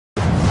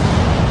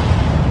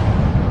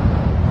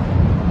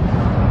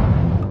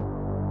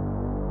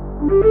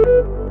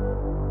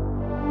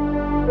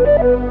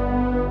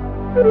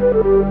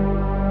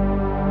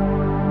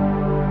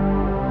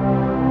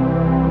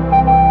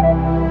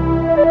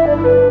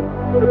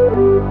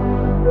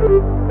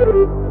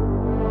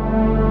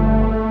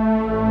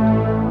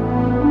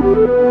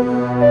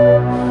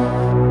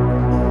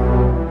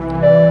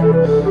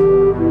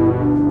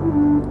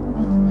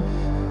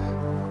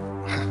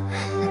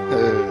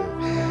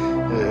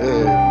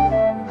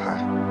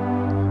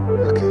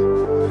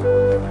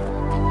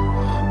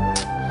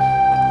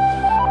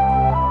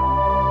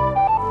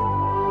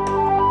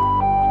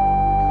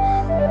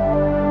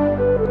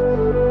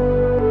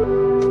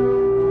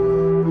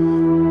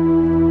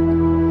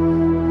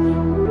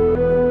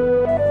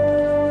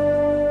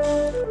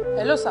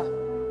Hello, sir.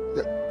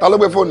 Ta ló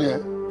gbé fóònù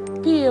yẹn?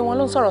 PA wọn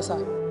ló ń sọ̀rọ̀, sir.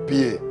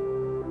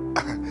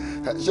 PA.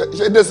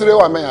 Ṣé Desire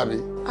wà mẹ́yìn àbí?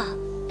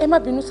 Ẹ má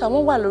bínú sir,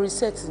 wọ́n wà lórí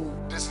set ni.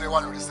 Desire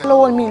wà lórí set.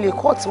 Lọ́wọ́ mi lè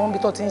kọ́ọ̀tì wọn bí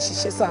tó ti ń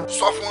ṣiṣẹ́, sir.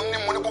 Sọ fún ní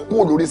mo ní kó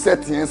kúrò lórí set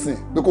yẹn sìn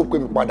pé kó pè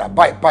mí padà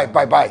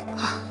báyìí.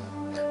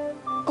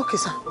 Okay,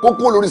 sir. Kó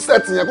kúrò lórí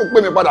set yẹn kó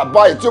pè mí padà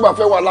báyìí tí ó bá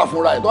fẹ́ wà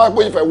láfúnra ẹ̀ tó wá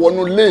pé ìfẹ́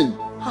wọnú lane.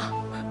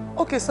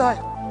 Okay, sir.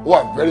 Wà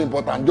very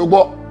important,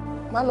 jọ̀gbọ́.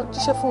 Màá lọ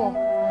jíṣẹ́ fún wọn.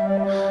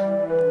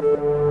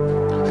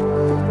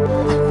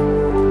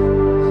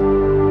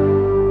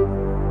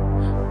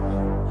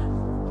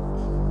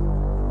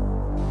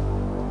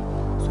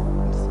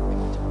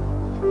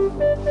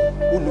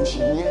 Olùsì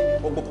ni ẹ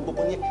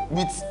ọgbọgbọgbọ ni ẹ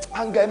with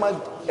anger ẹ máa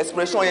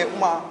expression yẹn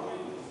máa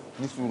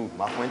ní sùúrù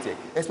máa fún ẹ tiẹ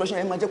expression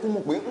yẹn máa jẹ́ kó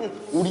mọ̀ pé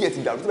orí ẹ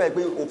ti dàrú tó báyìí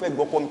pé o fẹ́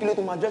gbọ́kọ mi kí ló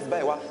tó máa dress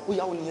báyìí wá ó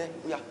yá ó ní ẹ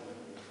ó yá.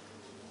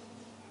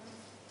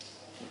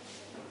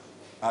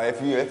 ẹ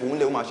fi òun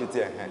lé o máa ṣe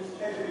tiẹ̀.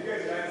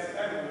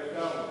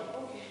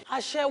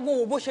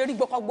 aṣẹ́wó bó ṣe rí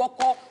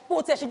gbọ́kọ́gbọ́kọ́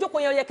bó tiẹ̀ ṣe jókòó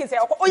yẹn ó yẹ kí n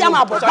tiẹ̀ ọkọ ó yá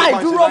máa bọ̀ báyìí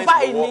dúró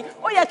báyìí ni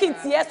ó yẹ kí n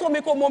tiẹ̀ sómi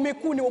kó mọ mi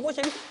kú ni bó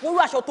ṣe rí wọ́n rú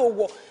aṣọ tó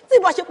wọ̀ tí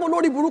ìbá ṣe pé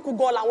lórí burúkú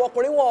gan làwọn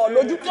ọkùnrin wọ̀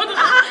lójú.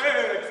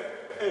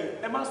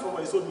 ẹ má sọ ọmọ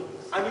ìsọmi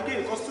àníkè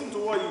costume tó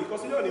wọ yìí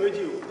costume yóò ní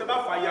méjì o tẹ bá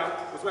fà ya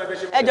kò sí bá fẹ́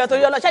ṣe. ẹjọ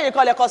torí ọlọṣẹ yìí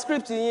kọlẹ kọ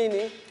script yín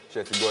ni. ṣe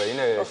ti gbọ́ ẹ̀yin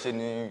náà ṣe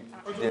ní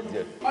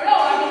díẹ̀. ọ̀rẹ́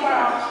wa ní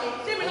bára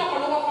ṣé mi náà kọ́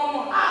ló kọ́kọ́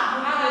mọ̀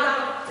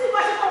tí ìbá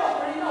ṣe kọ́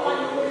ọkùnrin náà wà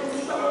ní orí ti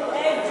sọ.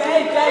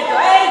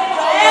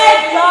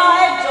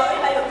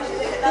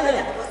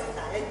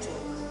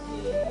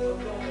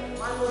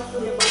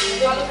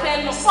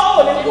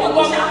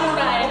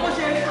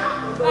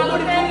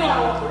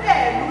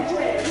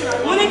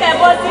 mo ní kẹ́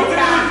bọ́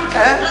síta.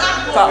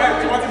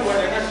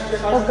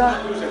 Ọ̀gá.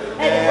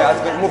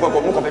 Mo kàn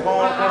fẹ́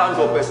kán round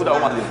up ẹ̀ sódà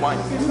wọ́n máa lè fún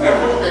àyìn.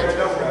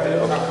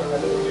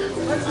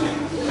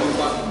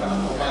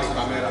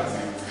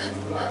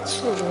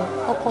 Ṣòro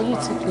ọkọ yìí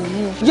ti pè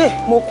mí o. Yé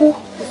mo kú.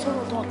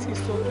 Ìṣòro tó ti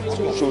sọ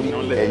pé sórí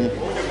ẹ̀yìn.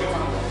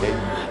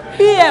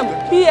 PM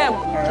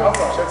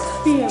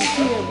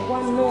wá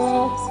lọ.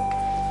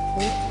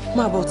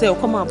 Máa bọ̀ tẹ́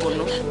ọkọ máa bọ̀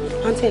ná.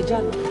 Àǹtí ẹ̀ já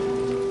lọ.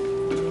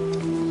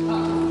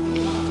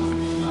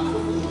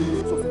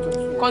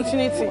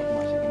 Continuity.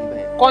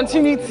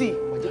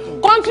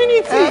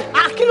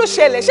 Kí ló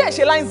ṣẹlẹ̀ ṣe ẹ̀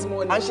ṣe lines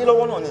mọ́ ni. À ń ṣe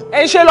lọ́wọ́ náà ni.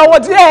 Ẹ ń ṣe lọ́wọ́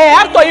tí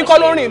actor yín kọ́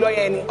ló rìn lọ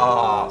yẹn ni.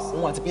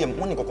 Wọ́n àti PM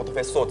wọ́n ní nǹkan tó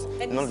fẹ́ sort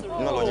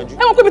iná lọ yanjú.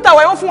 Ẹ mọ̀ pé Peter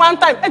wà yẹn fún one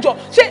time. Ẹ jọ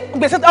ṣé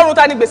gbèsè ọrùn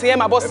ta ni gbèsè yẹn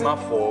máa bọ́ sí. Ẹ má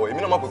fọ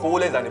èmi náà máa pè kówó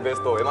less than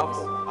investor ẹ má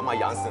fọ a máa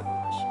yà á sìn.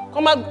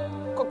 Kọ́ máa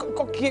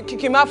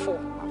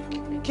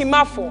kí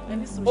má fọ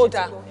ó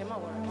dáa.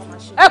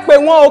 Ẹ pè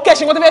wọ́n o kẹ́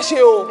ṣe nǹkan tó fẹ́ ṣe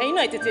o. Ẹ̀yin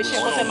náà tètè ṣe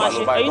nǹkan tẹ́ máa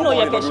ṣe. Ẹ̀yin náà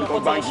yẹ kẹ́ ṣe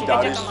nǹkan tẹ́ ṣe. Ẹ jẹ́ ká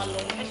máa lọ.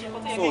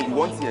 So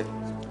ìwọ́n tiẹ̀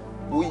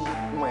bóyí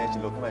ó máa yẹn ṣe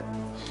lọ tó báyìí.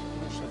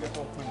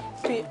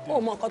 Fi ó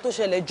mọ nǹkan tó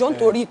ṣẹlẹ̀ jọ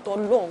nítorí ìtọ́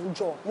lọ́hùn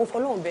jọ mo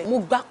fọlọ́hùn bẹ́ẹ̀ mo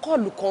gba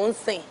kọ́ọ̀lù kan ń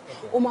sìn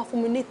ó máa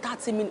fún mi ní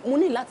 30 minutes mo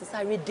ní láti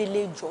sáré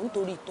délé jọ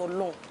nítorí ìtọ́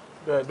lọ́hùn.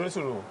 bẹ́ẹ̀ dúró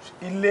sọ̀rọ̀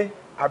ilé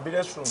àbí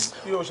restroom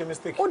tí o ṣe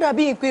mistake. ó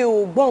dàbí pé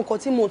o gbọ́ nǹkan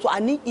tí mo sọ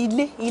àní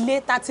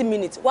ilé 30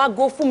 minutes wá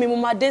go fún mi mo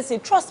máa dé sí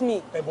trust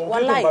me. ẹ̀bùn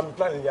òbí tó ń bá mi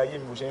plan ní ayé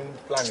mi mo ṣe ń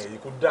plan èyí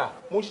kò dáa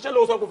mo ń ṣiṣẹ́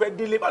lọ́wọ́ sọ pé fẹ́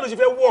délé báwo ló ṣe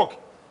fẹ́ work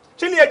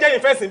ṣé ní ẹjẹ́ yìí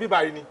fẹ́ sìn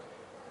bíbá yìí ni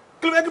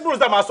kí ló fẹ́ kí bros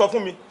máa sọ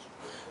fún mi.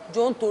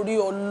 jọ nítorí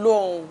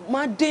Ọlọ́run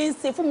máa dé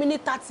sí fún mi ní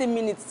 30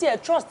 minutes tí ẹ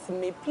trust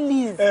me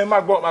please. ẹ má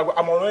gbọ́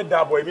àmọ̀ràn ẹ̀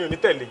dàbọ̀ èmi ò ní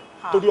tẹ̀lé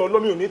torí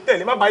Ọlọ́run mi ò ní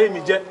tẹ̀lé má bàyè mi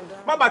jẹ́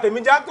má bà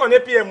tèmi jẹ́ akọ̀ ní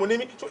PM ní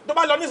mi tó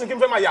bá lọ nísìnyí kí n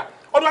fẹ́ máa yà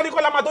ọdún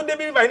adékọ́lá máa tó dé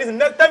bíbá yìí nísìnyí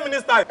 10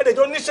 minutes time ẹ̀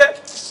dẹ̀jọ́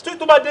níṣẹ́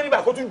tó bá dé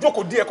bíbá kó tún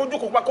jókòó díẹ̀ kó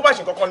jókòó kó má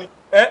ṣe nǹkan kan ni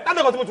ẹ̀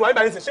látẹ̀kọ̀ tí mo tù wá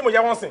bíbá nísìnyí ṣé mo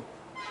yá wọ́n sìn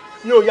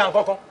mi ò ya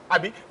nǹkan kan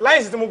àbí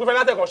láyé sì tí mo gbé fẹ́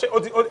látẹ̀kọ̀ ṣé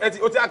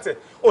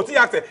o ti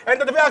actẹ̀ ẹni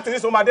tó ti fẹ́ actẹ̀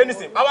nísìnyí ó máa dé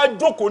nísìnyí máa wá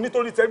jókòó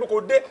nítorí tẹ́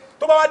kó dé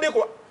tó bá wá dé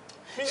kó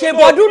ṣe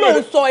bọ́dún ló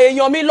ń sọ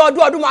èèyàn mi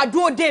lọ́dún ọdún máa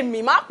dúró dè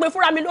mí máa pè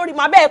fúnra mi lórí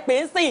máa bẹ́ẹ̀ pè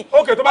é sìn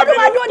ọdún máa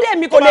dúró dè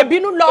mí kò lè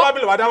bínú lọ tó bá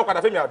bínú wàá dáwọ́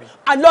padà fẹ́mi àbí.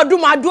 àlọ́dún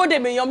máa dúró dè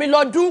mí èèyàn mi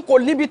lọ́dún kò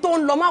níbi tó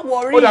ń lọ má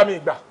wọrí. ó dà mí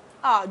ìgbà.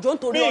 jọ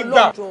nítorí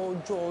Ọlọ́run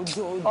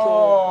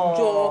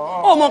jọ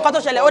ó mọ nǹkan tó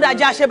ṣẹlẹ̀ ó dà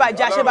jẹ́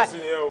àṣebà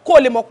kó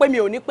lè mọ̀ pé mi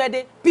ò ní pẹ́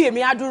dé bí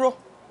èmi á dúró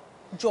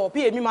jọ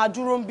bí èmi máa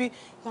dúró ń bí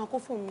máa kó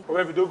fún mi. o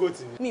fẹ́ fi dógò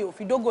tì í. mi ò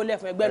fi dógò lẹ̀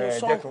fún ẹgbẹ́ nu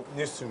sọ́ọ̀.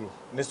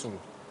 ní sùúrù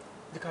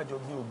bí ká jọ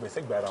gbé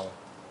ògbẹ́sẹ̀ gbàrà wọn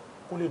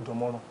kó lè dán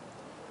mọ́rán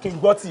kí n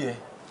gbọ́ tiẹ̀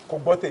kó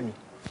gbọ́ tèmi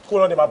kó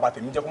lọ́ọ́ dé máa bà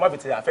tèmi jẹ́ kó má fi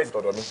tẹ àfẹ́sì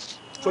tọ̀dọ̀ mi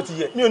tó ti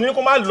yẹ mi ò ní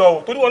kó má lọ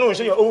o torí wọn náà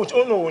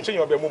òun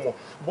ṣèyàn ọbẹ̀ mo mọ̀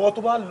bọ́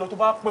tó bá lọ tó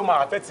bá pẹ́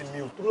máa àfẹ́sì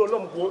mi o torí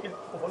ọlọ́run kò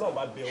ọ̀fọ̀ náà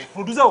bá bẹ̀ o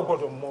producer ò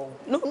gbọ́dọ̀ mọ̀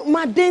o.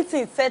 máa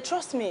dancing sẹ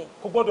trust me.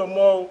 kò gbọ́dọ̀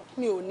mọ̀ o.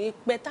 mi ò ní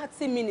pẹ́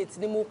 30 minutes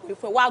ni mo pè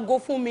fún ẹ wá go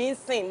fún mi ń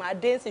sìn máa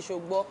dancing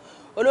ṣùgbọ́n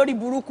olórí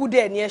burúkú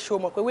dẹ̀ ni ẹ ṣo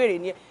mọ̀ pé wèrè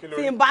ni ẹ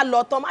tí n bá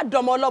lọ tán má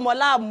dọmọ ọlọ́mọ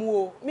láàmú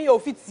o mi ò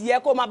fi tì ẹ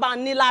kó máa bá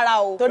ń ní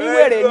lára o torí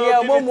wèrè ni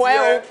ẹ mo mọ ẹ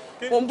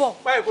o mo ń bọ̀.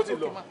 báyìí kó ti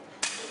lọ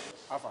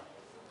afa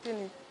kí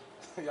ni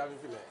ìyá mi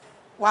filẹ̀.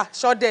 wá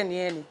ṣọ́dẹ̀ ni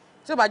ẹ ni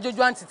tí ó bá jójú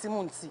àǹtí tí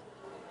mò ń tì.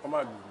 wọ́n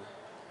máa lù mí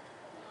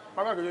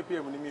pápá ìgbẹ́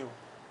PM ni mí o.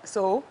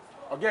 so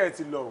ọ̀gá ẹ̀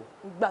ti lọ o.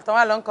 gbà tán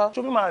wá lọ ń kọ́.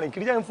 ṣé mi máa rìn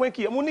kiri jẹ́ fún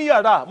èkì mo ní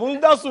yàrá mo ń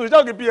dá sùn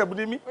ìṣàkè PM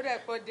ni mí. ó dẹ̀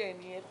kọ́ dẹ̀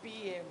ni ẹ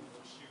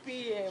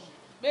PM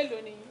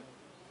mélòó ni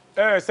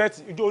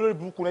Sẹ́ẹ̀tì ìjọ olórí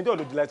burúkú nàìjíríà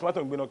olódì láti tomato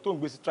ìgbéná tó ń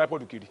gbé sí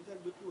tripod kiri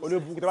olórí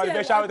burúkú tẹ́bá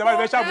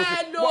fẹ́ ṣàbòsí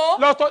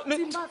lọ́tọ́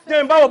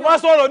jẹ́ ìbáwọ̀ bá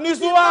sọ̀rọ̀ ní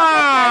súwà.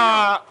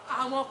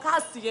 Àwọn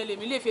káàsì yẹn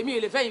lèmi lè fẹ́ mi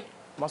ò lè fẹ́ yín.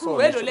 Má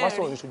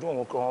sọ̀rọ̀ ní ṣojú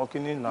àwọn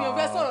kíní náà. Mi ò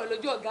fẹ́ sọ̀rọ̀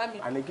lójú ọ̀gá mi.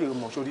 Àníkè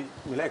mọ̀ sórí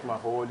mi láìpẹ́ máa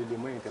fọwọ́ lélẹ̀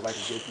mọ́ ẹ̀yìn tẹ́bá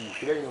ti jẹ́ PA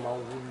kí lẹ́yìn máa ń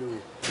wúlò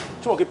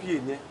tí wọ́n ké PA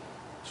yẹn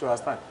ṣe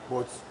understand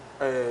but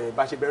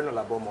bá ṣe bẹ̀rẹ̀ náà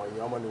làbọ̀ ọmọ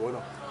èèyàn ọmọ nìwọ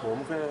náà mọ̀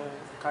mo fẹ́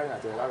káyìn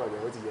àti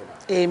ẹ̀rọ ti yẹ náà.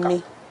 Èmi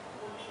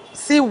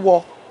sí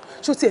wọ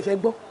ṣó tiẹ̀ fẹ́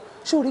gbọ́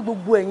ṣó rí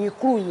gbogbo ẹ̀yin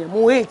crew yẹn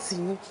mo hate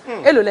yín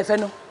èlò lẹ fẹ́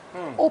náà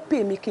ó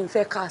pè mí kí n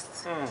fẹ́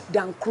cast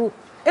dan crew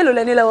èlò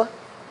lẹ ní lọ́wọ́.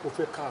 o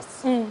fẹ́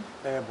cast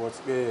but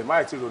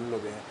máa ti ronú lọ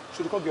bẹ̀yẹn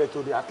ṣòro kọ́ gẹ̀ẹ́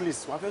tó de at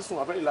least wàá fẹ́ sùn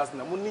wàá fẹ́ rí last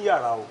night mo ní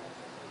yàrá o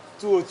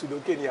 202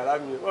 lókè ní yàrá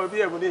mi ọ bí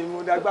ẹ̀bùn ní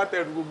ìmú ní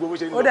agbátẹrù gbogbo bó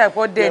ṣe ń lọ. ó dà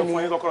pọ̀ dẹ̀ ní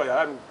fún yín kọ́kọ́rọ́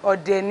yàrá mi.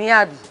 ọ̀dẹ̀ ní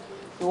àbí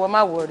ìwọ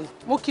má wọrí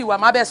mú kí ìwà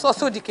má bẹ sọ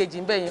sódì kejì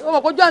ń bẹ yẹn ó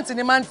mọ̀ kójú àǹtí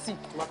ni máa ń tì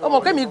ó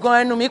mọ̀ pé mi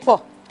gan ẹnu mi pọ̀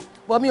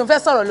bọ̀ mi ò fẹ́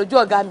sọ̀rọ̀ lójú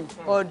ọ̀gá mi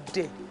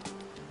ọ̀dẹ̀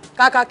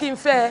kàkà kí n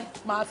fẹ́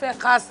máa fẹ́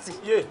káàsì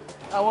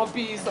àwọn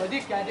bíi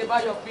Sodiq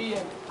Adébáyọ̀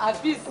pm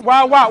àbí.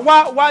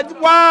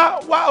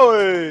 wá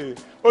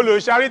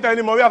olùsàrí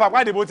tẹni mọ bí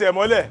àfàpáàdé bó tiẹ̀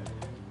mọ́lẹ̀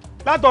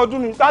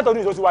látọdún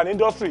tó ti wà ní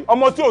industry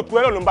ọmọ tí ò tú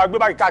ẹ lọ́nà ń bá gbé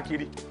báyìí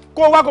káàkiri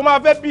kó wá kó máa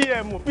fẹ́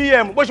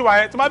pm bó ṣe wà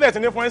yẹn tí wọ́n bẹ̀rẹ̀ sí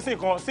ní fún ẹ̀sìn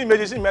kan sí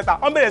méje sí mẹ́ta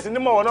wọ́n bẹ̀rẹ̀ sí ní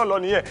mọ̀wọ́ náà lọ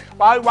nìyẹn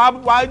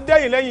wàá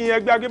dẹ́yìn lẹ́yìn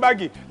ẹgbẹ́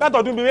agbébági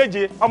látọdún bíi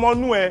méje ọmọ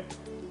nú ẹ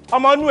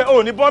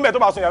ò ní bọ́m̀bẹ̀ tó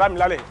bá sun yàrá mi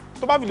lálẹ́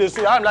tó bá fi lè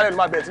sun yàrá mi lálẹ́ ló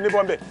máa bẹ̀rẹ̀ sí ní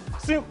bọ́m̀bẹ̀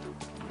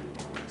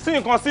sí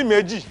nǹkan sí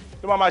méjì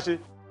ló máa ṣe.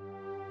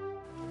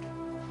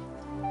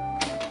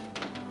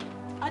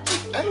 Àti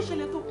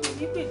ìṣẹ̀lẹ̀ tó kù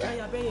ní pé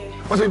ìjáyà bẹ́yẹn.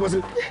 Bọ́sí.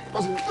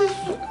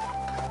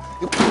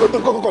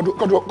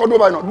 Kọ́ dúró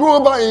báyìí náà. Dúró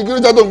báyìí kí ló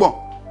jẹ́ tó ń gbọ̀n.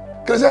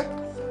 Kí ló ṣe?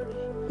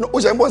 Ó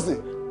ṣe ń bọ̀ sí.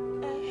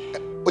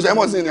 Ó ṣe ń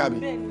bọ̀ sí ni àbí?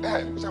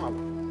 Ó ṣe máa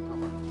bọ̀.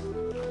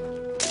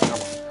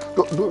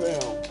 Dúró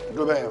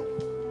bẹ́ẹ̀ yẹn.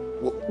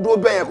 Dúró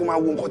bẹ́ẹ̀ yẹn kó máa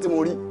wo nǹkan tí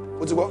mo rí.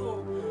 Ó ti gbọ́?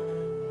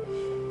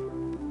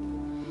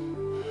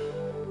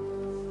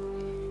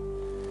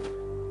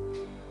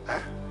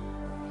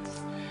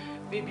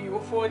 Baby, ó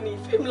fọ́ ni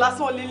fíìmù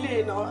lásán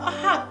lílé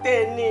náà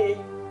tẹ̀ ni.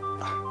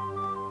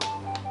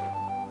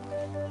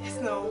 Yes,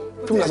 no.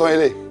 Fíìmù lásán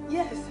lílé?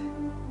 Yes.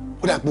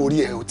 Ó dà pé orí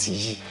ẹ̀ ó ti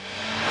yí.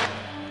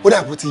 Ó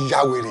dà pé ó ti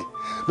ya wèrè.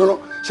 Lọ́nà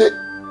ṣé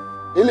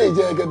eléyìí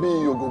jẹ́ gẹ́gẹ́ bí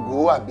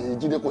Ògògó àbí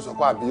Jídé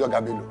Kòsọ́kọ́ àbí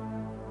Ọ̀gá Bello?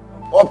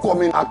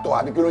 Upcoming actor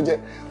àbí kí ló jẹ́?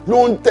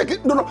 Ló ń tẹ̀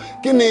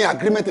kí ni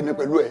agreement mi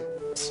pẹ̀lú ẹ?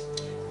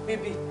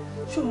 Baby,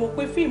 ṣó mọ̀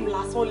pé fíìmù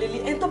lásán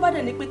lélẹ̀ ẹni tó bá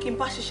dẹ̀ ní pé kí n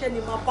bá ṣiṣẹ́ ni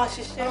máa bá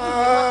ṣiṣẹ́.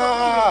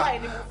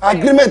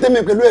 Agreement mi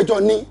pẹ̀lú ẹjọ́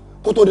ní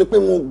kó tó di pé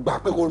mo gbà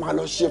pé kó máa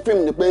lọ ṣe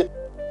fíìmù ni pé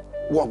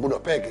wọn gbọ́dọ̀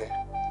pẹ́ẹ̀gẹ́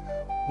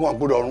wọn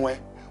gbọ́dọ̀ rún ẹ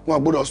wọn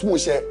gbọ́dọ̀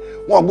smooth ẹ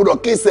wọn gbọ́dọ̀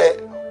kiss ẹ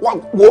wọn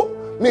wo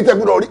mi tẹ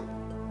gbọ́dọ̀ rí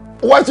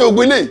wá ṣe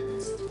ògùn ilé.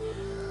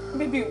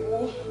 Bíbí wo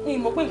mi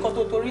mọ̀ pé nǹkan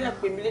tó torí ẹ̀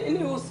pè mí lé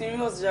eléyìí ò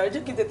serious jàre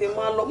jẹ́ kí n tètè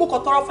máa lọ mo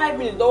kàn tọrọ 5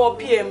 minutes lọ́wọ́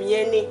pm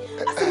yẹn ni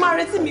a sì máa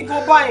retí mi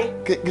gan báyìí.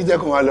 Kí jẹ́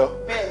kó máa lọ.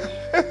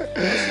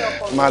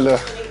 Bẹ́ẹ̀ni máa lọ.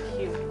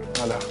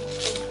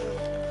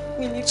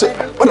 mi ní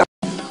pẹ́.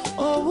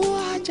 Owó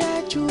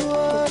àjẹjù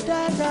ó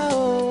dára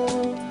o,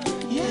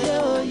 yé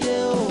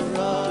ò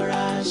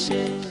rọra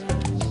ṣe.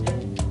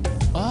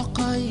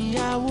 Ọkọ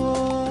ìyàwó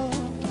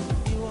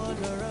ìwọ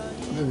lọ̀rọ̀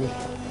yìí. Bébí,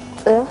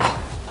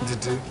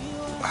 dìde,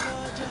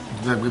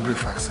 ìdílé gbé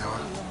breakfast ẹ wá.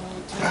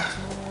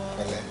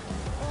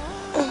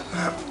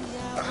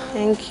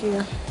 Thank you.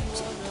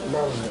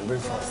 Báwo ni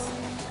breakfast?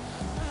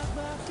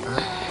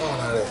 Báwo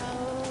la rẹ̀?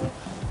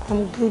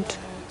 I'm good.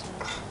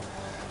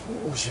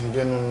 Ó ṣe ń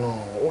bínú náà,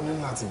 ó ní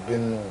láti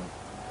bínú.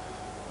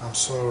 I'm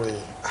sorry.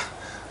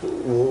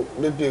 Wo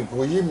bébí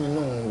kò yé mi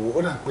náà wò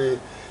ó dà pé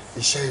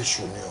iṣẹ́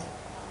èṣù ni o.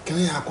 Kí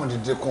ni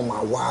akọ́ndídé kan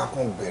máa wá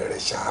kan bẹ̀rẹ̀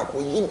ṣáà kò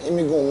yé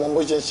mi gan mọ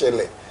bó ṣe ń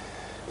ṣẹlẹ̀.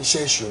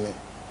 Iṣẹ́ èṣù ni.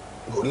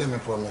 But let me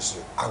promise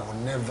you, I will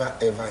never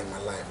ever in my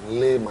life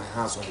lay my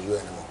hands on you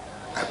anymore.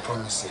 I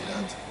promise you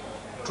that.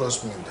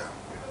 Trust me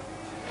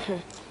that.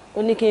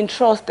 O ní kí n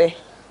trust ẹ.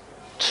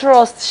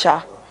 Trust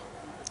ṣá.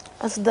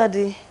 As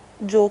daddy,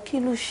 jọ̀ọ́ kí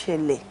ló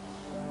ṣẹlẹ̀?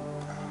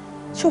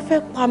 Ṣé o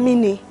fẹ́ pa mí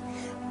ni?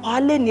 Pa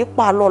lé ní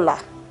pa lọ́la.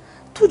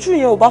 Tójú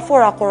yẹn ò bá fọ́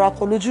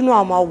rakọrakọ lójú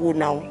náà máa wò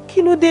náà.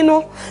 Kí ló dé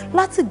náà?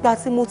 Láti ìgbà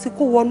tí mo ti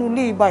kó wọnú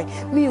ilé báyìí,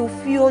 mi ò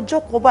fi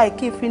ọjọ́ kan báyìí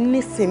kí n fi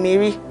nísinmi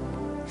rí.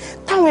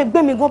 Táwọn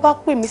ẹgbẹ́ mi gan bá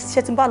pè mí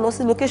síṣẹ́ tí n bá lọ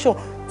sí location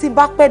tí n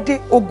bá pẹ́ dé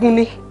ogun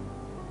ni.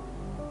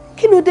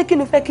 Kí ló dé kí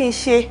ló fẹ́ kí n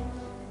ṣe?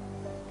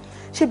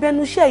 Ṣé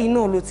bẹ́nu iṣẹ́ yìí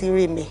náà ló ti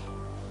rí mi?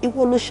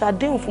 Ìwọ ló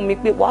ṣàdéhùn fún mi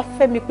pé wàá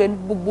fẹ́ mi pẹ̀lú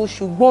gbogbo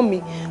ṣùgbọ́n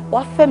mi,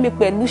 wàá fẹ́ mi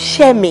pẹ̀lú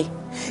iṣẹ́ mi.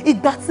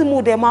 Ìgbà tí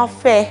mo dẹ̀ máa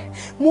fẹ́,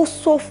 mo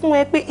sọ fún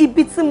ẹ pé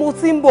ibi tí mo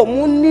ti ń bọ̀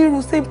mo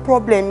nírú same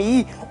problem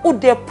yìí. Ó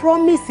dẹ̀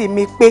promise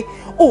mi pé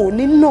o ò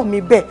ní nà mí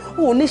bẹ́ẹ̀,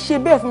 o ò ní ṣe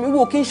bẹ́ẹ̀ fún mi,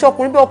 wo kí n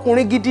ṣọkùnrin bẹ́ẹ̀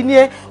ọkùnrin gidi ni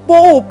ẹ, bọ́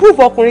o ò prove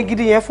ọkùnrin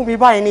gidi yẹn fún mi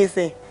báyìí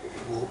nísìn.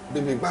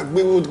 Bébí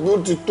gbàgbé ó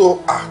ti tó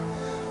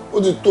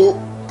ó ti tó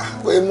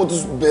pé mo ti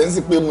bẹ̀rẹ̀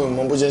sí pé mo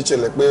mọ bó ṣe ń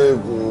ṣẹlẹ̀ pé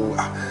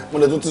mo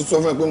lè tó ti sọ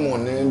fún ẹ pé mo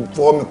ní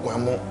fọwọ́ mi kàn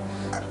ẹ́ mọ́.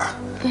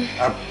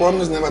 I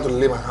promise never to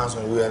lay my hands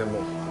on you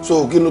anymore.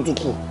 So kí ló tún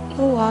kù?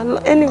 Oh, well,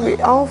 anyway,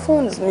 our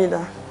phones need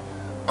that.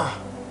 Ah,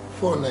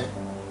 phone ẹ.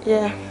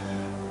 Yeah.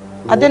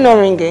 I did not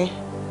ring it.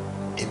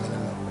 Èmi ni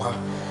mo pa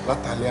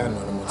látàlẹ́ àná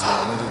ni mo ti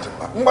wà méjèèjì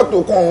pa. Nígbà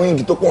tó kàn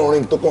ring tó kàn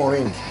ring tó kàn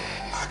ring.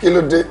 Kí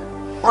ló dé?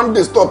 One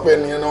day stop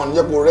ẹni ẹ̀nà ọ̀nà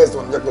jẹ́ kó rest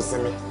ọ̀nà jẹ́ kó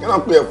sinmi. Kí náà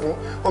pè é fún?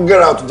 Ó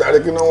get out jàre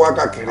kí náà wá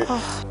káàkiri.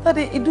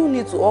 Daddy, you do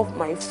need to off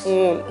my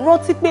phone.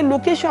 Rántí pé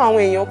location àwọn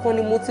èèyàn kan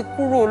ni mo ti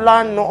kúrò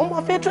lánàá. Ó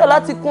máa fẹ́ try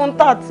láti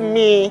contact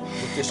me.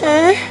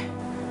 Location.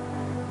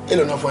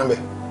 Èló náà fún ẹ bẹ́ẹ̀.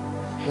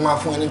 Mo máa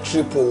fún ẹ ní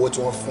triple owó tí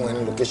wọ́n fún ẹ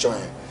ní location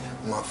yẹn.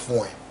 Mo máa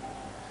fún ẹ.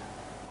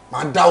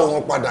 Màá dáwọ́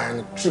wọn padà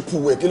ẹni triple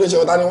way. Kí ló ṣe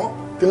ọ̀tá ni wọ́n?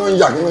 Kí ló ń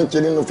yà kí ló ń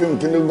ṣe nínú fíìmù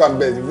kí ló gbà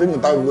bẹ́ẹ̀ fíìmù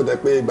táwọn gbọ́dọ̀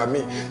pé ìgbà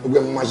míì gbogbo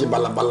ẹ̀ mo máa ṣe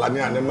balabala ní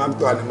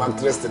animactor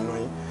animactress nínú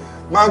yín.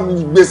 Máa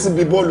gbé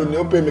síbi bọ́ọ̀lù ni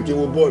ó pè mí kí n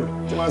wo bọ́ọ̀lù.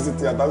 Tí wọ́n sì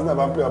ti àtàsínà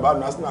bá ń pè bàbá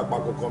mi Arsenal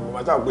àpapọ̀ kan mi.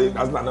 Màá ṣáà pé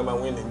Arsenal náà máa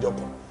win ní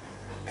ìjọba.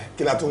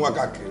 Kí la tún wá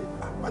káàkiri?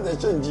 Má jẹ́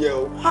change ẹ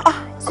o.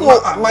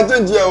 Má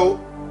change ẹ o.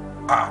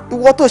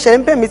 Ìwọ tó ṣe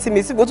ń bẹ̀ mí tí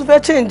mi sí, mo tún fẹ́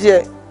change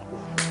ẹ̀.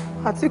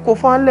 Àti kò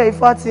fánlẹ̀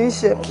ifá ti ń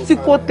ṣe. Tí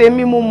kò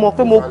tèmi mo mọ̀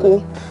pé mo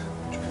kò.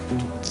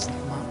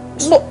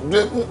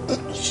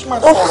 Má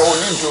sọ̀rọ̀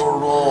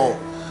onídòrò.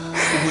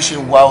 Gbogbo ṣe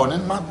wà ọ́ ní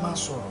má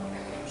sọ̀rọ̀.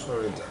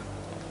 Sorry,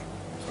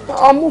 Dad.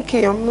 I'm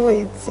okay, I'm not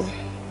eating.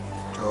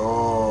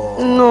 Jọ̀ọ́.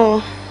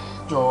 No.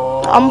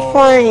 Jọ̀ọ́. I'm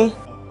fine.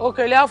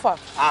 Òkèlè Alpha.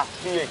 Ah,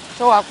 PA.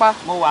 Tó wà pa.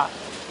 Mo wà.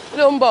 Kí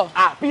ló ń bọ̀?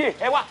 Ah, PA,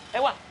 ẹ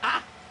wá.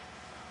 Ah.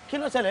 Kí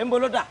ló ṣẹlẹ̀ ń bo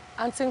ló dà?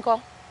 Àǹtí ńkọ́?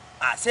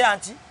 Ah, ṣé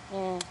àǹtí?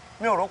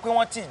 Mi ò rò pé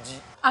wọ́n ti jí.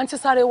 Àǹtí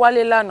sáré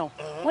wálé lánàá.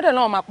 Wọ́n dẹ̀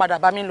náà máa padà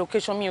bá mi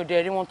location mi ò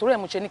dẹ̀ rí wọn torí ẹ̀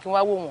mo ṣe ní kí n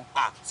wá wò wọ́n.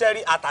 Ah,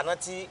 sẹ́rí àtàná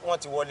tí wọ́n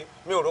ti wọlé.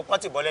 Mi ò rò pọ́n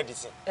ti bọ́lẹ̀ dì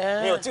sí.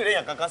 Mi ò tí ì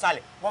réyàn kankan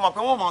sálẹ̀. Mo mọ̀ pé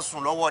wọ́n mọ̀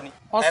sùn lọ́wọ́ ni.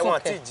 Wọ́n sùn Wọ́n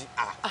kẹ̀. ti jí.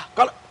 Ah,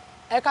 kọ́lọ́.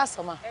 Ẹ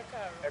káàsán ma.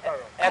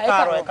 Ẹ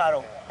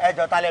káàárọ̀. Ẹ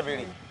jọ tálẹ̀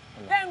béèrè.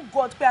 Thank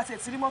God pé a ti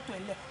rí mọ́tò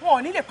ẹ̀lẹ́ wọn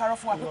ò ní lè parọ́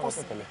fún wa pé kò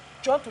sí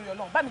jọ́ torí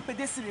Ọlọ́run bá mi pé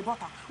dé sílé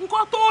bọ́ta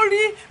nǹkan tó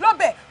rí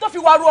lọ́bẹ̀ tó fi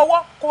wá ru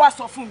ọwọ́ kó wá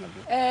sọ fún mi.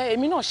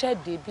 Èmi náà ṣẹ̀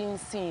dé bí ń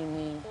sìn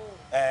ni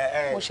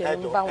mo ṣe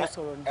ń bá wọn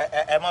sọ̀rọ̀ ni.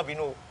 Ẹ má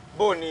bínú o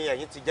bó ni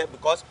ẹ̀yin ti jẹ́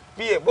because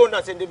PA bó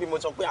náà ṣe ń débi mo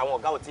sọ pé àwọn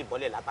ọ̀gá ò tí ì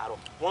bọ́lẹ̀ látàárọ̀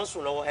wọ́n ń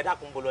sùn lọ́wọ́ ẹ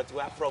dákun bolo ti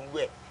wá from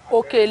where.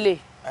 Òkèlè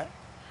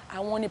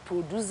àwọn ni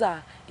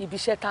producer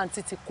ibiṣẹ́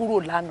táǹtì ti kúrò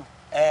lánàá.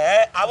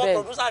 Àwọn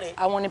producer rẹ̀.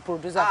 Àwọn ni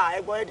producer.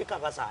 Ẹgbọ́n ẹ dín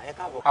kàkàsà ẹ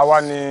káàbọ̀.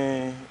 Àwa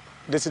ni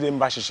Désídé ń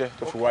bá ṣiṣẹ́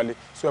tó fi wálé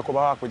so ẹ kò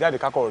bá wa pè jáde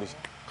kákọ̀ rí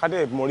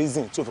kádé mọ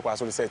reason tí ò fi padà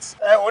sórí set.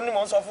 Ó ní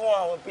mò ń sọ fún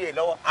àwọn PA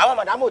lọ́wọ́ àwọn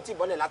màdámù ò tí ì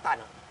bọ́lẹ̀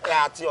látàná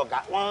àti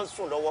ọ̀gá wọ́n ń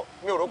sùn lọ́wọ́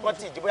mi ò rò pọ́n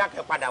tí ìdí bóyá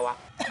kẹ́ padà wá.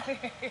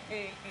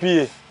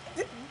 PA.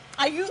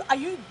 Are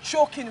you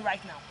joking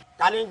right now?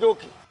 Ta ni ń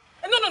jókì?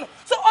 No.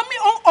 So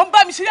on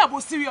bá mi ṣeré àbò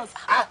serious.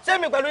 Ṣé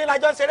mi pẹ̀lú yín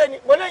lájọ́ ń ṣeré ni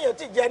mo léyìn ò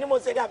tí ì jẹ ní mo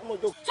ṣeré àbí mo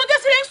jókòó. So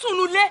Désiré ń sùn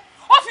nulẹ̀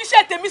ó fi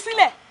iṣẹ́ tèmi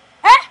sílẹ̀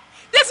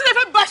Désiré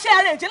fẹ́ bá ṣe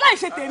ara ẹ̀ jẹ́ láì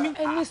ṣe tèmi.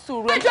 Ẹ ní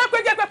sùúrù.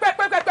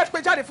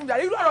 Pé jáde fún mi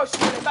jáde irú ọ̀rọ̀ ṣì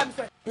lè bá mi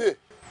fẹ́.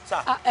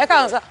 Ẹ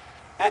káàsán sá.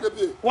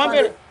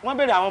 Wọ́n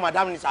béèrè àwọn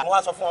màdámù ni sà. Mo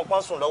wá sọ fún wọn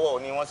pọ́n sùn lọ́wọ́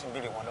òní wọ́n sì ń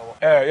béèrè wọn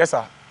lọ́wọ́. Yes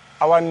sir.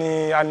 Àwa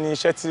ni a ní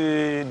iṣẹ́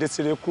tí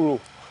Désiré kúrò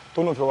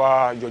tó náà fẹ́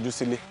wá yọjú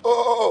sílé.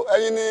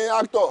 Ẹ̀yin ni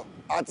actor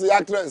àti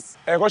actress.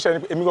 Kọ́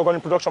ṣe èmi gangan ni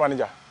production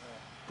manager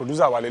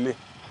producer wà lélẹ̀.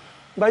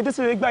 Ìgbà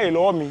Désiré gbàyè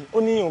lọ́wọ́ mi ó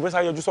ní òun fẹ́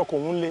sáré yọjú sọ́kọ̀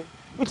òun lé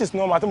which is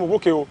normal tí mo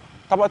wókè o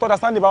tàbí tọ́da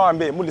standing bá wà ń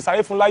bẹ̀ mo lè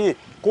sáré fún láyè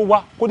kó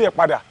wá kó dẹ̀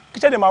padà kí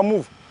ṣẹ́ dẹ̀ máa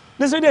move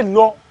Désiré dẹ̀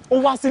lọ ó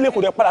wá sílé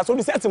kò dẹ̀ padà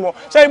sórí sẹ́ẹ̀tì mọ́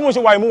ṣé ibi mo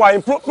ṣe wà ìmú wà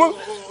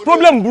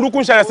problem burúkú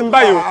ń ṣẹlẹ̀ sí mi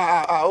báyìí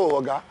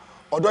o. Ọ̀gá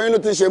ọ̀dọ̀ yín ló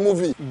ti ṣe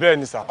movie. Bẹ́ẹ̀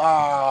ni sà.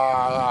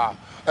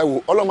 Ẹ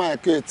wò ọlọ́mọ yẹn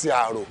kí etí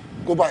àrò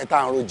kó báyìí tá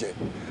à ń ro jẹ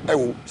ẹ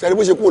wò ṣẹ́ni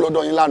bó ṣe kúrò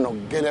lọ́dọ̀ yín lánàá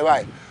gẹ́lẹ́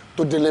báyìí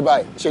tó délé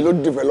báyìí ṣe ló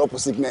develop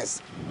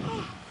sickness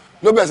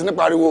ló bẹ̀rẹ̀ sí ní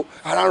pariwo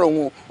ara ń ro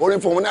òun orin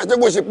fún òun ní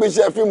àjẹgbò ṣe pé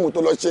iṣẹ́ fíìmù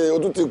tó lọ ṣe o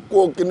tún ti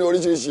kó kíní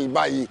oríṣiríṣi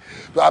báyìí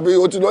àbí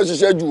o ti lọ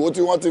ṣiṣẹ́ jù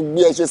wọ́n ti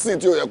gbé ẹ ṣe sí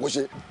tí ò yẹ kó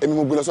ṣe èmi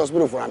mo gbé lọ sí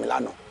hospital fúnra mi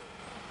lánàá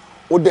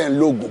ó dẹ̀ ń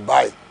lo oògùn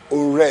báyìí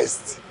ó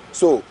rest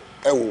so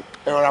ẹ wò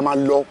ẹ rọra máa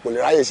lọ kò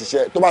lè ráyè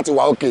ṣiṣẹ́ tó bá ti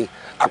wà ókè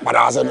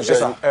àpàdà wá sẹ́nu iṣẹ́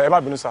yìí. Ẹ má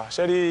bínú sà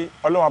ṣé rí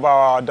Ọlọ́run bá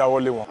wa dáwọ́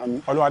lé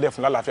wọn Ọlọ́run á dẹ̀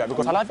fún lálàáfíà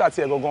because àlàáfíà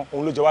tiẹ̀ gangan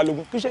òun ló jẹ wá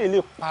lógún kí iṣẹ́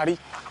ilé parí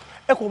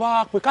ẹ kò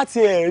bá pè ká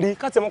tiẹ̀ rí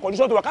ká tiẹ̀ mọ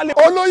condition tó wà ká lè.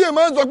 Olóyè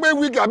máa ń sọ pé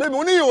wíìgì àbẹ́mi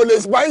ó ní ìhò lè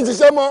bá yín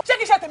ṣiṣẹ́ mọ́. Ṣé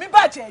kí iṣẹ́ tèmi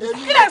bàjẹ́ yìí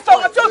kí lè sọ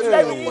ọmọ tí ó ti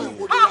lẹ́nu yìí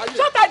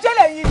ṣọ́ta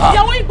jẹ́lẹ̀ yìí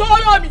ìyàwó ìgbọ́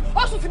ọlọ́ mi ó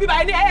sùn síbí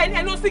báyìí ní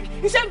ẹnu sick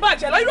iṣẹ́ ń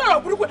bàjẹ́ lọ irú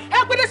ọ̀rọ̀ burúkú ẹ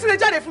pé Désiré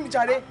jáde fún mi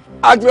jàre.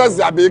 Actress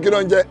àbí kí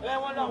ló ń jẹ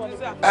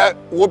ẹ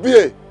wò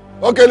PA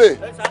Òkèlè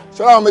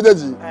ṣọlá àwọn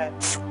méjèèjì.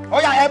 Ó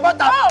yá ẹ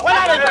bọ́ta wọ́n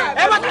lára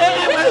ẹ bọ́ta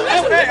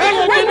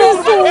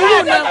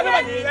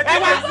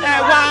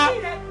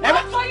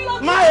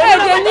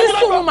Èdè ní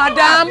sùúrù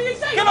madam.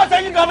 Kí ló ṣe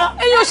yín gan-an?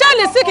 Èèyàn ṣáà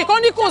lè síkì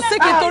kán ní kò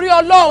síkì torí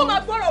Ọlọ́run.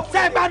 Ṣé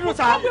ẹ gbádùn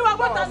sá?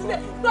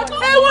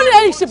 Wọ́n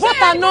lè ṣì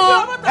bọ́ta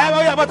náà.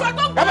 Ó yá bọ́ta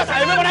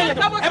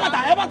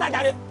ẹ bọ́ta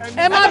jàre.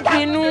 Ẹ má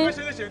bínú.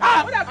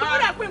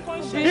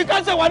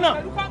 Nǹkan ṣe wọ́n náà.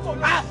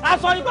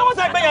 Aṣọ yìí pé wọ́n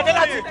ṣe gbẹ̀yẹ̀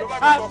láti.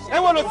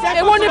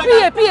 Èwo ni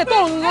PA tó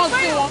ń rán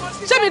sí wọn?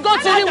 Ṣé mi gan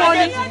ti rí wọn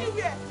ni?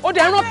 Ó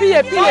dẹ̀ rán PA.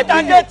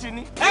 Jágẹ́ẹ̀tì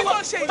ni.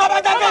 Tọ́ba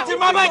jágẹ́ẹ̀tì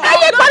máa bá ẹ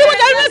lè pariwo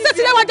jẹ́ ilé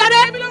ṣètì lẹ́wọ̀n jáde.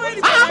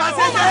 Ẹ má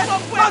lọ.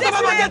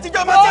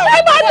 Ẹ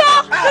má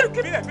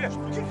lọ.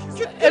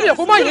 èmi ò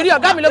kú mọ̀ yín rí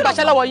ọ̀gá mi ló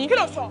gbàṣẹ́ lọ́wọ́ yín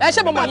ẹ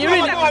ṣé mo mọ̀ yín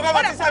rí ni.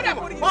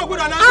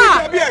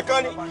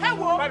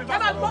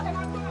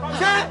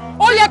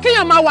 ó yẹ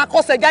kíyàn máa wà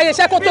kọsẹ̀ jáyé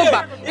iṣẹ́ kó tó gbà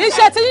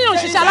iṣẹ́ tí yíyan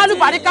ṣiṣẹ́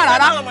alálùbáríkà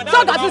rárá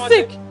tọ́gà ti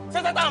sick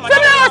fẹ́mi náà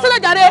wọ́n sílẹ̀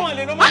jáde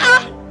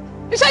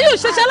iṣẹ́ yóò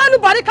ṣiṣẹ́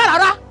alálùbáríkà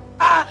rárá.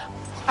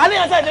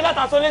 àníyàn sẹ́yìn ní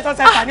látà sọ́lé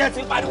sọ́sẹ̀ ìpàdé ẹ̀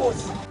ti pariwo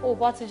sí. ó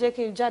bá ti jẹ́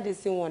kí n jáde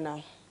sí wọn náà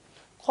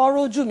kọ́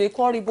rójú mi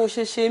kọ́ rí bó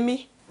ṣe ṣe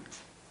mí.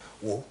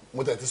 wo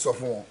mo tẹ̀ ti sọ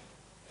fún wọn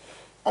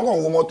wọn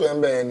kàn wo mọ́tò ẹ̀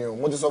ń bẹ̀ yẹn ni o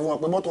mo ti sọ fún wọn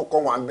pé mọ́tò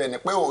kan wà ń bẹ̀ ni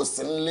pé ò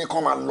sí nílé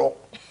kán máa lọ.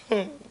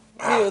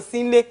 mi ò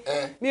sí nílé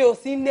mi ò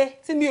sí nílé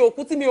tí mi ò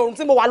kú tí mi ò rùn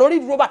tí mo wà lórí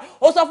ìdúró báyìí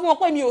ó sọ fún wọn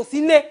pé mi ò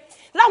sí nílé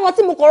láwọn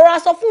tí mo kọ̀ rọra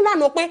sọ fún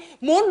lánàá pé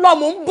mò ń lọ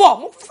mò ń bọ̀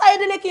mo sáré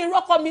délé kí n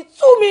rọ́kọ mi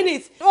 2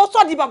 minutes ó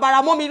sọ di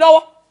bàbàrà mọ́ mi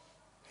lọ́wọ́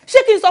ṣé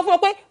kí n sọ fún wọn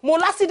pé mo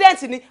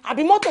lásídẹ̀ǹtì ni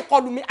àbí mọ́tò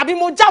kọlù mi àbí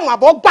mo jáwọn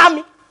àbọ̀ gbá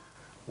mi.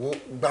 wo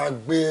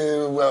gbàgbé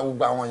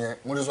gbogbo àwọn yẹn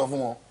mo ti sọ fún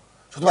wọn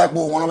ṣé tó bá pé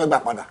wọn lọ́mọ gbà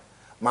padà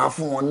máa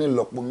fún wọn ní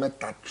ìlọ́po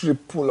 3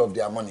 triple of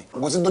their money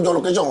kò sí tó jọ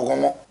location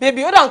kankan mọ́.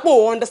 bèbí ó dà ń pò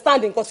ó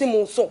understand nǹkan tí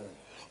mo sọ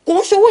kò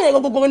ń ṣòwò yẹn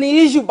gbogbo ní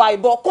issue by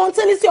but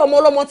continuity ọmọ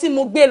ọlọ́mọ tí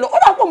mo gbé lọ ó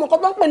dà pọ̀ mọ́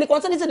nǹkan tó ń pè ní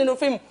continuity nínú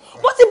fíìmù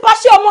bó ti bá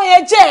ṣe ọmọ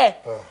yẹn jẹ́.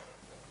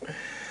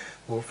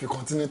 mo fi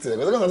continuity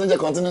rẹ̀ kò tó jẹ́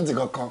continuity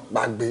kankan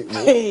gbàgbé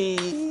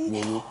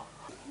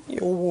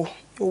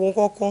wo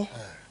kankan.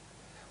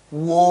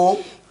 wo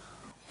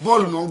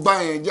bọ́ọ̀lù ló ń gbá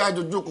yẹn jẹ́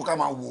àjọjókòó ká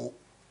máa wò ó.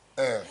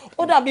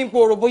 ó dàbí pé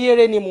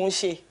òròbóyéré ni mò ń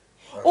ṣe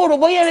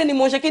òròbóyéré ni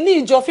mò ń ṣe kí ní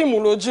ìjọ fíìmù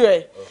lójú ẹ̀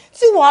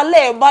tí wàhálà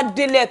ẹ̀ bá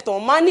délẹ̀ tán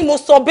máa ní mo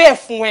sọ bẹ́ẹ̀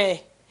fún ẹ̀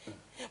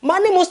máa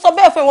ní mo sọ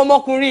bẹ́ẹ̀ fún ẹ̀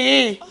ọmọkùnrin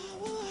yìí.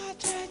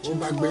 ó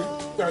gbàgbé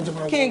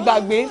kí n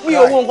gbàgbé mi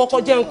ò wo nǹkan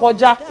kan jẹ́ nǹkan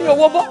já mi ò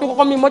wo bọ́ọ̀lù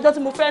kankan mi mọ́jọ́ tí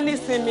mo fẹ́ ní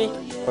ìsinmi.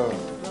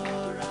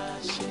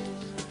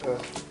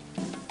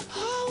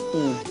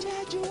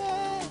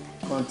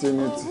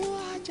 continuity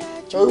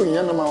ṣọ́rù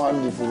ìyẹn náà máa wá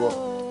di fúbọ̀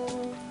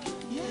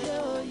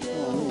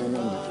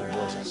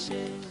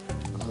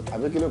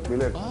àbí kí ló pè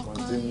lẹ́ẹ̀kan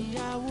continue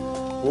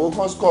owó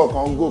kan score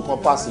kan goal kan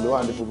pass ló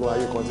wà ní fúbọ̀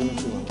ayé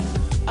continuity náà.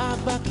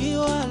 àgbà kí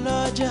wà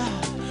lọ́jà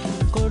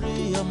kó rí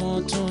ọmọ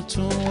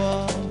tuntun wọ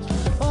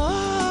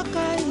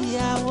ọkọ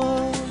ìyàwó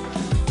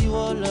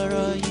ìwọ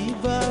lọ̀rọ̀ yìí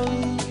bá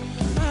wí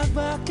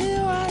àgbà kí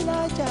wà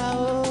lọ́jà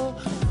o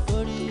kó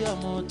rí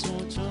ọmọ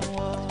tuntun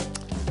wọ.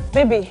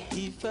 Baby,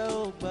 ìfẹ́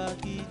ò gbà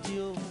gidi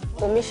o.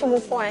 Omi ṣé mo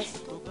fún ẹ?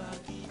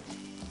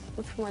 Mo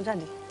ti fún wa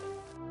jáde.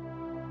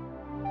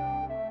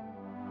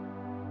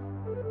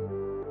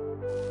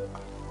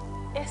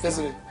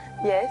 Desire.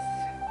 Yes.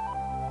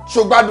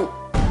 Ṣó gbádùn.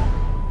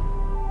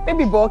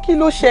 Baby bọ̀ kí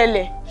ló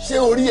ṣẹlẹ̀? Ṣé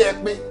orí ẹ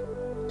pé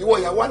ìwọ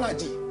ìyàwó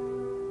alájì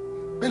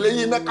pèlè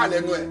yín mẹ́ka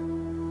lẹ́nu ẹ̀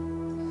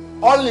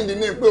all in the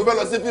name pé o fẹ́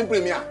lọ sí film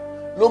premiere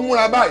ló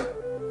múra báyìí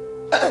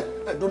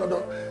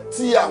dúnadún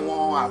tí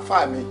àwọn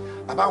àáfàá mi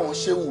àbáwọn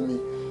ṣéwù mi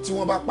tí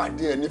wọ́n bá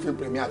pàdé ẹ ní film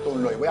premiere tó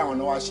ń lọ ìwé àwọn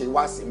náà wá ṣe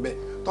wá sí ńbẹ̀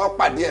tó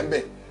pàdé ẹ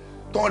ńbẹ̀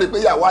tó ń rí pé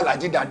ìyàwó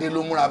alájì dàdé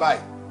ló múra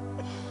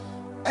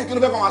báyìí kí ló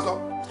fẹ́ kọ́ wọn sọ.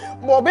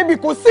 Bọ̀ bébì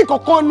kò sí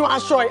kankan nu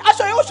aṣọ yìí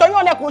ó ṣọyún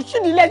ọ̀lẹ́ kò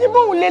ṣídìí lẹ́yìn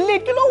bóun lè lé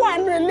kí ló wà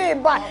nínú ilé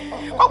báyìí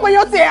ọ̀pọ̀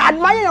èèyàn ti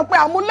àdìmáyé yàn pé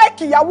àmú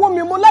láìkì ìyàwó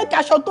mi mo láìkì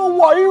aṣọ tó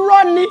wọ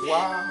irọ́ ni.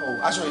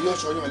 wáá aṣọ yìí ó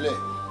ṣọyún ọ̀lẹ́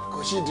kò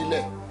ṣídìí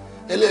lẹ̀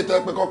eléyìí tó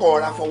pé kọ́kọ́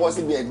ọ̀rá fọwọ́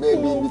síbi ẹ̀gbẹ́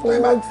ibi tó ẹ̀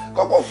báyìí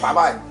kọ́kọ́ fà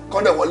báyìí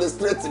kọ́dẹ̀ wọlé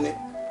straight ni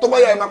tó bá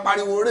yà ẹ máa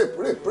pariwo rape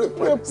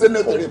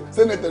senator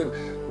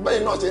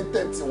bẹ́ẹ̀ náà ṣe ń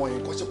tẹ̀m̀tì wọn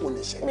yìí kọ́ ṣe kò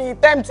ní ṣe. mi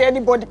tẹ̀m̀tì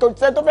anybody kò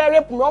tẹ́ tó fẹ́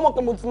rape mi wọ́n mọ̀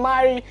pé mo ti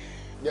máa rí.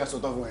 bí a sọ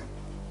tán fún ẹ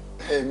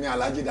èmi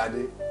Alhaji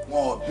Dade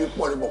wọn bí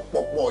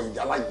pọ̀pọ̀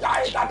ìyálà yá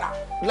ẹ dáadáa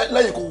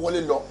lẹ́yìn kó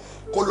wọlé lọ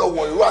kó lọ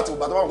wọ ìró àti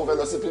ìgbà tó bá kó fẹ́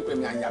lọ sí film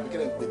premiere àyìn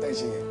àbíkẹ́lẹ́ pé tẹ́ ń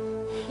ṣe yẹn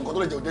nǹkan tó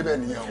lè jẹ́ òde bẹ́ẹ̀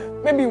nìyẹn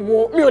o. Bébì wo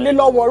mi ò lè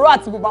lọ wọ̀ọ́rọ́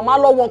àti bùbá máa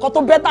lọ wọ nǹkan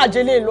tó bẹ́tà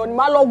jẹ́ lè lọ ni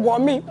máa lọ wọ̀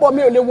mí pọ̀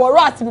mi ò lè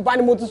wọ̀ọ́rọ́ àti bùbá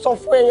ni mo ti sọ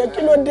fún ẹ̀yẹ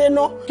kí ló dé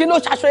ná kí ló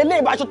ṣaṣọ ilé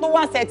ìbáṣọ tó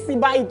wà sexy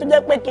báyìí tó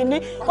jẹ́ pé kìíní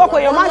kọ́kọ́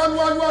èèyàn má.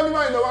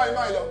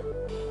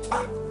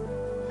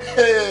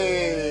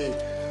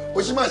 o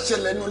ṣì máa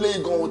ṣẹlẹ̀ nínú ilé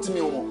ìgan ohun tí mi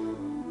ò mọ̀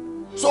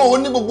so o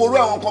ní gbogbo orú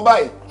àwọn kan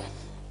báyìí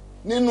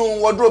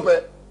nínú wardrobe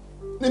ẹ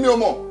ní mi ò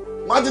mọ̀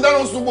máa ti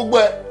dáná sun gbogbo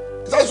ẹ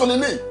ṣáìsọ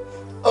lélẹ̀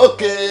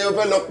ok o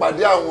fẹ́ lọ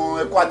pàdé àwọn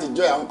ẹ̀kọ́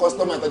àtijọ́ àwọn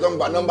kọ́sítọ́mù ẹ̀tọ́jọ́ ń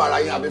gba nọ́mbà ara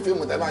yẹn àbí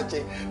fíìmù tẹ́ máa ṣe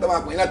tẹ́ máa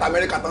pè ní láti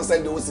Amẹ́ríkà tán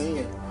sẹ́ndì owó sí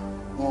yẹn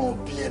wọn ò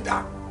bí ẹ dá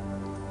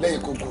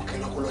lẹ́yìn kó gòkè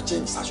lọ kó lọ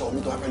change ṣaṣọ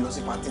mi tó wá fẹ́ lọ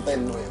sí pàtí tẹ́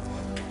ń lọ ẹ̀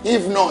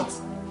if not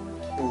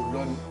ò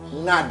lọ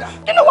nada.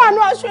 kí ló wà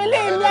nù aṣọ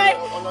eléyìí láì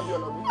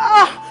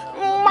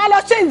máa lọ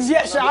change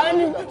ẹ̀ ṣáà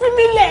ní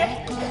fífi lẹ̀.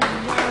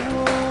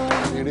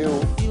 èrè o.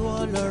 ìwọ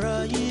lọ̀rọ̀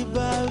yìí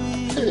bá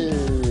wí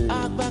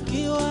àgbà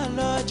kí wà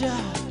lọ́jà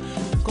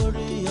kó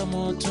rí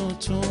ọmọ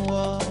tuntun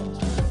wọ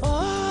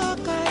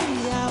ọkọ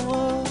ìyàwó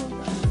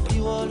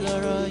ìwọ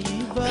lọ̀rọ̀ yìí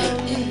bá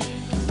wí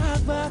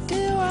àgbà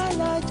kí wà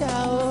lọ́jà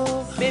o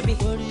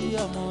kó rí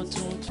ọmọ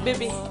tuntun.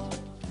 Baby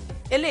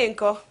eléyìí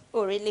nǹkan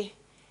òrèlè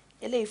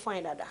eléyìí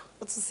fine dada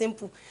ó tún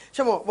simple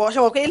ṣé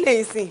mo pé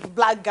eléyìí sìn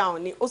black gown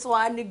ni ó tún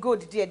wá ní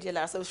gold díẹ̀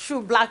lára so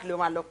shoe black ló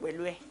máa lọ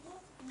pẹ̀lú ẹ̀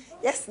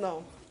yes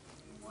no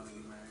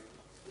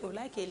o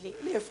like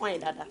eléyìí fine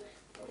dada.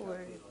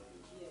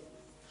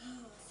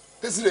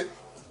 Desire.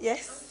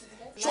 Yes.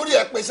 sórí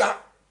ẹ pé ṣá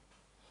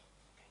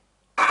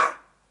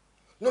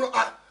nínú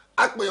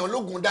àpèyàn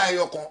lógun dá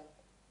ẹyọ kan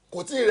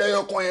kò tí ì rẹ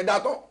ẹyọ kan yẹn dá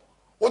tán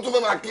ó tún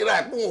fẹ́ máa kíra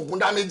ẹ̀ pé ògùn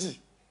dá méjì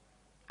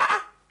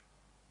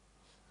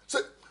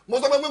mo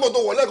sọ pé pé mo tó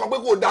wọ̀ lẹ́ẹ̀kan pé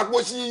kò dáa pé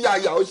ó ṣí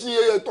yàyà ó ṣí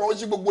ẹ̀tọ́ ó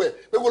ṣí gbogbo ẹ̀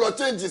pé kò lọ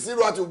change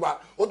zero àti ìgbà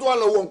ó tún wà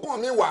lọ wọ nǹkan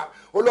mi wà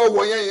ó lọ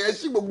wọ yẹn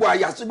ṣí gbogbo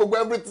àyà ṣí gbogbo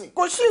everything.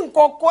 kò sí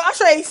nǹkan kan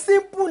aṣọ yìí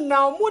simple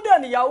now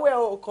modern ìyàwó ẹ̀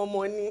ọ̀kan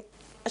mọ̀ ni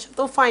aṣọ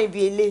tó fine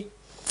bí ele.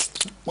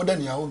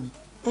 modern ìyàwó mi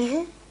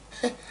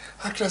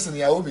actress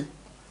ìyàwó mi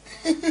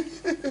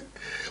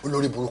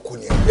olórí burúkú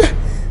ni ẹ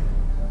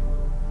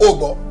ó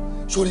gbọ́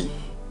sórí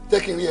jẹ́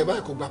kí n rí ẹ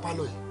báyìí kó gba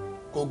pálọ̀ yìí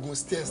kó gun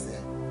stairs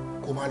yẹn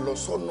kó máa lọ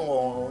sọ́nà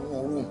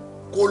ọ̀run room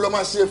kó lọ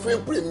máa ṣe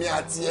fún premier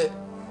àti ẹ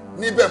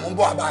níbẹ̀ mú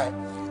bọ̀ àbá ẹ.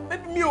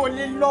 mi ò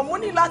lè lọ mo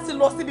ní láti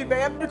lọ síbi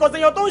bẹ̀rẹ̀ because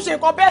èèyàn tó ń ṣe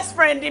nǹkan best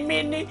friend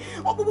mi ni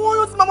wọn gbogbo wọn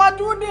yóò ti máa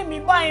dúró dè mí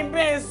báyìí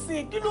bẹ́ẹ̀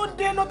sí kí ló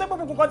dé náà tó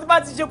gbogbo nǹkan tí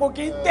bá ti ṣe kò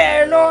kí ń tẹ̀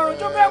ẹ́ lọ́rùn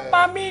tó fẹ́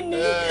pa mí ni.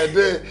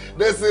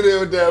 Désiré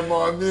o dẹ̀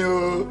mọ̀ mi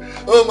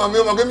o mọ̀ mi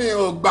o mọ̀ kí mi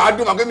ò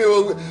gbádùn mọ̀ kí mi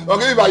ò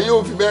kí mi bá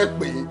yóò fi bẹ́ẹ̀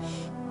pè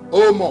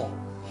é o mọ̀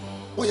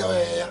ó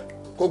yà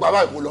kó gbà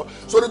báyìí kó lọ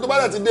sórí tó bá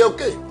dẹ̀ ti dé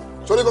òkè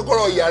sórí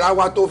kọ́kọ́rọ́ yàrá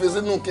wa tó fi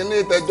sínú kínní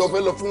ìtẹ́jọ́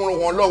fẹ́ lọ fún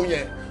wọn lọ́hùn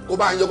yẹn kó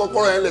bá ń yọ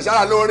kọ́kọ́rọ́ yẹn lè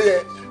ṣára lórí ẹ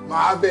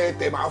máa bẹ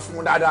tẹ̀ máa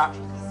fún dáadáa.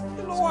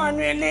 kí ló wà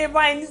nù ilé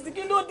báyìí ní sí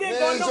kí ló dé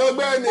gan-an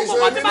ìṣògbé ní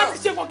ìṣògbé tí bá ti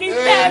ṣe kò kí ń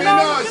tẹ̀ ẹ́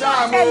lọ́rùn kí ló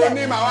ṣẹlẹ̀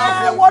ní màá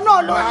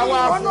wá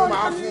fún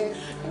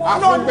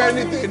àfúngbẹ́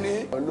ní tèmi.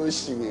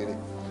 olóṣìwèrè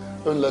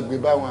tó ń lọ gbé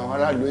báwọn àwọn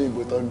aráàlú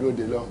òyìnbó tó ń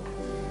dóde lọ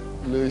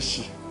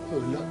lóṣì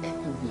olọ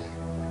ẹkùnbí ẹ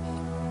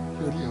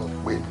lórí ẹ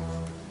ọpẹ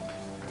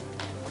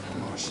ni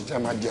mo sì já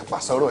máa jẹ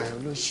pàṣọrọ ẹ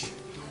olóṣì.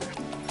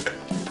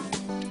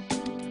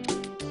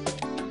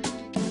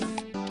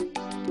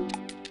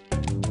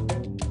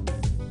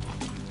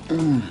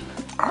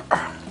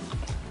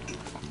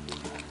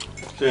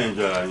 ṣé ń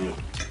jọ ara yín o.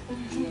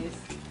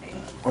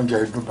 oúnjẹ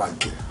dùn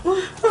bàjẹ́.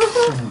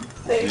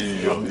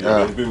 ìyọ̀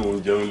pé mo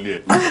ń jẹun lé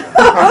ẹ̀.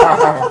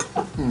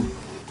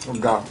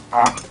 ọ̀gá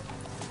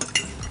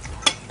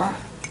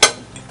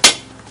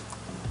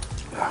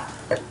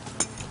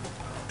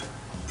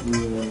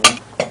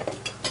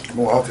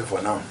mo wà okay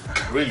for now.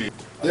 Really?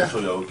 Yeah. So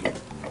you're okay?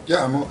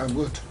 Yeah, I'm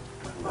good.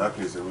 In that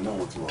case, we know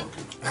what you are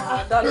okay.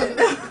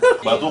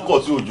 But tó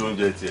kọ̀ tí òjò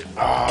oúnjẹ tiẹ̀.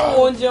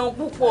 mo jẹun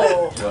púpọ̀.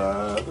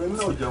 Èmi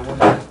náà jẹun wọ́n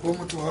náà. Ó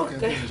mú tí wọ́n okay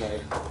fún ìjà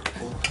rẹ̀.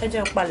 ẹ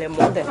jẹun palẹ̀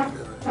mọ́ dẹ̀.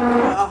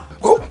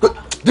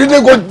 dídé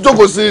kó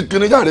jókòó sí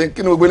kíní jáde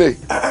kí ni gbogbo eléyìí.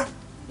 ó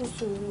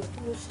ṣòro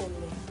ló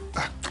ṣẹlẹ̀.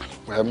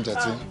 Wàá mú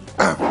jàtí.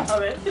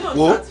 ọ̀rẹ́ kí ló ń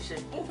Wo? bá ti ṣe?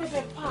 mo fẹ́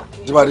fẹ́ páàkì.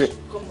 Jíbádé,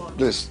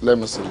 please let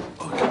me see.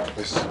 Okay,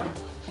 please.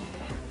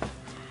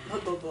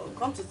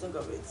 Come to think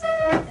of it.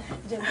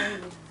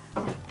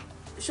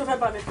 Ṣó fẹ́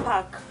bá mi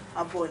park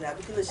àbọ̀ ni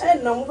àbí kí ló ṣe?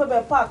 Ẹ nà mo fẹ́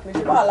bẹ park mi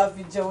ṣe báwa la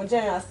fi jẹun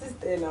jẹ́ yẹn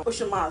assist ẹ náà. Ó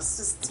ṣe máa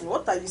assist me.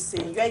 What are you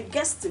saying? You are a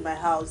guest in my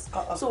house.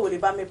 So o lè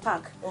bá mi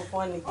park.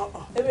 Ọ̀fọ̀ ni.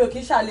 Èmi ò kì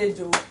í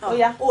ṣàlejò. Ó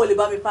yá. O lè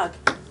bá mi park.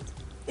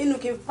 Inú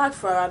kí n park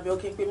fún ara mi o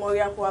kí n pe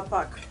Mọ́ríà kó wá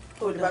park.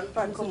 O lè bá mi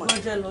park. Come on. Mo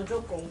jẹ́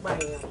lọ́jọ́ kan gbà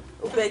yẹn.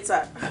 Ó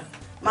better.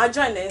 Máa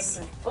join ẹ̀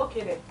sìn.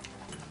 Okay then.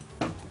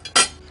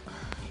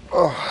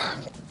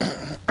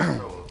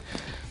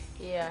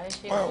 Yeah, I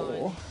should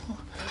go.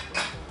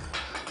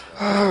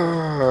 I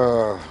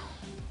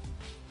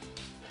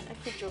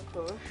could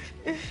joke.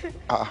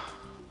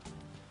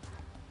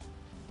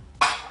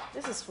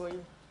 This is for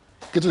you.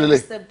 Get to the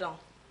left. Step down.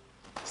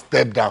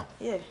 Step down.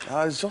 Yeah.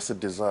 It's just a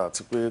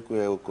dessert. Pé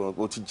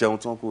o ti jẹun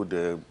tán kò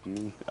dẹ̀.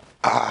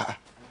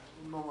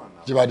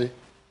 Jíbádé,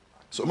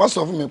 so má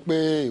sọ fún mi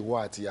pé ìwọ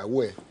àti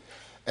ìyàwó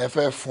ẹ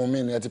fẹ́ fún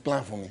mi ni ẹ ti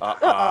plan fún mi.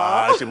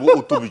 Ṣe bó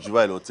o tóbi jù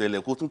báyìí lọ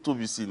tẹ́lẹ̀ kó tún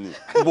tóbi sí ni.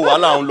 Gbogbo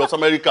wàhálà òun lọ sí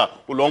Amẹ́ríkà,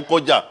 o lọ ń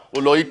kọjá, o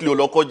lọ Italy, o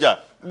lọ kọjá.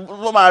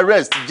 Wọ́n máa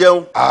rest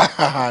jẹun.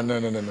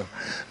 No.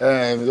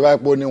 Tó bá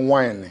pọ̀ ní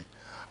wine ni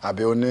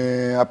àbí o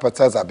ní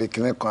appetizer àbí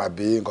kinní kan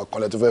àbí nǹkan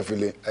kan lẹ tó fẹ́ fi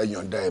lé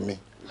ẹ̀yàn dá ẹ̀mí.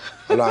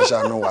 Ọlọ́run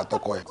aṣáánú wà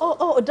tọkọ ẹ̀.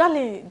 Oh,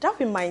 darling, that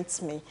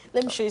reminds me.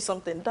 Let me show you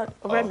something.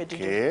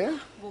 Okay.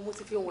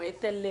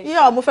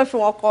 Yeah, mo fẹ́ fi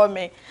wọn kọ́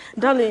mi.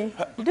 Darling,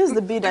 this is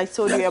the bead I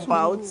told you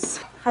about.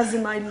 As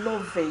in, I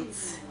love it.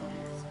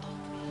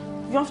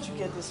 You have to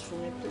get this for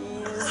me,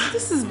 please.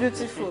 This is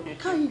beautiful.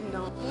 Can you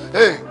now?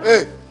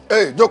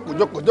 Hey,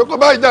 jókòó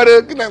báyìí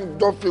jáde kí lẹ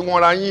jọ fi wọn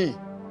ra yín.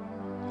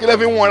 Kí lẹ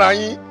fi wọn ra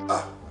yín.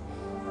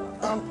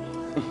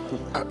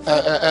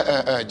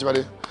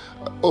 Jíbádé.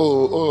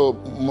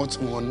 Mo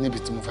níbi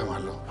tí mo fẹ́ máa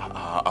lọ.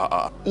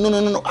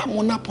 No.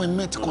 Àwọn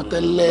appointment kan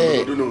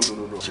tẹ́lẹ̀. No.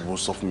 Ṣé mo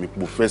sọ fún mi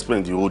pé first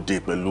spend the whole day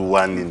pẹ̀lú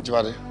wa ni.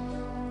 Jíbádé,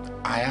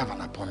 I have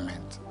an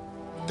appointment.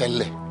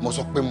 Tẹ́lẹ̀, mo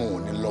sọ pé mo ò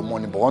ní lọ mọ́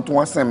ni, but wọ́n tún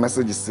wá send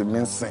message sí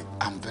mi sìn.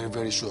 I'm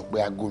very sure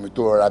pé aago mi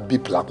tó rọra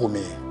bíp lápò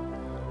mi.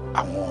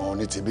 Àwọn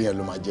onítìbí yẹn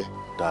ló máa jẹ́.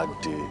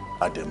 Dáadé,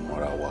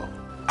 Adémọ́ra wa.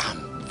 I'm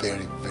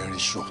very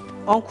sure.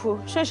 Uncle,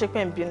 ṣé ìṣe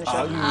pé ń bínú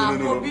ṣá?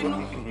 No.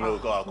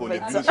 Kò lè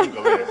bínú sí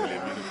nǹkan bẹ́ẹ̀ kò lè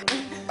bínú.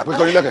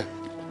 Àpéjọ ilé kẹ̀.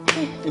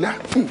 Ilé.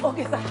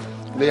 Okay, sir.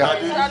 Leah,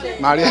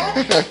 Maria.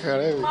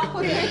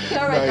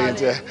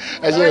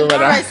 Ẹ ṣé o,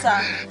 madam.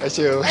 Ẹ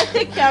ṣé o. I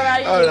take care of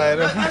you. All right.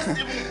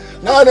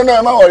 No, I'm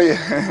not worried.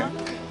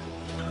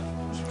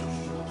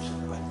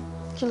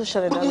 Kí ló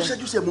ṣẹlẹ̀ Mo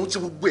ṣẹ́jú sí ẹ̀ mo ń ṣe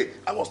gbogbo ẹ̀.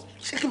 I was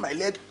shaking my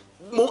leg.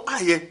 Mo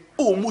ààyè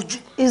o mojú.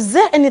 Is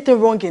there anything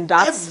wrong in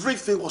that?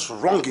 Everything was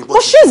wrong in what.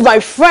 But she's my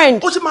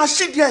friend. Ó ṣe máa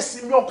ṣí díẹ̀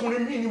sí mi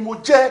ọkùnrin mi ni mo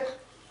jẹ́.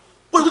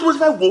 Bó ṣe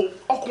fẹ́ wo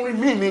ọkùnrin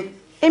mi ni.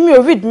 Èmi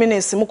ò read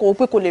minutes mo kò wò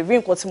pé kò lè rí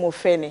nǹkan tí mo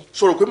fẹ́ ni.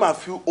 Sọ̀rọ̀ pé màá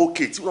feel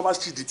okay tí wọ́n bá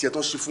ṣì di tiẹ̀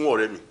tán ṣe fún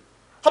ọ̀rẹ́ mi.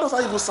 How does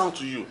that even sound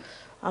to you?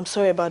 I'm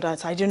sorry about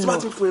that. I didn't know. Tí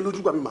bá ti fún ẹ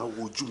lójú gbà mí máa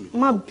wo ojú mi.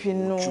 Má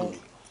bínú.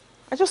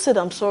 I just said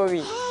I'm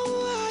sorry.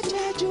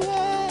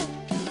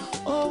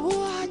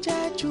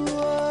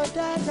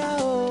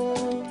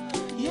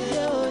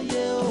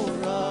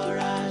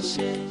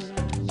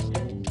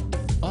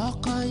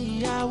 Ọkọ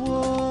ìyàwó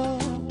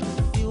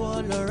ìwọ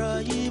lọ̀rọ̀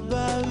yìí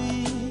bá wí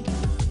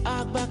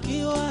àgbà kí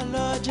wà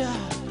lọ́jà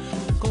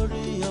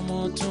kórí ọmọ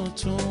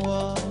tuntun wọ.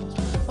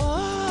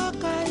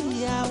 Ọkọ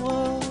ìyàwó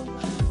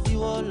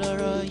ìwọ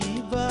lọ̀rọ̀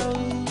yìí bá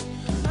wí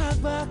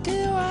àgbà kí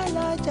wà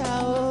lọ́jà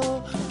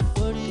o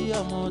kórí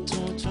ọmọ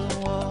tuntun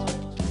wọ.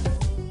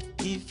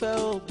 Ìfẹ́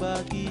ò gbà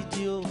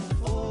gidi o,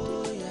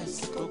 oh yes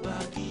ò gbà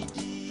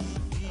gidi.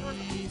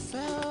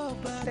 Ìfẹ́ ò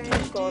gbà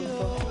gidi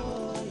o,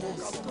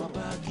 yes ò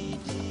gbà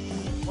gidi.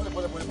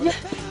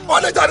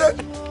 Wọ́n lè jáde.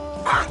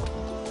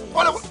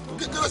 Wọ́n lè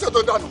kí ló ṣe tó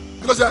dànù?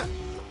 Kí ló ṣe?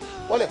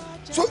 Wọ́n lè.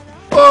 So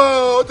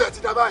ó tẹ̀ ti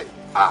dá báyìí.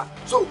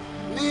 So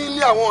ní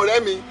ilé àwọn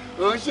ọ̀rẹ́ mi,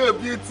 ò ń ṣe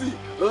bíútì,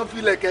 ò ń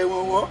filẹ̀kẹ̀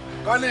wọn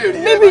kán lè rí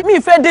ẹ. Bíbí mi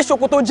fẹ́ dé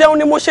ṣòkòtò jẹun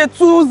ni mo ṣe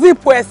tú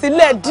zip ẹ̀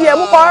sílẹ̀ díẹ̀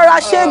mo kàn rárá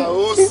ṣe.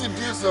 Ó sì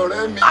bí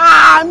ọ̀rẹ́ mi.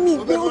 Mi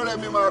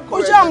ó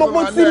jẹ́ àmọ́ bó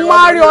ti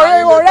máa rí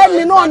ọ̀rẹ́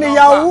mi náà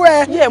níyàwó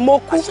ẹ̀. Yẹ mo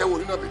kú. Aṣẹ́wó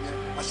nínú ọ̀bẹ yẹn,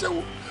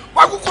 aṣẹ́wó.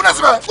 Wá kúkú náà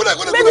síbẹ̀, kúlẹ̀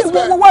síbẹ̀. Bébí wo.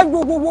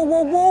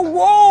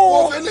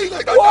 Ó fẹ́ lé ilé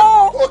ìdájọ́.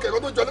 Ó kẹ̀ kó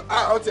tó jọ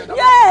ó ti ẹ̀dá.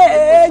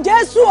 Yé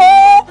Jésù o.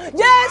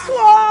 Yé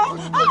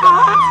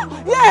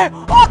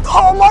ọ̀tọ̀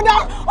ọmọdé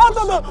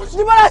ọ̀tọ̀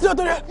jìbọ́lá ṣe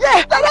ọ̀tọ̀ rẹ̀. Yé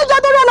tẹ̀lẹ́jọ́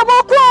tó rẹ̀ lọ́mọ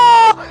kú o.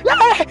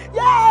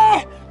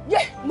 Yé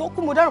mo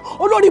kú mo dáràn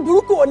olórí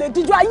burúkú ò lè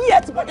díjú ayé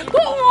ẹ̀ ti bàjẹ́.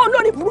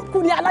 Olórí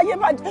burúkú ni aláyé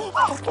bàjẹ́.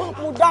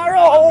 Mo dáràn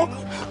o.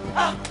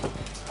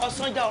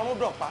 Ọ̀sánjà ọ̀run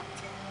dọ̀pá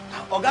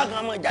ọ̀gá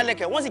gan ọmọ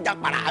ìjálẹ̀kẹ̀ wọ́n sì já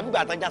para àbígbà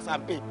àtàjà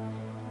sàpè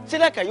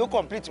sílẹ̀kẹ̀ yóò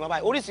complete wọn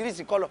báyìí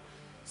oríṣiríṣi kọ́lọ̀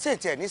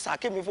ṣètì ẹ̀ ní sá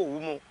kémi fòwú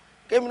mu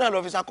kémi náà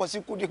lọ fi sakọ sí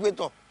kú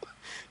dípẹ́tọ̀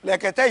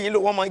lẹ̀kẹ̀tẹ̀ yìí ló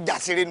wọ́n máa ń já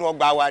seré nu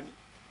ọgbà wa ni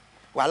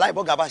wàhálà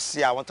ìbọ̀gà bá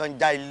ṣe àwọn tó ń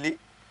já ilé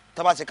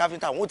tó bá ṣe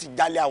káfíńtà wọn ò ti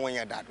jálé àwọn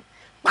èèyàn dànù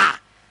pa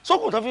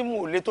sókùn tó fi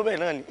mú òlé tó bẹ́ẹ̀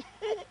náà ni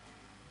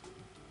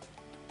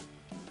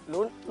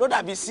ló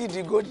dàbí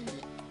síìdì góòdì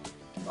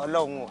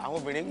ọlọ́run àwọn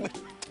obìnrin gbé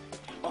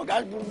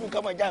ọ̀gá burúkú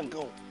ká máa já nǹkan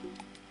o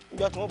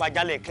ìjọ tí wọ́n bá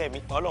jálẹ̀ kẹ́ mi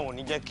ọlọ́run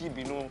ní jẹ́ kí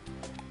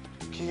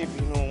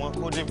ìbínú wọn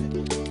kó débẹ̀.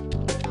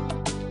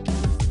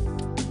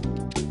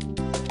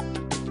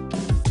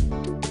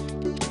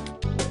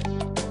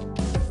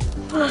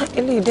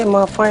 Eléyìí dẹ̀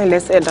máa fáyín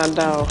lẹ́sẹ̀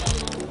dáadáa o.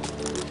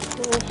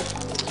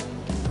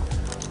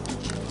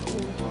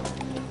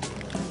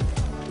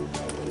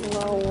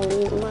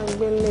 Máa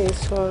gbélé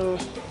sọ̀rọ̀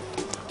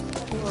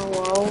máa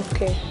wà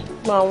ókè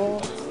gbà wọ́n.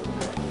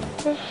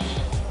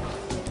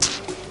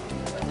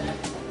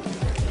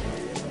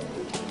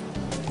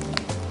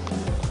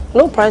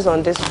 No price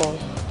on this one.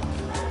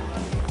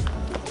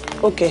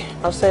 Okay,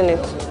 I'll send it.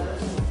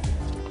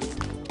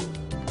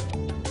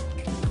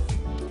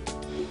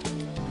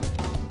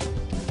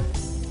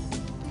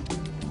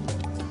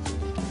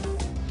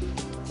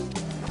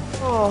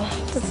 Oh,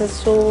 this is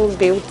so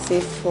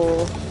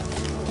beautiful.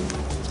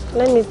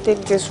 Let me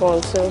take this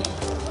one too.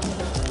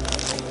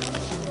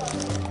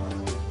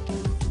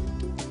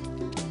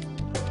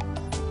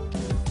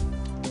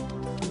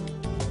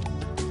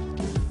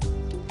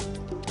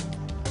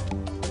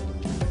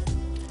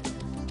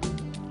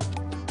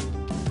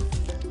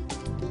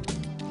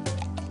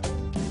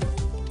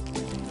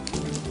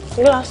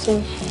 Good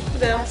afternoon.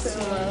 Good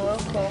afternoon.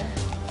 Welcome.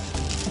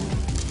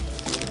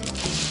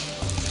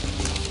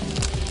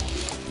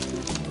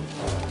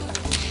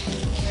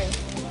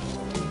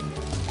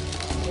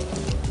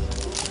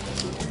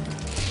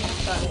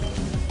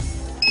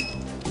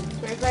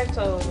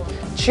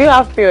 Do you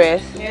have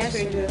POS? Yes,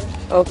 we do.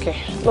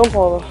 Okay, no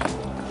problem.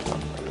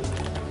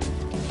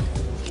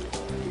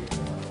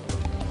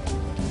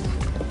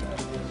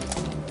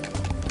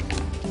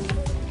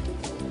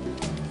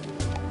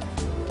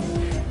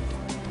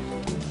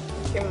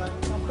 Okay, man.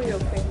 I'll put your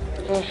pin.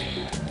 Mm.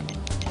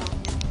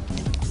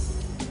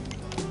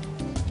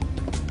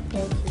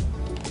 Thank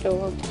you. You're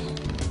welcome.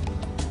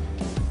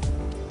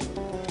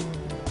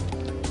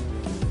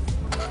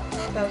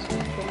 That's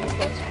good for you.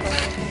 That's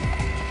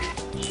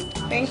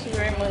fine. Thank you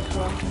very much,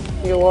 ma'am.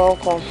 You're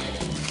welcome.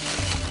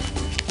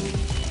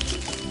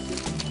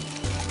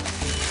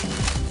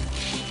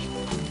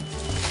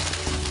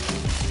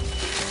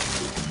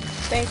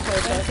 Thanks for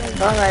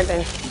that. All right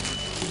then.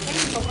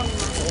 Thanks for coming.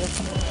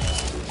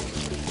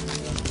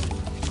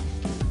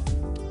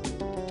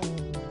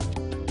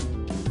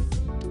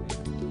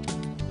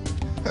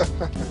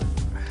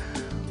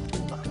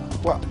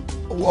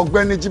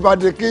 Ọ̀gbẹ́ni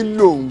Jíbádé kí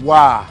ló ń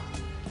wá?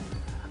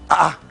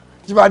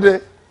 Jíbádé.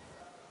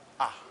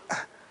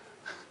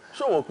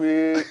 Ṣé mọ̀ pé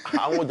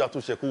àwọn ọjà tó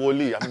ṣẹ̀kú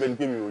wọlé àbí bẹ́ẹ̀ ni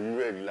pé mi ò rí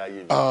rẹ̀ rí láyé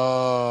mi.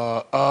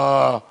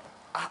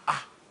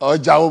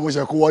 Ọjà wo mo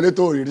ṣẹ̀kú wọlé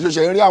tó rí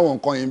ṣe rí àwọn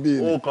nǹkan yìí bí.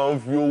 Ó kàn ń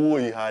fi owó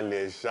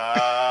ìhalẹ̀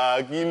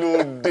ṣáá kí ló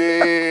dé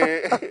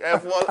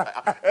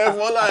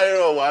ẹ̀fọ́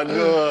láìrọ̀ wá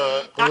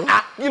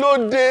náà kí ló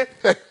dé.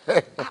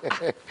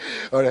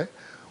 Ọ̀rẹ́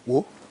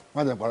wo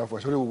má jẹ́ parọ́ fún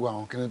ẹ sórí gbogbo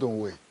àwọn kíní tó ń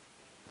wò yìí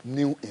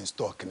new in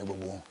stock ní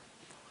gbogbo wọn.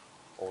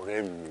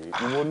 Ọ̀rẹ́ mi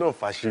ìwọ náà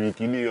fàṣírí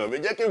kìíní hàn mi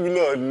jẹ́ kébì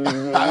náà ní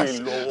owó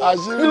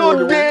ìlọ́wọ́ kí ló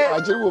dé.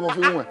 Àṣírí wo mo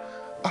fi ń wẹ̀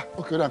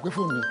ok ó dà pé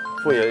fóònù mi.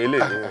 Fóònù yẹn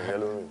eléyìí ẹ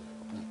lórí.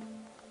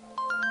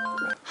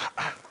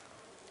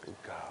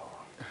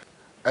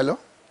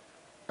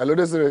 Hello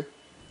Desire.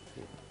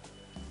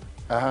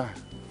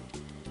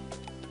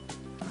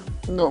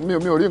 No mi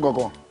ò rí nǹkan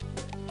kan.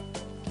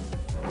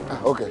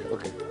 Ok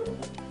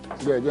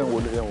bẹ́ẹ̀ jẹ́ ń wo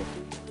lè yẹn wò.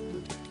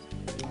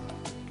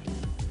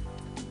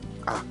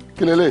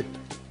 Kí lélẹ̀?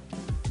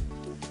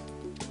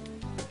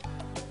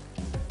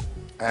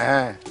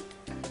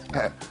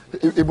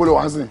 Ibo ló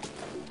wà ń sìn?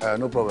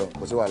 No problem,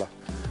 kò sí wàhálà.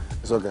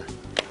 It's okay.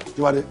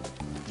 Jíwádé,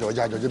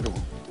 jọ̀ọ́jà jọ̀ọ́jẹ́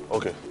bìkún.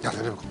 Ok.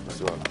 Jàdé bìkún. Kò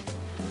sí wàhálà.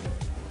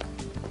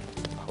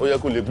 Ó yẹ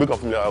kó lè gbé kan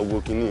fún mi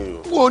aago kìíní yìí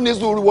o. Ó ní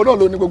sùúrù wọ́n náà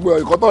ló ní gbogbo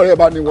ìkọ́tọ̀ rẹ̀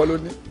bá ní wọ́n ló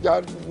ní.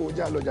 Já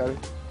lọ jàre.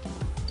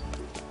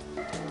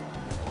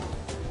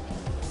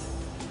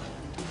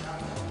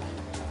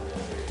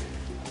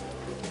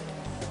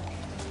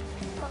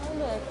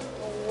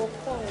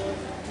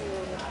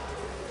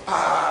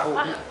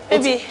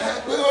 Baby.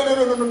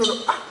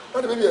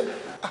 No, baby.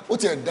 Ó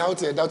ti ẹ̀ dá.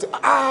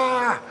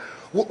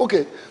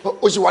 Okay,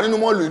 o ṣì wà nínú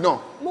mọ́ọ̀lù náà.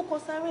 Mo kàn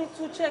sáré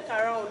to check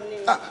around ni.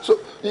 So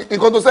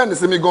nǹkan tó send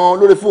sí mi gan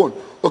lórí phone.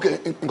 Okay,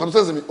 nǹkan tó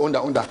send sí mi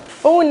onda.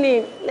 Òun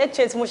ni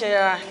lecture tí mo ṣe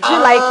yàrá. Do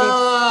you like it?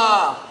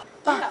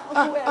 I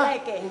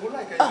like it.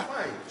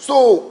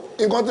 So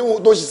nǹkan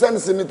tó ṣì send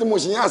sí mi tí mo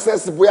ṣì ń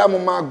access bóyá mo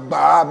máa gbà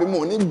á àbí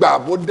mo ní gbà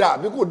bó dáa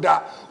àbí kò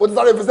dáa. O ti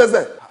sáré fi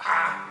sẹ́sẹ̀.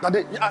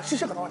 Dade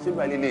ṣíṣe kan wá sí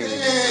ìgbà ilé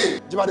rẹ̀.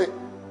 Jíbádé,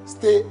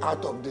 stay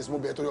out of this mo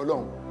bẹ̀ torí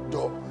Ọlọ́run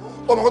jọ.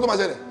 Ọmọ kan tó máa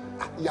ṣẹlẹ̀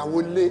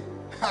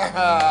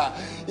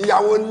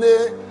ìyàwó lé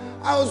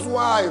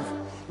housewife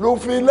ló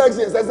fi legs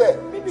sẹ́sẹ̀.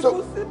 Bíbí kò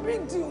sí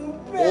big deal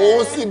bẹ́ẹ̀.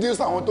 Òun sì dín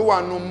àwọn tó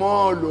wà nù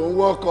mọ́ọ̀lù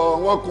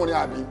wọ́n kùnrin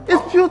àbí.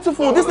 It's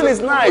beautiful, this thing is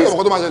nice. Ọmọ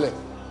kan tó máa ṣẹlẹ̀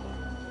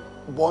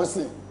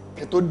bọ́ǹsì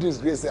kí tó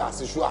disgrace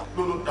as usual.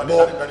 No, Daddy,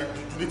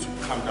 you need to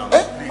calm down.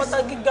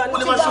 Pàtàkì gan ni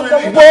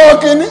bọ́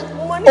kínní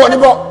ò ní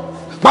bọ́.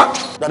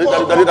 Daddy,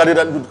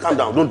 calm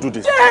down, don't do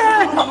this.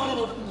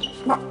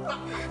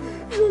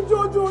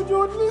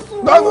 Jojo,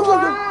 listen.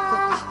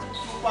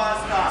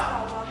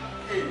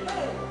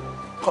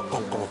 Come.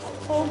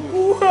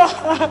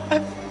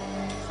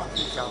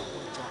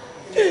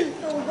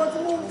 Nǹkan tí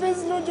mo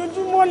fèsì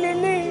lójoojúmọ́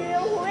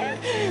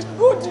lélẹ́yìn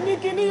good ní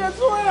kíní yẹn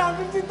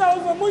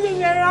 250,000 mo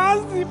ṣẹ̀ṣẹ̀ rà á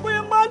sí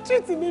bóyá máa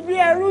treat mi bí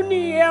ẹrú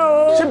nìyẹn o.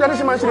 Ṣé Daddy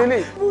ṣe máa ń ṣe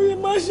lélẹ̀? Bóyá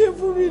máa ṣe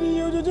fún mi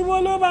nìyẹn ojoojúmọ́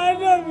ló máa ń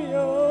dà mí o.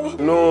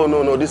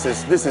 No, this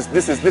is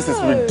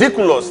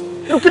ridiculous.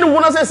 Kí ni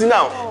wọ́n náà ṣe sí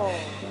now?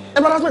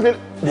 Embarrassment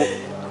ni.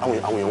 Àwọn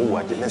èèyàn wò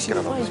wá jẹ, let's get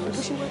out of this place.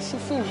 Bó ṣe máa ṣe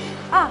fíìmù.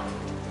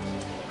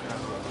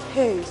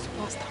 Hey,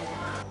 superstar wa.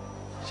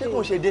 Ṣé kò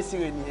ṣe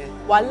Desire nìyẹn?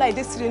 Wàhálà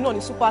Desire náà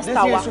ni superstar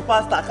wa. Desire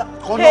superstar kan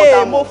náà Hey,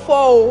 ta mọ̀. mo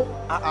fọ́ o.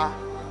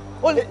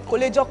 Kò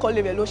lè jọ́kọ̀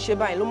lè rẹ̀ ló ṣe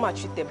báyìí ló máa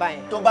treat ẹ̀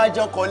báyìí. Tó bá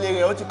jẹ́ ọkọ lé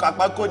rẹ̀ ó ti kọ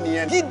àpákò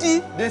nìyẹn.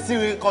 Gidi.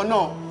 Desire kan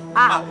náà.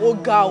 Ó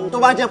ga o. Tó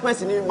bá jẹ́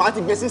pẹ́sì ni màá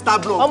ti gbé sí star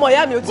blog. Ọmọ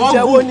ìyá mi ó ti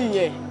jẹ́wọ́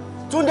nìyẹn.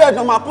 Túndé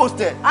ẹ̀dán máa post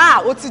ẹ̀.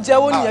 Ó ti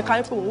jẹ́wọ́ nìyẹn ká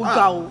ní pé òun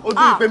ga o. Ó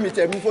dúró pé mi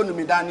tẹ̀ mú fóònù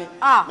mi dání.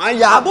 Màá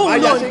ya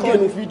ṣe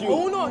gẹ̀ẹ́nu fídíò.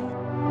 Òun náà.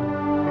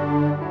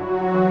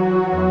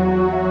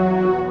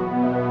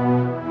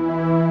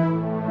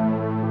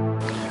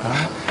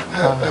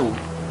 Ẹ wò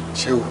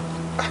ṣé o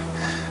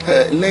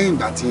lẹ́yìn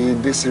ìgbà tí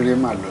Desire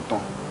máa lọ tán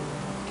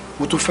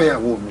mo tún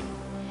fẹ́yàwó mi.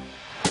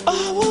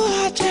 Owó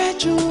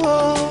àjẹjù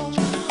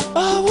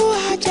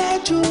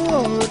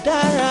ò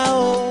dára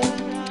o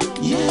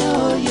yé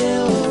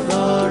ò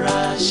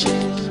rọra ṣe.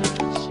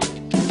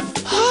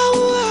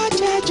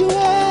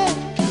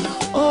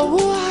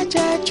 Owó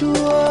àjẹjù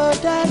ò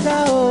dára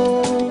o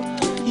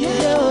yé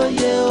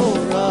ò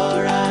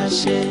rọra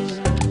ṣe.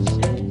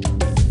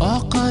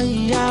 Ọkọ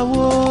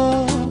ìyàwó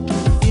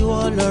ìwọ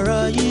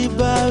lọ̀rọ̀ yìí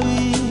bá wí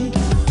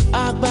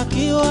àgbà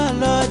kí wà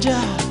lọ́jà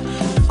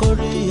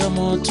kórí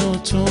ọmọ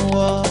tuntun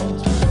wọ.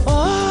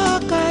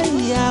 Ọkọ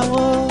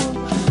ìyàwó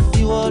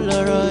ìwọ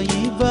lọ̀rọ̀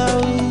yìí bá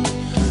wí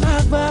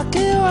àgbà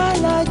kí wà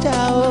lọ́jà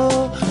o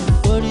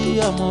kórí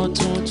ọmọ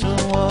tuntun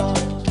wọ.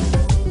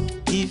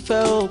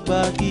 Ìfẹ́ ò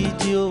gbà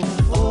gidi o.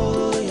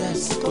 Oh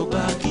yes, kò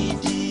gbà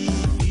gidi.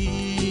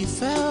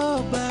 Ìfẹ́ ò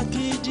gbà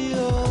gidi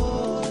o.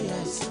 Oh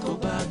yes, kò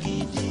gbà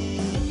gidi.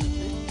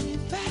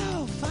 Ìfẹ́ ò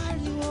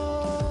fariwo.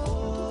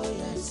 Oh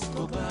yes,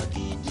 kò gbà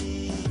gidi.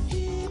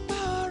 Ipa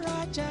ọ̀rọ̀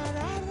ajá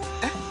rárá.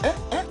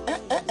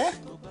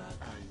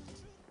 I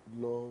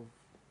love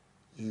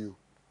you.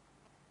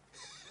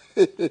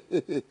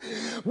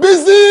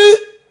 Busy!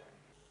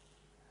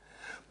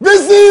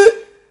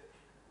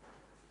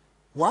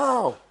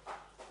 Wow!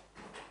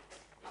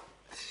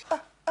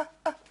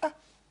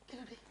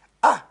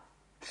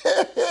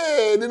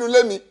 nínú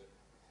ilé mi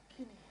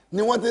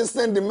ni wọ́n ti ń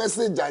send the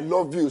message I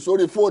love you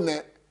sórí fóònù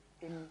ẹ̀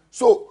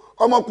so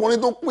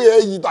ọmọkùnrin tó pè é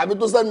yìí tàbí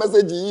tó send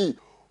message yìí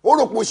ó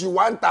rò pé o sì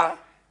wá ń ta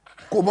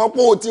kò mọ̀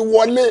pé o ti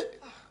wọlé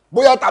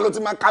bóyá ta ló ti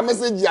máa ka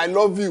message I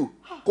love you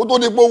kó tó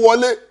di pé o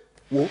wọlé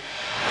wò.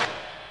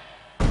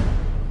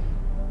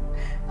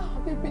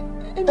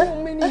 èmi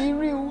ò mẹ́ni yìí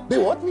rí o. bí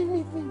wọ́n. mi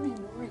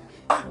rí.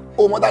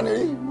 o mọ̀ ta ni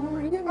rí.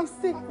 mi rí mi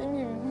sick mi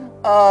rí.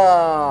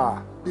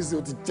 bísí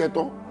o ti jẹ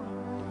tán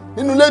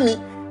nínú ilé mi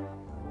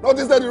lọ́ọ́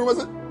ti sẹ́ni irú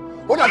mẹ́sẹ̀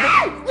ó dà pé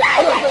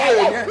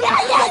wèrè ni ẹ́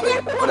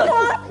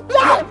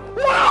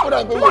ó dà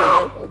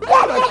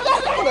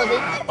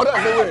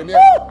pé wèrè ni ẹ́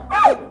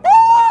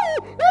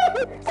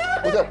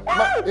ó dà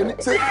má ẹni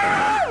ṣe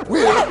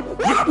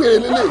wèrè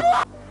lélẹ̀.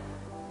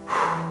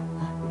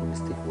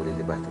 mistake wọlé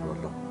lè báyìí tó lọ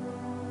lọ.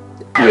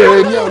 wèrè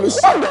ni ẹ́ olùsí.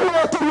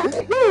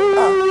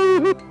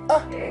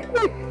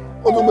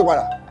 ó tún gbé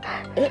padà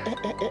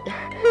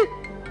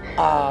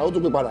ó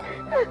tún gbé padà.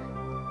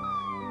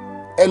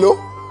 Hello?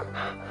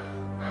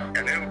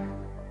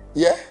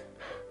 Yeah?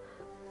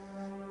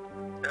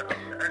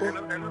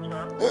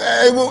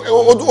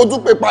 O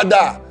tún pè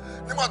padà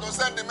nígbà tó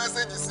send the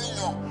message sí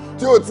yàn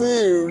tí o ti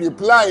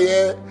reply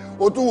yẹn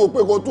o tún wò pé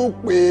kó tún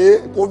pè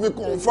é kó fi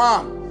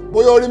confirm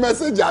bóyá o rí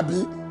message àbí.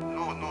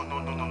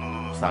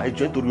 No sir ẹ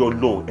jọ̀ọ́ nítorí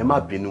Ọlọ́run ẹ má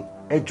bínú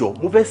ẹ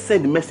jọ̀ọ́ mo fẹ́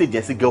send message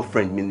yẹn sí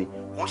girlfriend mi ni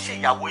kò ń ṣe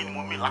ìyàwó yín ni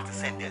mo mi láti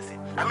send ẹ sí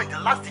I mean the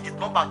last digit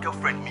number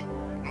girlfriend mi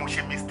ni mo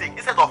ṣe mistake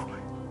instead of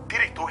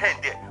 3 to end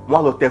there wọ́n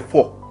á lọ tẹ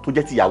 4 tó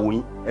jẹ́ ti ìyàwó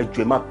yín ẹ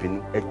jọ̀ọ́ ẹ má bínú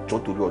ẹ jọ̀ọ́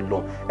nítorí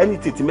Ọlọ́run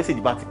anything tí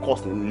message bá ti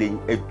cause nílé yín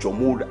ẹ jọ̀ọ́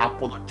mo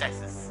apologize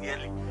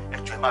sincerely ẹ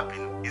jọ̀ọ́ ẹ má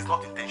bínú it's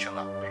not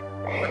intentional.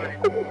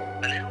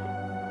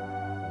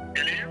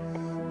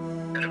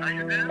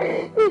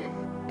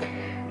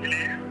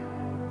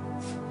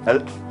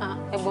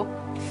 ẹ̀gbọ́n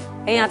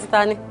ẹ̀yin àti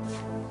ta ni.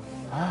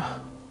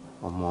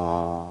 ọmọ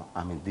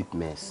I'm in deep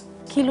mess.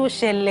 kí ló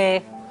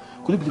ṣẹlẹ̀.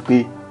 kò ní bí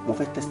pé mo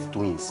fẹ́ test tó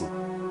yín sí.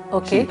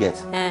 Okay. She get.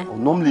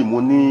 Normally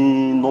mo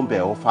ní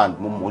number orphan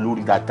mo mọ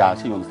lórí dáadáa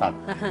ṣé you understand.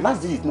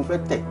 Last digit mo fẹ́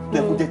tẹ̀ tó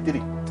ẹ kó jẹ́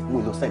 3 mo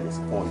lọ send ẹ̀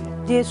sí fún ọ.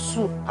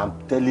 Jésù. I'm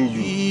telling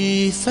you.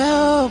 Ìfẹ́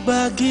ò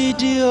gbà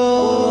gidi o.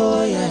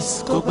 Oh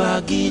yes, kò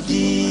gbà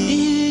gidi.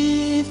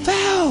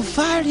 Ìfẹ́ ò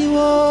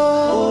fariwo.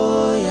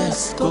 Oh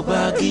yes, kò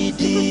gbà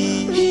gidi.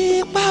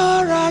 Ipa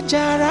ọ̀rọ̀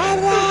ajá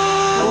rárá.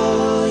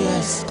 Oh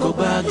yes, kò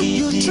gbà gidi.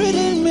 You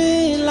treated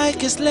me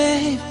like a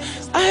slave.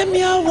 I'm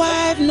your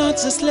wife, not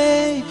a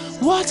slave.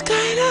 What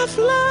kind of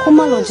love? Kó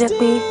má lọ jẹ́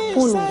pé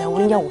fóònù ìyàwó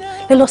níyàwó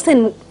lè lọ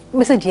send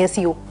message yẹn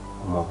sí o.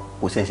 Ọmọ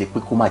kò ṣe é ṣe pé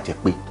kó má jẹ́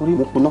pé torí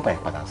mo pe nọ́mbà yẹn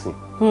padà sí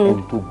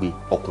ẹni tó gbé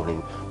ọkùnrin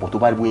ni bọ̀ tó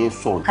bá rí bóyá ń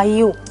sọ̀rọ̀.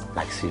 Ayé o.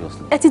 Like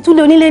seriously. Ẹ ti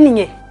túlé onílé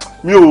nìyẹn.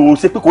 Mi ò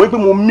ṣe pé kò wí pé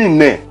mo mean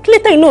ẹ̀. Kí lè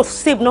tẹ̀yìn náà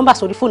save number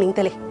sórí fóònù yín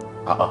tẹ́lẹ̀.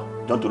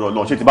 Jọ́ nítorí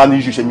Ọlọ́run ṣé ti bá ní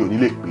issue ṣe mi ò ní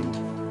lè pè ní.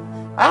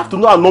 I have to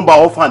know her number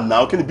offhand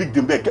now. Kí ni big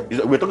deal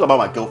bẹ́ẹ̀? We're talking about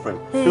my girlfriend.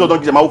 Kí ló dán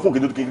kí ṣe máa wo fún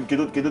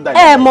kí tó dá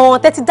ẹ mọ̀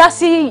tẹ́tí dá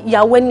sí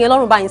ìyàwó ẹni yẹn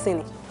lọ́rùn báyìí sí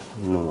ni.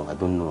 No, I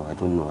don't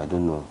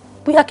know.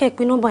 Bóyá kẹ́ ẹ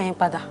pe nọ́mbà yẹn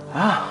padà.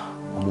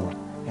 Ọmọ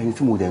ẹni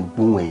tí mo dẹ̀ ń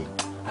gbóhùn ẹ̀yìn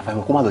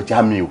àfàìmọ̀ kó má lọ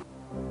já mi o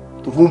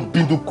tó fún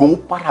bínú gan ó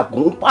para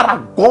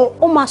gan.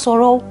 Ó máa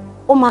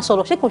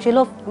sọ̀rọ̀ ṣé kò ṣe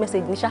love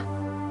message ní ṣá.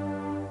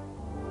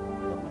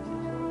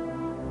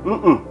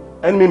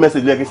 Enemy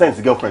message lẹ́yìn send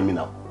sí girlfriend mi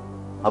now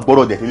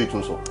agbọ́dọ̀ dẹ̀ tẹ́lẹ̀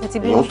tún sọ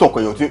èèyàn sọ̀kọ̀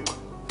èèyàn tí.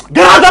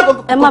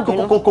 Ẹ má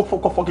bínú.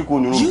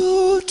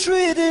 You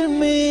treated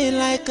me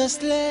like a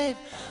slave.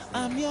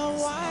 I'm your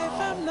wife,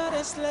 I'm not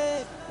a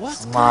slave. What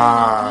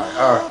kind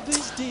of love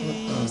is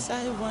this?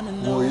 I wanna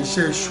know. Wo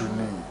iṣẹ́ èṣù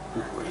ni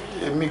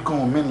èmi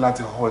gan mi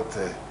láti hot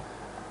ẹ̀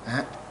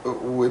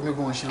wo èmi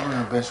gan ṣe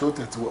rán ẹ̀bẹ̀ ṣé ó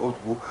tẹ̀ tí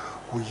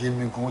kò yé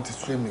mi gan ó ti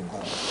sú èmi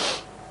gan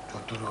jọ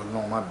tó lọ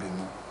Ọlọ́run má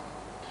bínú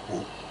wo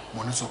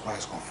mo ní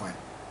surprise kan fún ẹ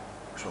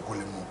ṣọ̀kọ́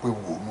lè mọ̀ pé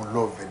wo mo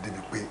love ẹ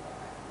débi pé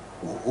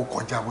wo ó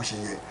kọjá bó ṣe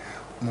yẹ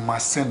mo máa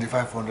send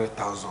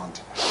 500,000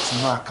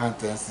 sínú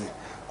àkáǹtì ẹ̀ sí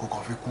kò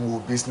kàn fi kún wo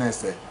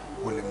business ẹ̀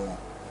kò lè mọ̀.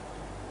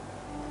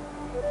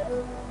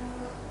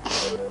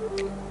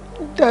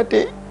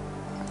 Daddy,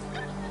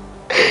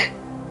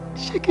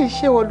 ṣé kìí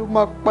ṣe wọ́n ló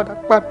máa padà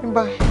pa mí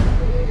báyìí?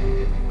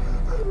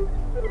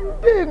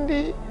 Bẹ́ẹ̀ ni,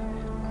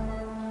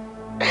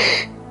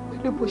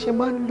 pẹ̀lú bó ṣe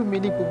máa ń lù mí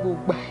ní gbogbo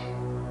ìgbà yìí,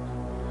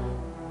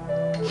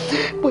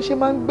 bó ṣe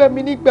máa ń gbá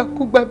mi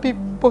nígbàkúgbà bíi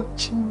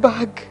punching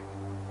bag.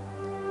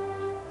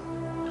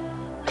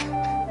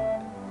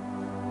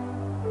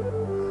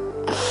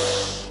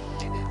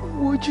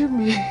 Wojú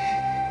mi,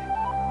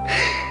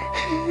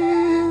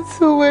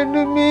 tó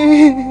wẹnu mi.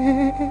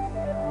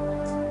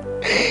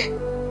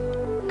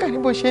 Ká ní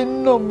bó ṣe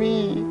ń nà mí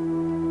yìí,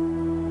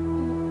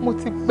 mo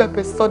ti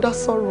gbẹ̀bẹ̀ sọdá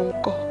sọ̀rọ̀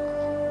nǹkan.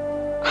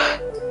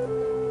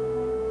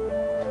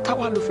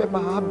 Táwa ló fẹ́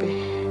máa bẹ̀.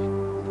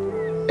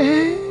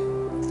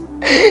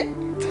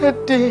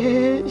 Tẹ́dé,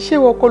 ṣé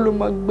wọ́n kọ́ ló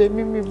máa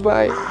gbẹ̀mí mi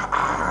báyìí?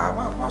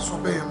 Má sọ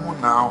bẹ́ẹ̀ mú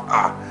náà.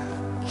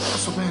 Má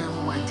sọ bẹ́ẹ̀ mú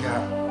máa jẹ́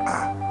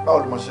báwo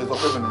ló máa ṣe sọ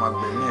pé mi ni máa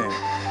gbẹ̀mí ẹ̀?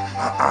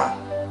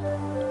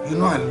 You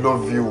know I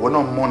love you, wọ́n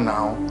náà mọ̀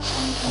náà.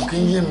 Kò kí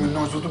ń yé mi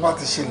náà, tó bá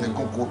ti ṣẹlẹ̀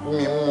gan kò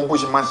mi mú bó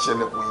ṣe máa ń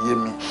ṣẹlẹ̀ kò yé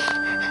mi.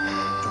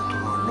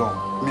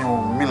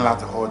 ní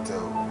láti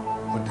hotel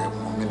ó dẹ̀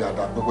mọ̀ mí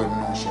dáadáa pé kò ní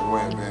náà ṣe wọ́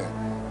ẹ̀ bẹ́ẹ̀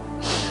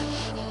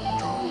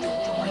jọ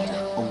máa jẹ́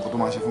ohun kan tó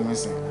máa ṣe fún mi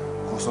sìn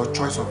kò sọ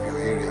choice of your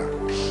area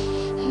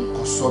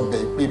kò sọ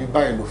bẹ́ẹ̀ pé ibi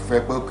báyìí ló fẹ́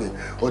pé òkè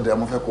ó dẹ̀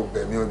mo fẹ́ kó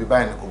bẹ̀ mí o ibi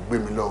báyìí ni kò gbé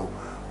mi lọ o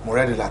mo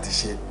ready láti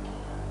ṣe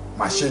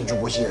máa ṣe ju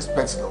bó ṣe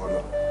expect lọ́wọ́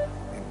lọ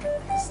baby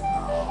please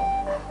now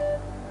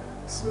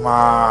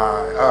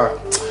smile.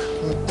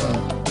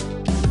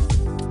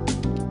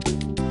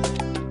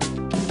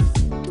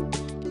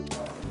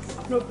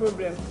 No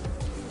problem.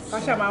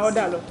 Kasha máa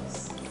order lọ.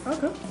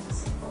 Okay.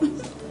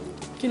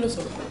 Kí ló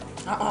sọ?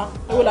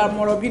 Owó la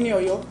mọ̀rọ̀ bí ní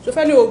Ọ̀yọ́. Ṣo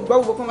fẹ́ ní o gbọ́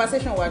gbogbo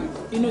conversation wa ni?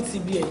 Inú ti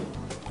bí ẹ.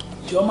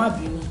 Jọ̀ọ́ má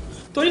bínú.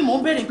 Torí mò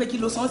ń béèrè pé kí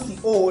ló sọ sí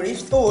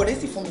oore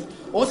sì fún mi.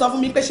 Òun sọ fún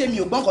mi pé ṣé mi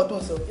ò gbọ́ nǹkan tó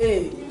ń sọ.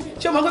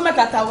 Ṣé o mọ̀ pé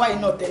mẹ́ta ta wá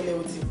iná tẹ́lẹ̀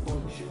ó ti pọ̀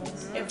jù.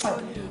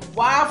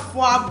 Wàá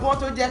fọ abọ́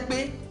tó jẹ́ pé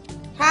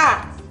ha.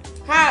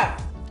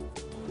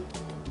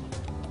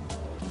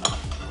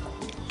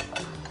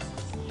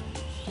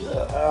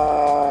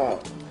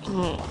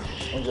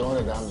 Oúnjẹ wọn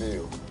lè dá ń bí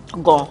o.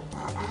 Gone.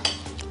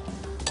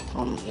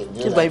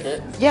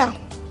 Yeah.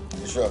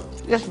 You sure?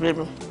 Yes,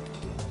 baby.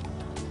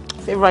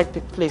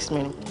 Favorite place,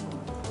 man.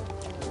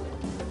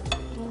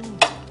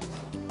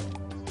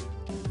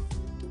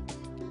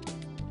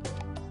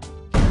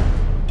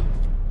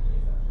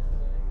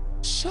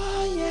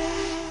 Ṣọ́yẹ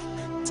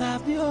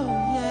tàbí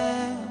òye.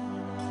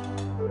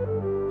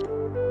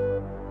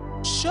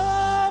 Ṣọ́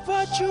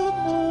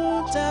bójúmu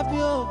tàbí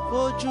ò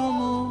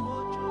bójúmu.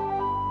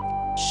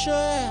 Ṣọ́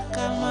ẹ̀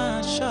ká máa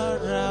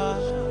ṣọ́ra.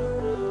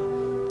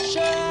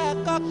 Ṣọ́ ẹ̀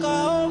kọ́kọ́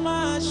ó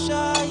máa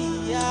ṣọ́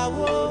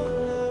ìyàwó.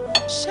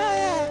 Ṣọ́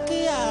ẹ̀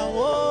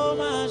kíyàwó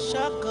máa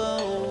ṣọ́kọ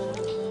o.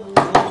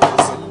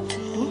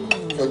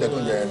 Oúnjẹ tó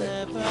ń jẹ ẹ lẹ.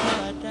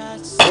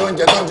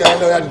 Oúnjẹ tó ń jẹ ẹ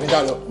lọ yá dìde já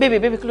lọ.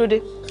 Baby, kí ló dé?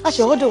 A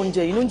ṣe ọ̀dọ̀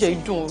oúnjẹ yìí, oúnjẹ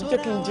yìí dùn, jẹ́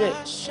kí n jẹ.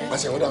 A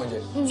ṣe ọ̀dọ̀ oúnjẹ.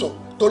 So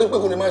torí pé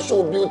kò ní máa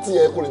show beauty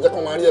ẹ kò lè jẹ́ kó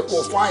máa rí ẹ kó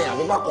fine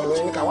àbí bákan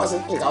lóyún ní káwá sí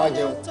kí káwá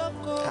jẹun.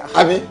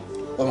 Àbí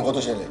ọmọ kan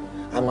tó ṣẹlẹ̀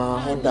a máa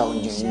ọ̀dà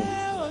oúnjẹ yìí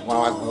wọn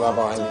á gbé wá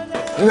bá wa ní.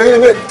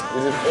 Ilé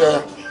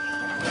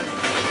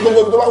gbogbo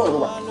ibi tó bá wọ̀ ẹ̀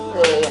gbogbo.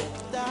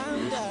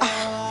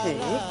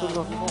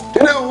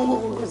 Ilé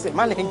Kò sì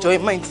má lè enjoy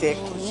mind ẹ.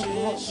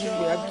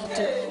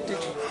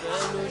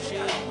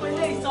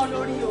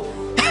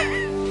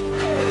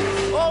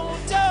 Ohun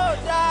tí ò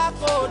dáa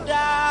kò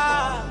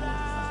dáa.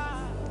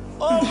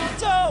 Ohun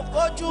tí ò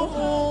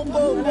bójúmu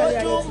kò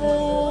bójúmu.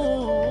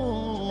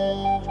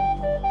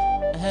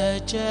 Ẹ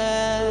jẹ́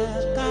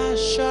ká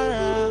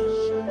ṣọ́ra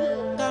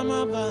ká má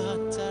bàa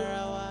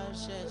tara wa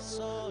ṣe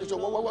sọ.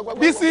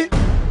 Bísí.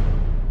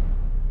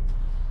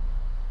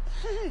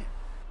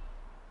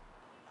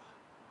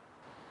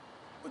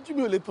 Ojú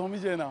mi ò lè tàn mí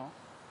jẹ náà.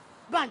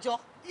 Bánjọ.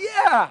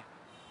 Yeah.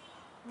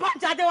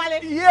 Bánjọ Adéwálé.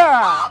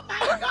 Yeah.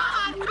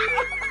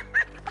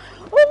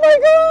 Oh my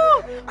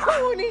God.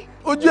 Báwo ni?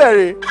 Ojú ẹ̀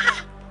rè.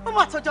 Ó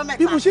mà tọ́jọ́ mẹ́ta.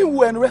 Bí mo ṣe ń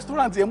wo ẹnu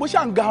restaurant yẹn mo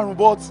ṣáà ń garùn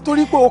but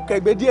torí pé o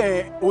kẹ̀gbẹ́ díẹ̀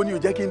yẹn òun ni ò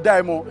jẹ́ kí n dá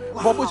ẹ mọ̀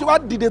but bó ṣe wá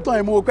dìde tán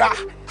ẹ mọ̀ pé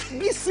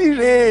Bísí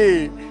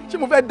rèé ṣé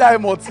mo fẹ́ dá ẹ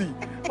mọ̀ tì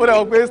ó dẹ̀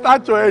wọ́n pé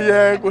statue ẹ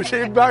yẹ kò ṣe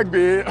é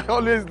gbàgbé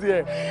always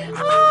there.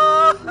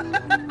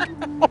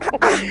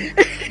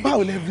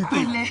 Báwo lẹ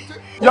everything?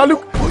 Yọlú.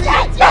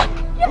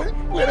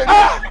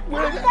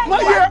 má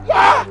yẹ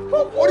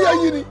orí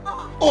ẹ̀yin ni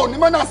ò ní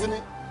mánàsì ni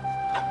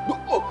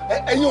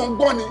ẹ̀yin ò ń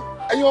gbọ́ ni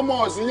ẹ̀yin ọmọ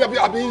ọ̀sìn yẹ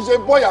àbí ṣe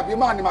bọ́ọ̀yì àbí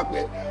máa ní ma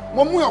pẹ́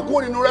mo mú yàn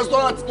kúrò nínú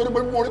restaurant torí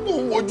pé mo rí tó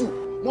ń wojú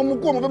mo mú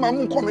kúrò mo fẹ́ máa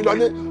mú nǹkan mi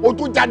lọlé o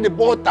tún jáde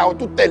bọ́ọ̀ta o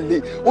tún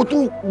tẹ̀lé o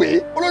tún pè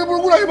é olórí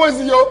burúkú náà yìí bọ́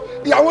sí yìí o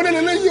ìyàwó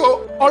lélẹ̀ yìí o.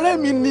 Ọ̀rẹ́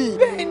mi ni.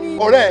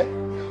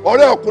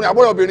 ọ̀rẹ́ ọkùnrin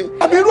àbọ̀rẹ́ obìnrin.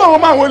 Àbí irú àwọn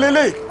máa wo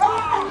lélẹ̀.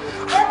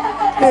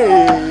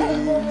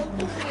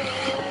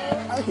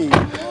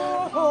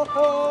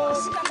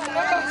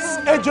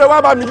 Ẹ jọ̀ọ́ ẹ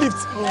wá bá mi lift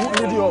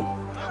lórí ọ.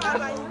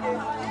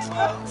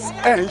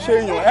 Ẹ ń ṣe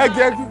èèyàn ẹ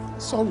jẹ́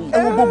sorry ẹ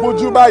wo gbogbo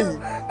ojú báyìí.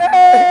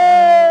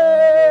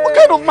 What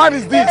kind of man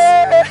is this?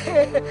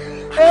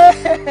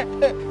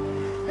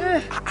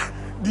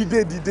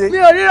 Dìde. Mi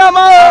ò ríra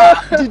mọ́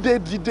o.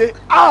 Dìde.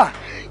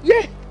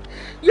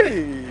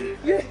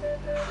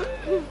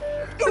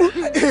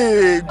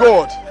 Hey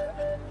God.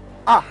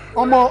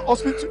 Ọmọ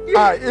hospital.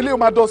 Eléyìí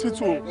máa dé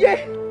hospital o.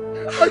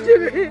 Ojú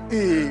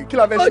mi. Kí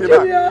la fẹ́ ṣe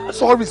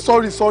báyìí?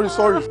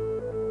 Sorry.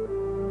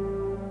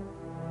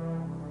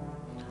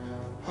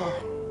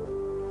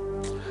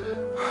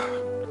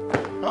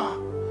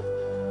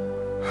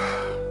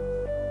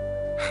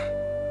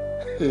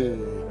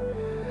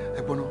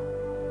 Ẹ̀gbọ́n náà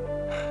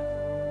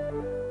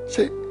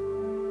ṣé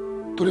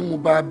torí mo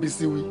bá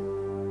Bísí wí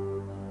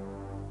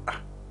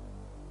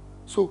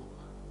so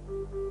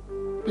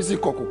Bísí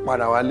kọ̀ kò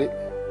padà wálé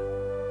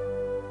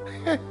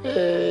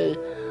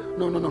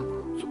no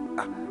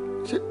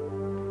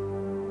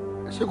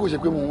ṣé kò ṣe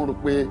pé mo ń rò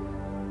pé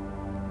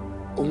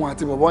òun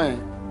àti bọ̀bọ́ yẹn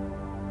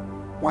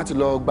wọ́n á ti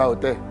lọ gba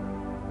hòtẹ́ẹ̀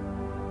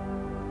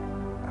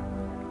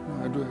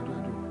ẹ̀dùn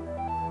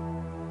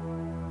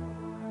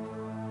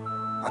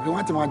àbí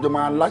wọ́n ti máa jọ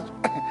máa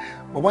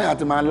bọ̀bọ́ yẹn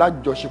àti máa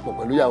lájọṣepọ̀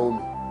pẹ̀lú ìyàwó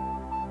mi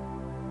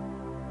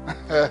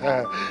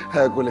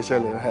kò lè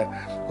ṣẹlẹ̀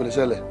kò lè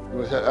ṣẹlẹ̀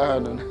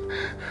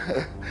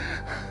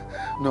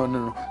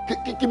no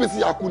kí bí sí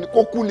akú ni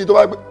kó kú ni tó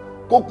bá gbé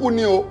kó kú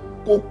ni o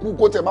kó kú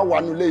kó tẹ̀ má wà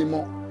nulẹ̀ yìí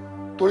mọ́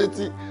torí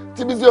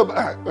tí bí sí ọba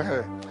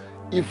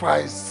if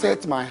I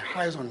set my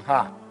eyes on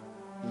her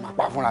màá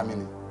pa fúnra mi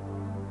ni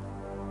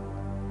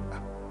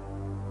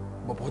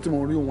bọ̀bọ̀ tí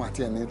mo rí òun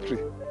àti ẹ̀ní tírì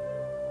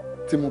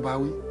tí mo bá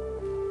wí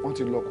wọ́n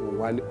ti lọ kó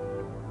wálé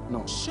no.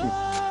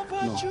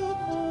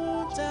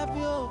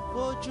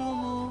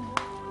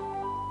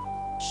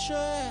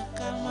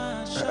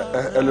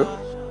 Hello.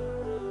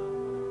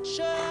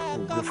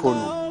 The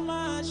phone.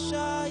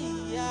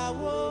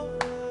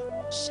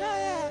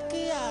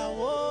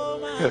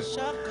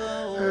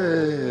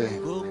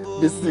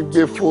 Bísí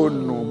gbé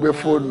fóònù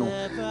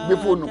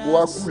kó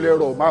wá kú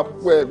lẹ́rọ̀ má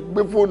kú ẹ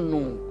gbé fóònù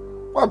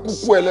wá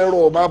kúkú ẹ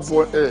lẹ́rọ̀ má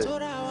bọ̀ ẹ.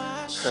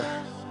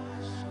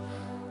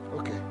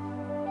 Okay.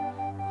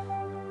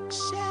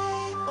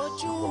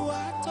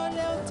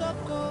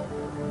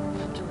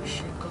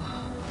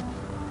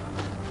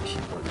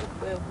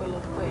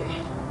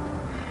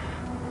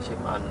 Ṣé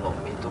máa nà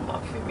mí tó máa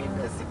fi mí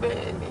lẹ̀ síbẹ̀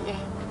yẹn nìyẹn?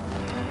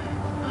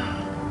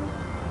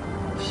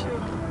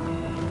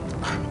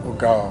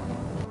 Ọ̀gá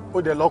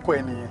ó dẹ̀ lọ́kọ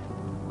ẹ̀ nìyẹn.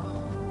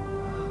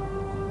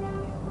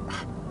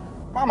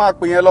 Má máa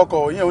pè yẹn lọ́kọ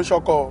yẹn ń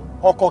ṣọkọ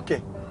ọkọ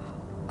kẹ̀.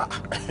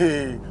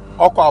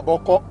 Ọkọ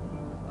àbọ̀kọ́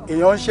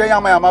èèyàn ń ṣe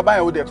yàmáyàmá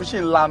báyìí ó dẹ̀ tún ṣì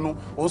ń lanu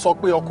ó sọ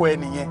pé ọkọ ẹ̀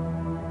nìyẹn.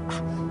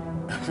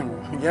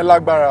 Ìyẹn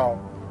lágbára o.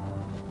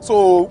 So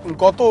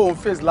nǹkan tó ń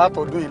face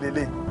látọdún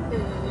ìlélẹ̀.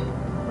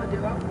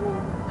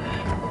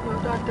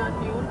 Dáadáa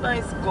ni ó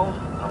nice gan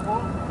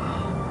àwọn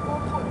wọn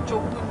kàn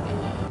jogún ni.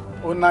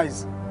 Ó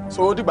nice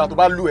so ó dìgbà tó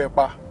bá lù ẹ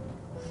pa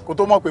kó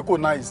tó mọ̀ pé kò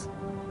nice.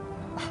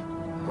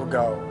 Ó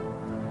ga o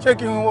ṣé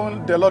kí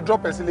n dẹ̀ lọ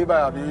drop ẹ sílé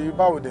báyìí àbí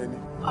báwo dẹ̀ ni.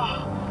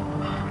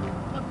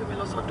 Má gbé mi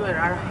lọ sọ́dọ̀ ẹ̀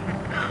rárá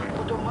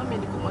ọ̀dọ̀ mọ́mì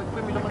ni kò máa gbé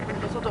mi lọ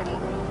sọ́dọ̀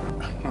mọ́mì.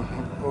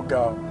 Ó ga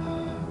o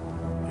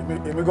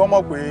èmi gan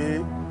mọ̀ pé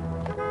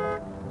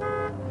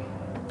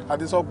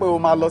àti sọ pé o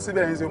máa lọ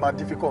síbẹ̀ yín sí o máa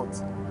difficult.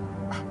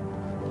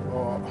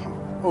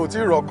 O tí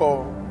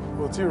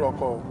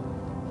rọkọ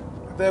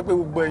tẹ́ pé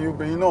gbogbo ẹ̀yin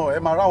obìnrin náà ẹ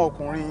máa ráwọn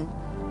ọkùnrin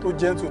tó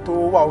gentle tó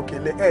wà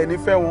òkèlè ẹ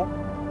nífẹ̀ẹ́ wọn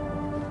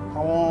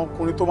àwọn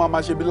ọkùnrin tó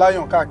máa ṣe bí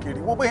láyàn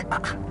káàkiri wọ́n pé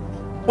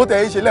bó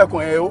tẹ̀ ṣe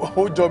lẹ́ẹ̀kan ẹ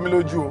ó jọ mí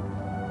lójú o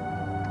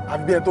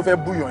àbí ẹ tó fẹ́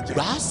búyàn jẹ.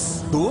 gbàs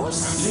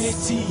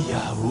létí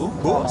ìyàwó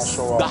gbàs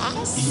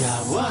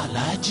ìyàwó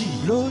aláàjì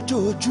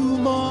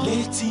lójoojúmọ́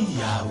létí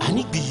ìyàwó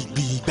àní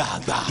gbìgbì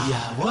gbàgbà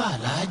ìyàwó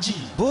aláàjì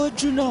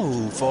bójú náà ò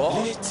fọ́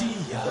létí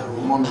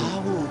ìyàwó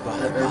àwò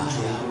bàbá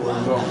ìyàwó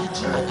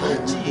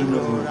aláàjì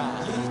ìrora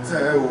létí.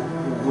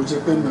 Kò jẹ́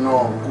pé mi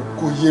náà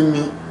kò yé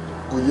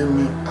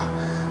mi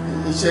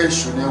iṣẹ́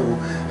èṣù ni ẹ wò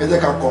ẹ jẹ́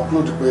ká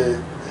conclude pé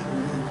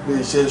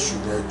iṣẹ́ èṣù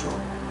ni ẹjọ́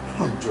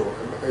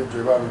ẹ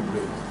bá mi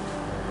bẹ̀rẹ̀.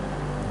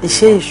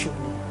 Iṣẹ́ èṣù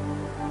ni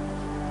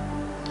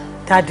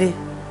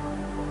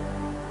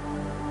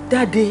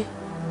Dádé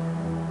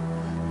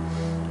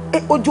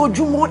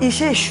ojoojúmọ́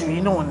iṣẹ́ èṣù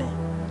yìí náà ni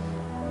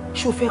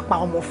ṣé o fẹ́ pa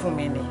ọmọ fún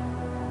mi ni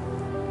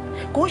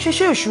kò ń ṣe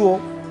iṣẹ́ èṣù o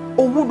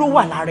owó ló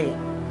wà lára ẹ̀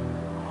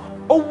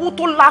owó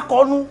tó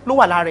lákọ̀ọ́nú ló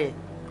wà lára ẹ̀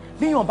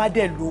bíyàn bá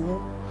dẹ̀ lówó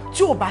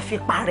tí ò bá fi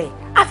pa rẹ̀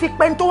á fi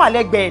pẹ́ni tó wà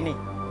lẹ́gbẹ̀ẹ́ ni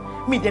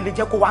mi dẹ̀ lè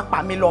jẹ́ kó wá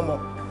pa mí lọ́mọ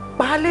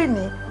pa á lé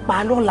ní pa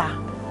á lọ́la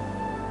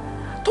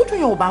tójú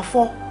yẹn ò bá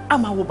fọ́ a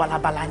máa wo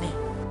bàlàbàlà ni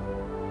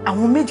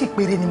àwọn méjì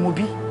péré ni mo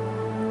bí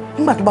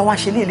nígbà tó bá wá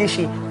ṣe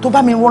léṣe tó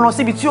bá mi wọ́n lọ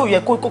síbi tí ò yẹ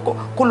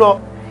kó lọ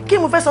kí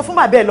mo fẹ́ sọ fún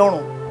bàbá ẹ̀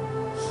lọ́rùn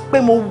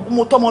pé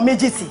mo tọ́mọ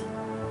méjì tì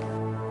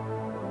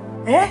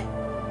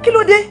kí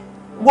ló dé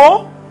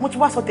wo mo ti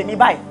wá sọ tèmi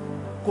báyìí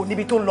kò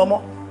níbi tó ń lọ mọ́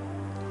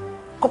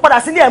kò padà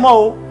sílé ẹ̀ mọ́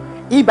o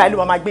ibà ìlú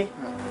máa gbé.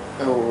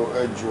 ẹ wo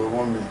ẹ jù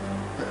ọmọ mi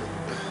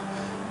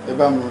ẹ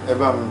bá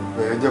mi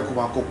bẹ̀ẹ́ jẹ́ kó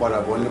máa kó padà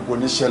bọ̀ ní kò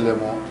ní ṣẹlẹ̀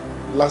mọ́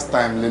last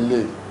time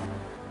lélẹ̀.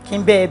 Kí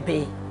n bẹ́ẹ̀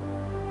bẹ́ẹ̀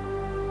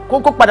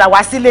kó padà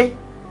wá sílé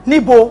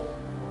níbo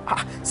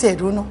ṣe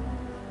ẹ̀dùnú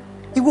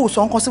ìwé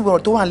òsàn kan síbi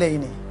ọ̀rọ̀ tó wà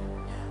lẹ́yìn ni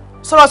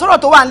sọ̀rọ̀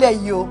tó wà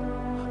lẹ́yìn yìí o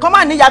kọ́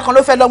máa níyà kan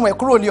ló fẹ́ lọ́mọ ẹ̀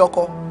kúrò ní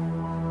ọkọ.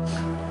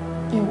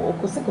 Ìwọ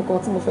kò sí kankan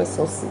tí mo fẹ́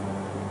sọ sí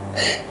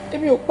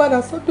èmi ò padà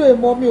sọ́dọ̀ ẹ̀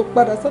mọ́ mi ò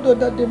padà sọ́dọ̀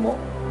Dádé mọ́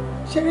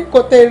ṣé rí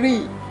nǹkan tẹ́ rí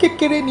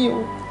kékeré ni o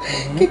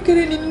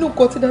kékeré ni nínú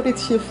nǹkan tí Dádé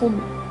ti ṣe fún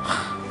mi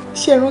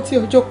ṣé ẹ rántí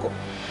ọjọ́ kan.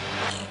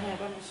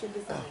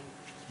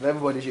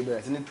 everybody ṣe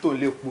bẹ̀rẹ̀ sí ní tó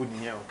lè po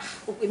nìyẹn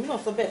o. èmi náà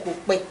sọ bẹ́ẹ̀ kó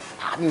pẹ́.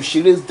 àmì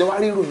òṣèré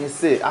jẹ́wárí ìròyìn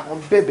sẹ́ẹ̀ àwọn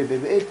bẹ́ẹ̀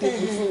ẹ tẹ́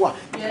fún wa.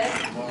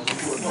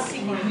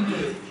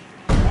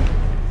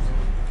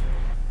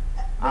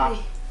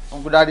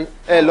 Uncle Daddy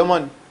ẹ lọ́mọ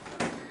ni.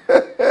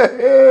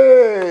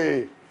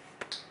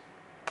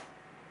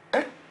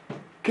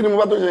 Kí ni mo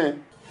bá tó ṣe yẹn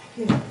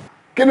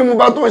kí ni mo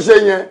bá tó ṣe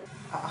yẹn.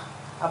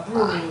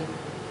 àbúrò mi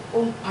ó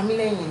ń pa mí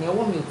lẹ́yìn ní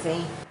ọwọ́ mi ò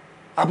tẹ́yìn.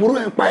 àbúrò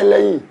ẹ̀ ń pa ẹ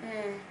lẹ́yìn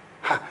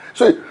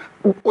so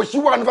òṣì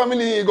wà ní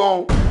fámìlì yìí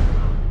gan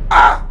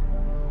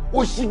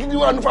òṣì gidi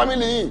wà ní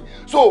fámìlì yìí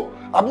so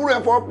àbúrò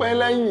ẹ̀ fọ́ pẹ́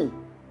lẹ́yìn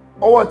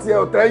ọwọ́ tiẹ̀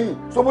ò tẹ́yìn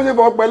so bó ṣe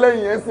fọ́ pẹ́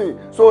lẹ́yìn yẹn sìn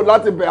so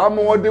láti bẹ̀ á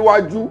mú wọn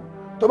déwájú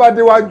tó bá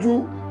déwájú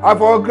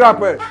àfọwọ́ grab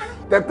ẹ̀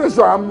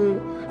temptation àmú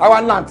àwa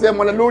náà àti ẹ̀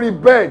mọ́lẹ̀ lórí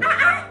bed.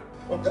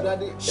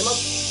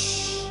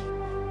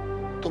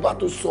 tó bá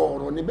tó sọ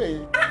ọ̀rọ̀ níbẹ̀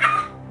yẹn.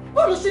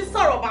 bọ́ọ̀lù ṣe ń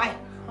sọ̀rọ̀ báyìí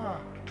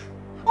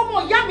ọmọ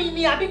ìyá mi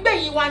ni àbí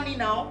gbẹ̀yìn wa ni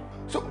náà.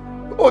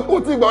 ó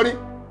ti gbọ́ rí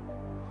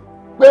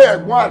pé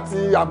ẹ̀gbọ́n àti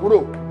àbúrò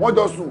wọ́n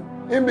jọ sùn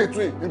in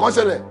between nǹkan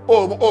ṣẹlẹ̀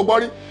ó gbọ́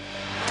rí.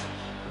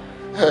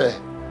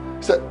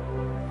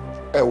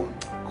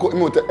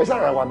 ẹ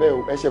ṣàrà wà bẹ́ẹ̀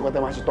o ẹ ṣe ẹ̀kọ́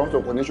tẹ́ máa ṣe tọ́ǹtò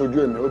kò ní ṣojú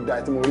èmi ó da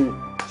ẹ tí mo rí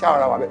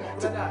ṣàrà wà bẹ́ẹ̀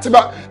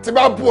tí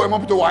bá bú ẹ mọ́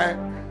tó wà yẹn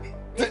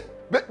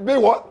bí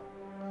wọ́n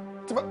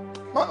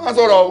má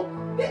sọ̀rọ̀ o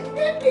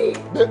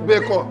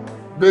bẹ́ẹ̀ kọ́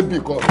bébì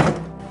kọ́.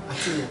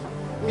 àti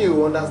mi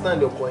ò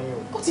understand ọkọ yín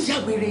o. ó ti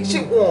yàgbére ni. ṣé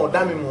wọn ò dá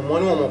mi mọ̀ mọ́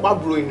ni wọn mọ̀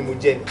pàbúrò yìí ni mo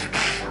jẹ ni.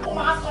 ó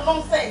máa sọ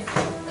nonsense.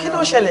 kí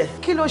ló ṣẹlẹ̀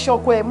kí ló ṣe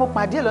ọkọ ẹ̀ mo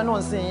pàdé ẹ̀ lọ́nà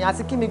ọ̀sìn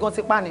àti kí mi gan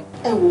ti pa ni.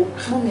 ẹ wo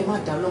mọ́mí ẹ má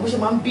dà lọ bó ṣe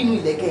máa ń bínú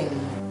ìlẹ́kẹ̀ ni.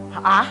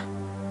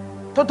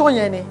 tó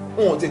yẹn ni.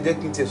 wọn ò ti jẹ́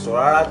kí n tiẹ̀ sọ̀rọ̀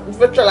rárá mo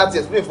fẹ́ try láti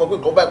explain fún ọ pé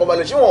nǹkan báyìí kọ́ bá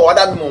lọ ṣé wọn ò wá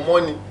dá mi mọ̀ mọ́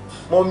ni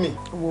mọ́mì.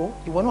 wo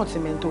ìwọ náà ti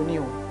mẹ́ntò ní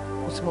o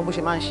kò sí mọ bó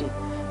ṣe máa ń ṣe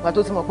ìgbà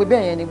tó ti mọ̀ pé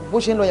bẹ́ẹ̀ yẹn ni bó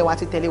ṣe ń lọ yẹn wá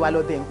ti tẹ̀lé wa lọ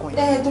bẹ̀ nǹkan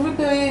yẹn. torí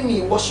pé mi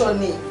ìwọṣọ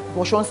ni.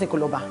 ìwọṣọ ń sìn kò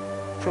lọ bá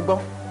ṣùgbọ́n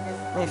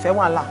mi ìfẹ́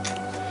wàhálà.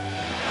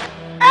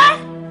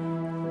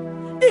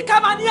 ìka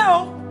máa ní ẹ o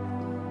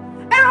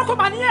ẹranko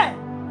máa ní ẹ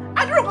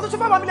adúrò kan tó ṣe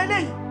fẹ́ wà mí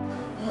lélẹ́yìí.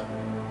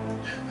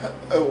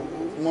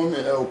 mọ́mí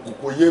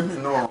kò yé mi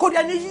náà. kò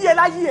dẹ̀ ní yí ẹ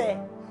láyé ẹ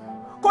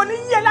kò ní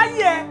yí ẹ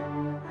láyé ẹ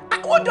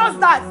who does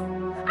that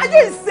are you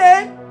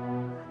insane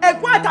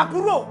ẹ̀gbọ́n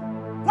àtàbúrò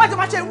wọ́n ti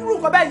máa ṣe irú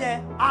nǹkan bẹ́ẹ̀ yẹn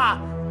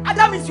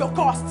Adam is your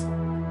cost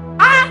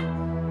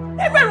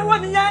ẹgbẹ́ ìrànwọ́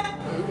nìyẹn.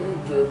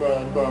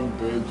 bá ń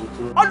bẹ ẹjọ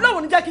tó.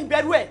 Ọlọ́run ní jẹ́ kí n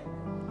bẹ̀rù ẹ̀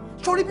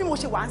sórí bí mo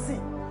ṣe wà ń sìn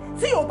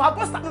tí yóò bá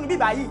bọ́ sínú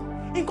bíbá yìí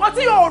nǹkan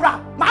tí yóò rà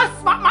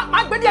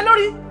máa gbé díẹ̀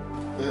lórí.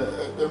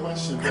 ẹ má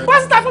ṣe bẹ́ẹ̀.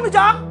 pásítà fún mi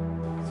jọ.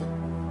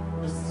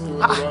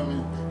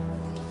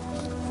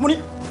 mo ní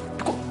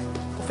kò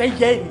fẹ́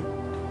yẹ èmi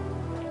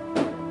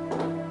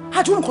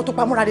àdúrà nǹkan tó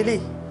pamọ́ra lélẹ̀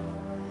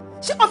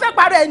ṣé wọ́n fẹ́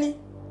parẹ́ ẹni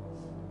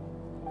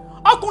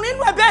ọkùnrin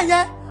inú ẹ̀bẹ̀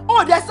yẹn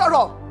ó dẹ̀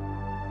sọ̀rọ̀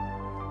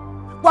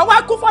wà wá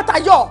kú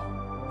fọ́tayọ̀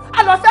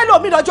àlọ́fẹ́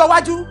lòmí lọ́jọ́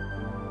iwájú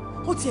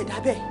ó tiẹ̀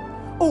dábẹ́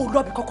ó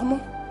lọ́ọ̀bì kankan mọ́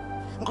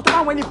nǹkan tó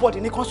bá wọn ní bọ́ọ̀dì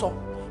nìkan sọ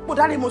mo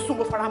dárí mo sún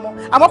mo fara mọ́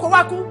àmọ́ kó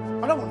wá kú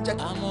Ọlọ́run ń jẹ́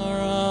kí.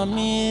 àmọ̀ràn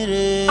mi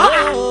rèé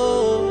o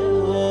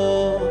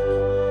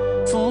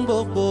fún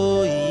gbogbo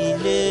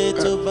ilé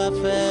tó bá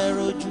fẹ́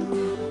rojú.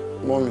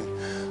 mọ́mí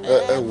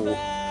ẹ wò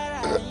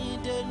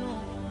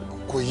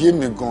kò yé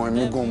mi gan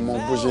èmi gan mọ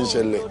bó ṣe ń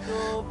ṣẹlẹ̀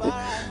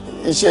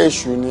iṣẹ́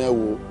èṣù ni ẹ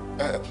wò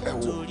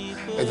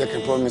ẹ jẹ́ kí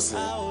n promise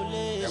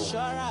ẹ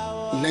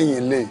wò lẹ́yìn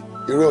ilé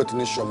irú ọ̀tún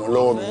ní ṣọmọ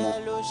lọ́wọ́ mi mọ́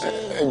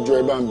ẹ jọ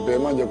ẹ bá ń bẹ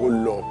má jẹ́ kó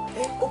lọ.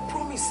 ó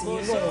promise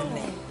yín lọ́wọ́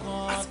ni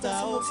àti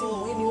tí mo ti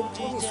mọ̀ ẹ́ ni ó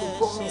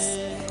promise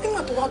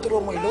nígbà tó wá tọrọ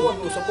ọmọ ìlọ́wọ́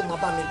mi ò sọ pé màá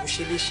bá mi lù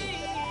ṣe léṣe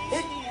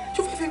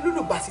tó fẹ́ fi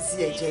lúlù bá sí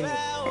ti ẹ̀jẹ̀ ni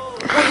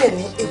wọ́n dẹ̀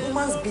ní a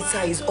woman's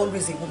bitter is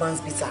always a woman's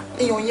bitter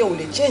èèyàn yẹn ò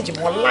lè change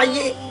mọ́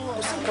láyé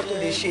kò sí nǹkan tó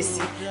lè ṣe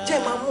sí jẹ́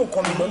máa mú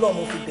nǹkan mi lọ́nà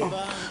mo fi bẹ̀.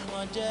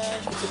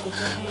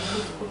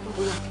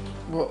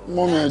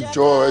 mọ́mí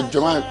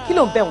ẹjọ́ máa. kí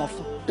ló ń bẹ̀ wọ́n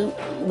fún.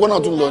 wọ́n náà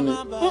tún lọ ni.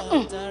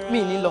 mi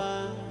ì ní lọ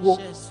wo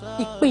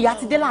ìpínyà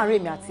ti dé láàrin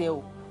èmi àti ẹ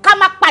o ká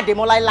má pàdé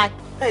mọ́ láéláé.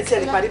 ẹ ti ẹ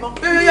lè pàdé mọ́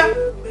yóyá.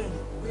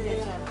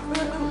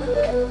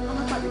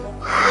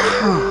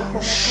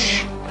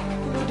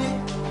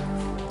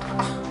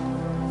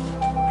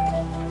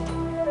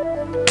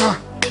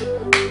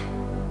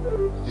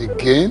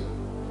 Again?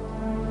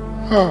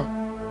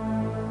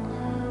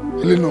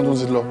 Ilé náà tún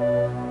ti lọ.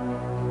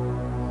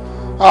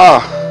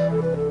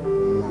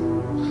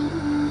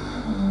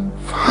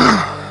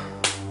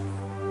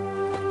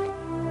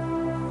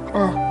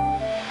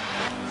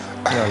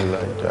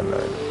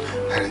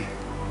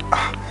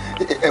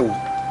 Ẹ wò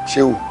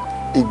ṣé o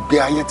ìgbé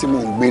ayé tí mò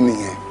ń gbé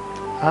nìyẹn.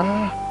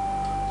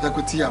 Jẹ́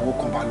pé tíyàwó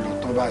kan bá lọ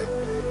tán báyìí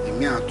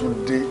èmi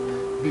àtúndé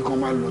bí kan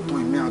bá lọ tán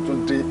èmi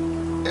àtúndé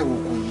ẹ wò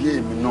kò yé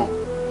èmi náà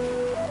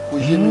kò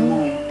yé mi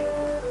mọ́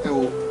ẹ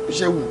wò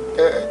ṣé wù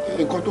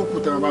nǹkan tó kù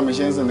tẹ́ ẹ bá mi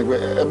ṣe ń sìn ni pé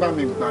ẹ bá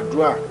mi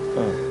gbàdúrà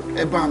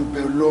ẹ bá ń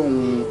bẹ lọ́hùn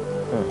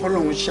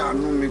kọ́lọ́hún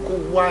ṣàánú mi kó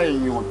wá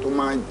èèyàn tó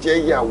máa jẹ́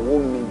ìyàwó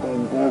mi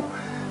gangan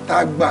tá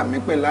a gbà mí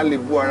pẹ̀lú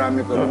àlébù ara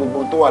mi pẹ̀lú gbogbo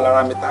tó wà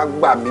lára mi tá a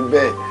gbà mí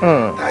bẹ́ẹ̀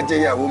tá a jẹ́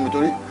ìyàwó mi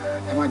torí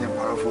ẹ má jẹ́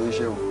parọ́ fún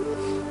iṣẹ́ o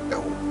ẹ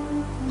wò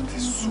ó ti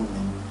sú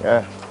mi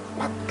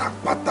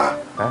pátápátá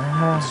ó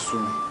ti sú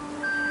mi.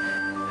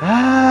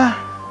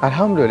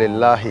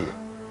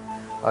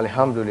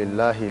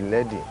 Alhamdulillahi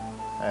lẹ́dì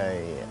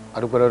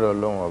adúpẹ́lọ́dọ̀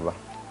ọlọ́run ọba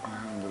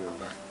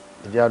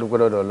ìjẹ́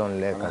adúpẹ́lọ́dọ̀ ọlọ́run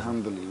lẹ́ẹ̀kan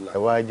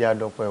ẹ̀wá jẹ́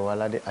adọ́pẹ́ ẹ̀wá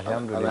aládé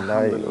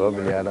alhamdulillahi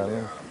rabbil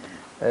alamin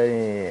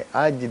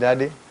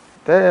ájìdádé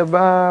tẹ́ ẹ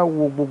bá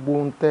wo gbogbo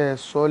ohun tẹ́ ẹ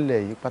sọ́lẹ̀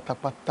yìí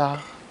pátápátá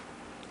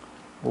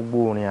gbogbo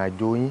ìrìn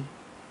àjò yín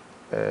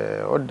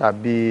ó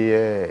dàbí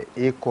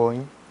ẹ̀ẹ́kọ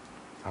yín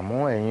àmọ́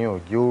ẹ̀yin ò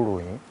jẹ́ òrò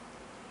yín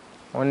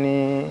wọ́n ní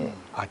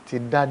àti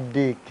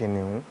dádé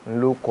kìnìún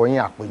ló kọ yín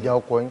àpèjá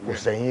ọkọ yín kò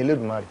sẹ́yìn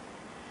Elédùmarè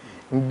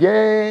ǹjẹ́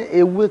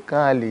ewé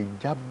kan a lè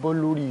jábọ́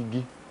lórí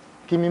igi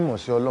kí mímọ̀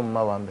sí ọlọ́run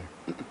má wà ń bẹ̀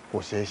kò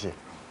ṣeé ṣe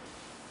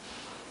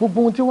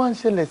gbogbo ohun tí wàá ń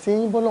ṣẹlẹ̀ sí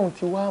yín bọ́lọ́run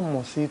ti wá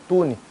mọ̀ sí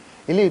tóní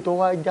eléyìí tó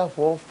wá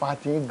jáfọ́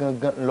fati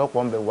gangan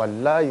lọ́pọ̀ ń bẹ̀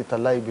wallahi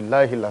tallahi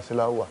billahi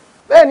làṣẹ́lá wà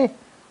bẹ́ẹ̀ ni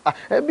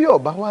ẹbí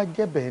ọba wa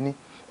jẹ́ bẹ́ẹ̀ ni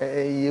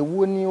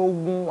èwo ni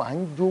ogun à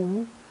ń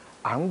jowú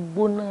à ń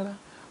gbónára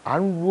à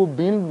ń lu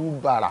obìnrin lu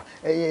bàrà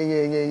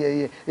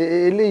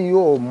eléyìí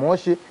ò mọ̀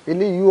ṣe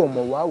eléyìí ò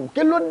mọ̀ wá wò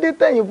kí ló dé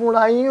tẹ̀yìn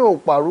fúnra yín ò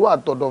pàrọ̀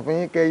àtọ̀dọ̀ fún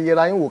yín kẹ́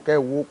yẹra yín wò kẹ́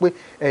wò pé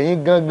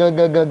ẹ̀yin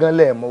gangan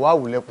lẹ̀ mọ̀ wá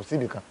wò lẹ́kùn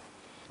síbi kan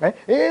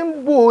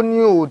ń bò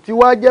ni ò ti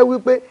wá jẹ́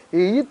wípé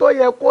èyí tó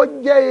yẹ kó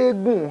jẹ́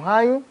eegun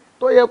ayún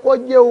tó yẹ kó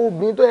jẹ́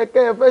obìnrin tó yẹ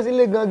kẹ́ ẹ fẹ́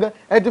sílé gangan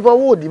ẹ ti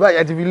fọwọ́ òdì báyìí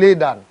ẹ ti fi lé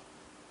dànù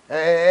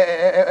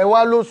ẹ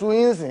wá lóṣù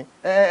yín sìn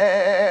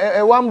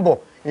ẹ wá ń bọ̀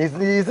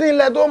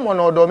ìsínlẹ̀ tó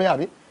mọ̀nà ọ̀dọ̀ mi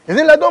àbí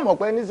ìsínlẹ̀ tó mọ̀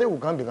pé ní sèwù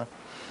kan bìkan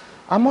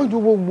àmọ́ ju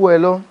gbogbo ẹ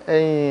lọ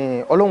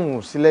ọlọ́run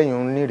ò sí lẹ́yìn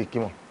òun ní ìrìkí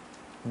mọ̀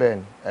bẹ́ẹ̀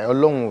ni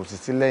ọlọ́run ò sì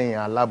sí lẹ́yìn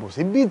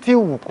alábòsí bí tí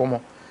wù kọ́ mọ́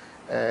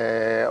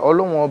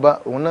ọlọ́run ọba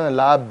òun náà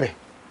láàbẹ̀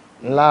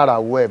ńlára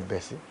wọ ẹ̀bẹ̀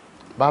sí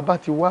bàbá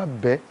ti wá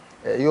bẹ́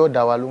yóò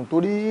dá wa lóhùn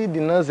torí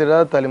ìdìnnà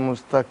siratal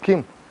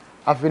mustaqim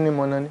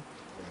afinimọ̀nà ni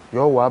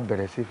yóò wá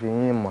bẹ̀rẹ̀ sí fi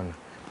yín mọ̀nà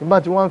bí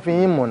bá ti wá ń fi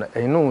yín mọ̀nà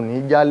ẹ̀yin náà ò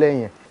ní já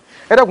lẹ́yìn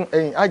ẹ dákun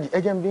ẹ̀yin àjì ẹ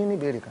jẹ́ ń bí ní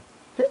ìbéèrè kan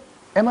ṣé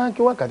ẹ máa ń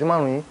kí wákàtí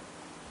márùn-ún yín.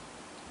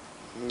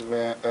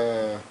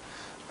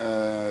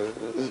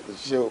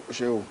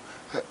 ṣé o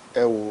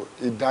ẹ wò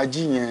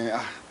ìdájí yẹn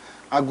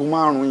aago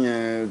márùn-ún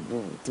yẹn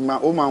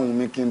ó máa wù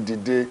mí kí n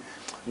dìde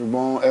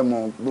ṣùgbọ́n ẹ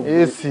mọ̀ gbogbo.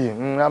 èsì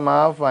a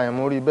máa fà yẹn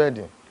mórí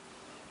bẹ́ẹ̀dì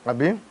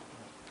àbí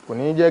kò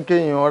ní jẹ́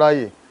kéèyàn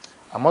ráyè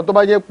àmọ́ tó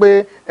bá jẹ́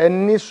pé ẹ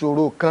ní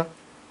ìṣòro kan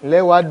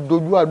lẹ́wàá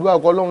dojú àdúrà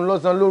kọ́lọ́run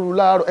lọ́sàn-án lóru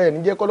láàárọ̀ ẹ ní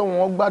jẹ́ kọ́lọ́run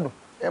wọn gbádùn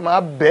ẹ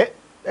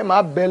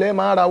máa bẹ̀ lẹ́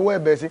máa rawọ́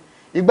ẹ̀bẹ̀ sí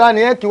ìgbà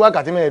ni ẹ kí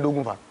wákàtí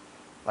mẹ́ẹ̀ẹ́dógún fà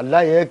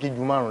wàláhì ẹ kí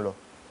ju 5 lọ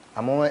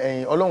àmọ́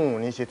ẹ̀yin ọlọ́run ò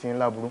ní ṣe ti ń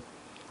láburú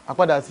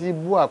àpadà sí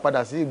ibú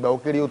àpadà sí ìgbà ó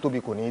kéré ó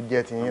tóbi kò ní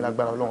jẹ́ ti yín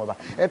lágbára ọlọ́run ọba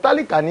ẹ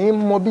tálíkà ní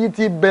mọ bí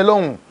ti bẹ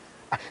lọ́hùn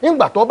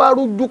nígbà tó bá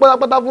rújú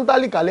pátápátá fún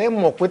tálíkà lẹ́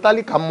mọ̀ pé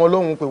tálíkà mọ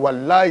lọ́hùn pé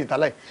wàláhì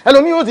tàláhì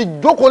ẹlòmíì yóò ti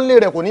jókòó lé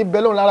rẹ̀ kò ní bẹ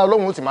lọ́hùn lára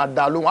ọlọ́run ó sì máa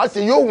dá lóhùn á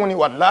ṣe yóò wù ní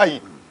wàláhì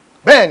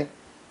bẹ́ẹ̀ ni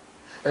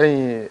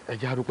ẹ̀yin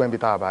ẹ̀jẹ̀ arúgbó ẹ̀ńbi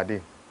tá a bá dé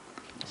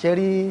ṣe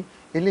rí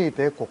eléyìí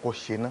tẹ́ kọ́kọ́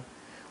ṣe ná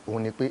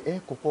òun ni pé ẹ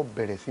kọ́kọ́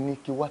bẹ̀rẹ̀ sí ní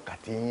kí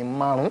wákàtí yín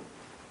 5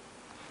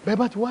 bẹ́ẹ̀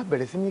bá ti wá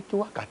bẹ̀rẹ̀ sí ní kí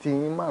wákàtí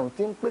yín 5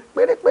 tí ń pé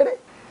pérépéré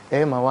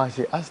ẹ máa wá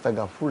ṣe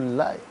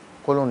astagafurulai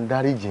kọ́lọ́n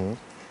dáríjì yín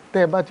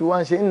tẹ́ ẹ bá ti wá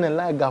ń ṣe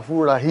innalahi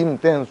gafur rahim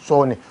tẹ́ ń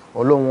sọ ni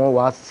ọlọ́run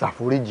wá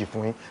ṣàforíjì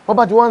fún yín wọ́n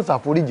bá ti wá ń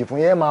ṣàforíjì fún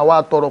yín ẹ máa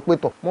wá tọrọ pé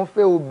tọ̀ mo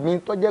fẹ́ obìnrin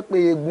tó jẹ́ pé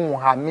eegun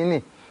hà mí nì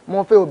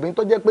mo fẹ́ obìnrin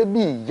tó jẹ́ pé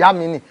bí ìyá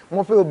mi nì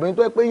mo fẹ́ obìnrin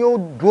tó jẹ́ pé yóò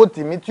dúró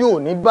tì mí tí ò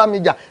ní bá mi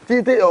jà tí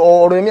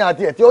ọ̀rọ̀ èmi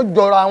àti ẹ̀ tí ó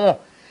jọra wọn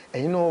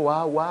ẹ̀yin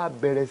náà wá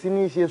bẹ̀rẹ̀ sí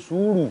ní ṣe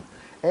sùúrù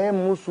ẹ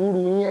mú sùúrù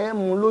yín ẹ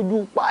mú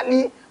lójú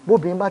pálí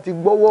bóbìnrin bá ti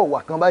gbọ́wọ́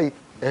wà kan báyìí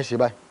ẹ ṣe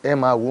báyìí ẹ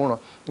máa wòran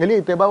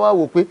eléyìí tẹ bá wá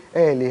wò pé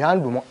ẹ lè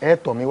handle mọ́ ẹ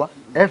tọ̀ mí wá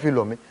ẹ fi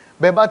lọ̀ mí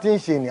bẹ́ẹ̀ bá ti ń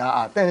ṣe ní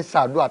àtẹ̀ ń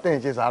ṣàdúrà àtẹ̀ ń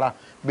ṣe sàrà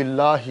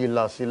billahi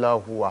la ilaha illa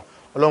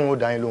ọlọ́run ó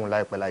dá yín lóhùn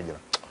láìpẹ́ láì jìnnà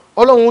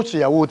ọlọ́run ó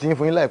ṣèyàwó tí yín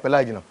fún yín láìpẹ́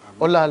láì jìnnà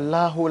ọlá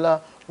láhólá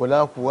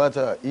wala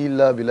quwwata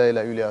illa billahi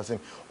ilẹ̀ asim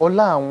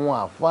ọlá àwọn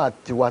àfáà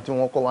tiwa tí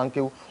wọ́n kọ́ wa ń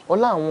kéwú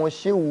ọlá àwọn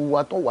ṣéwù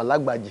wa tó wà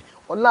lágbàjì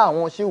ọlá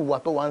àwọn ṣéwù wa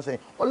tó wà ń sẹ́yìn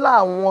ọlá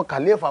àwọn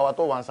kàléfà wa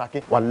tó wà ń Ṣakí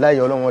wàláhì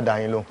ọlọ́run ó dá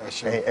yín lóhùn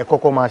ẹ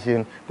kọ́kọ́ máa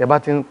ṣe tẹ bá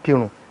ti ń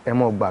kírun ẹ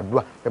máa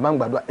gbàdúrà ẹ máa ń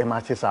gbàdúrà ẹ máa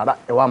ṣe sàárà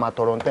ẹ wá máa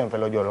tọrọ ntẹ́ ń fẹ́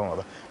lọ́jọ́ ọlọ́run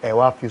ọba ẹ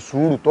wá fi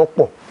sùúrù tó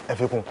pọ̀ ẹ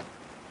fi kún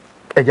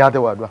ẹ jẹ́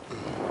àtẹ̀wò àdúrà.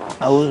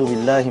 a'udhu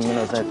billahi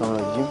minash shaitanir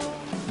rajim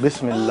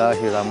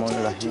bismillahir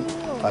rahmanir rahim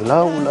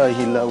Allahu la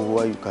ilaha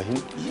huwa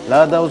yukahi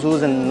la dawsu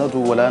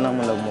zannatu wala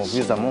namu la mu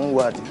fi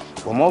samawati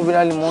wa ma fi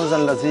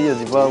al-munzal lati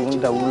yazfahu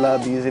dawla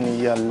bi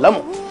izni ya'lam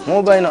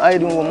mu bayna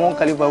aydin wa mu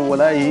khalifa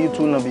wala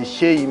yituna bi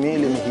shay'in min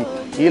ilmihi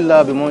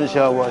illa biman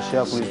sha wa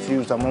sha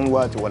kursi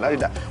samawati wal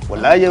arda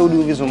wala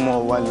yaudu bi summa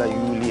wala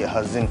yuli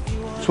hazin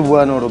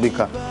subhana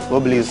rabbika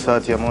rabbil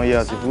izzati amma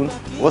yasifun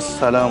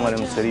wassalamu alal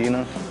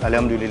mursalin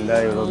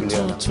alhamdulillahi rabbil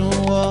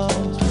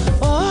alamin.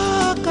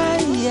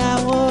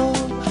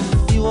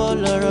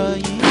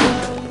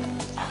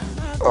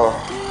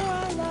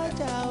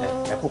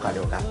 ẹ kú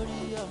kalẹ̀ ọ̀gá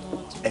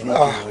ẹni kí n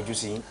yọjú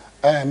sí yín.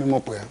 mi mọ̀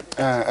pé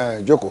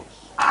jókòó.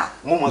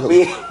 mo mọ̀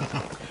pé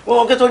mo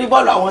mọ̀ pé torí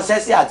bọ́ọ̀lù àwọn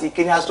Chelsea àti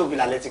Kenya Aston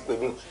Villa lẹ ti pè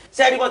mí o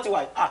sẹ́ẹ̀rí bọ́ ti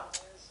wà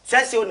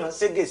Chelsea ò náà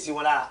ségè sí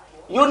wọn lára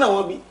yóò náà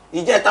wọn bí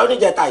ìjẹta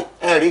oníjẹta yìí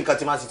ẹ rí nǹkan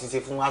tí Man City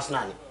ṣe fún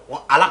Arsenal ni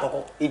wọn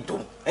alákọ̀ọ́kọ́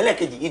ìdòm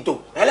ẹlẹ́ẹ̀kejì ìdòm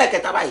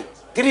ẹlẹ́ẹ̀kẹta báyìí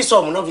 3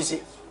 sọ̀mù náà fi ṣe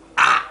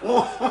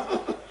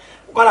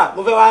kọ́lá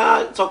mo fẹ́ wá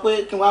sọ pé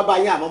kí wọ́n bá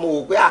yín àmọ́ mo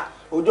wò pé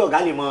ojú ọ̀gá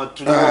lè mọ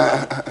kiri wọn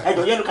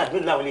ẹjọ yẹnu kàdé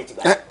mélòó làwọn lè ti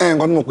gbà. nǹkan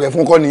tó mọ̀ pé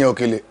fún kọ́ nìyẹn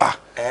Òkèlè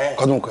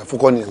nǹkan tó mọ̀ pé fún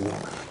kọ́ nìyẹn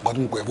nǹkan tó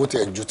mọ̀ pé fún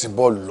tiẹ̀ ju ti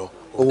bọ́ọ̀lù lọ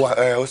ó wá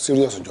ó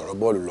serious jọ̀rọ̀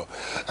bọ́ọ̀lù lọ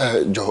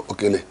jọ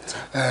Òkèlè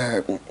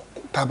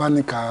tá a bá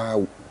ní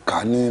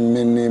ká ní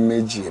méní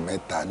méjì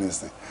mẹ́ta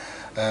nísìn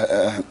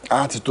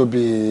á ti tó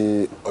bí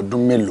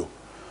ọdún mélòó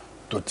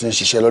tó ti ń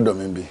ṣiṣẹ́ lọ́dọ̀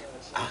mi bí.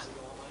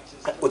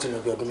 ó ti lọ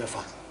bí ọdún 6.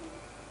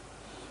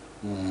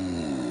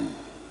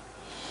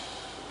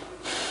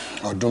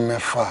 ọdún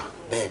 6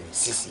 bẹ́ẹ̀ni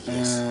 6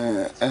 years.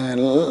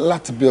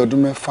 Láti bí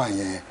ọdún mẹ́fà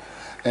yẹn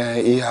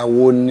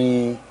ìyàwó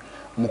ni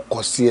mo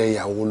kọ sí ẹ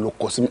ìyàwó ló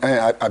kọ sí mi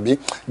àbí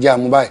jẹ́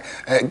àmú báyìí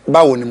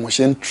báwo ni mo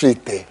ṣe ń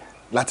treat ẹ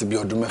láti bí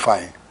ọdún mẹ́fà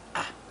yẹn.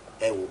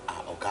 Ẹ wo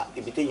ọ̀gá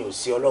ibi téèyàn ò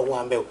sí ọlọ́run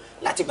à ń bẹ̀ o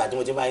láti ìgbà tí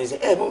mo ti bá yín ṣe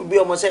ẹ mú mi bí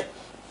ọmọ sẹ́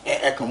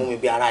ẹ kàn mú mi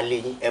bí ara lé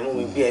yín ẹ mú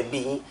mi bí ẹbí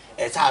yín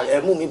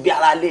ẹ mú mi bí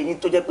ara lé yín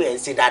tó jẹ́ pé ẹ ń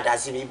ṣe dáadáa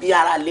sí mi bí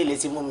ara lé lè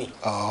ti mú mi.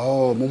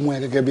 Mo mú ẹ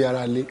gẹ́gẹ́ bí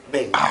ara lé.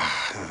 Bẹ́ẹ̀ni.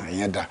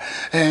 Ìyẹn dà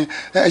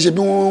ẹ ṣe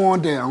bí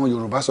wọ́n dẹ àwọn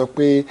Yorùbá sọ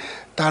pé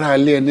tára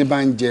ilé ẹni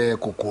bá ń jẹ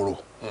kòkòrò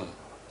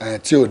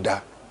tí ò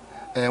da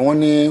wọ́n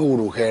ní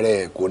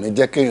òrùhẹrẹ kò ní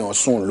jẹ́ kéèyàn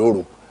sùn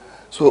lóru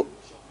so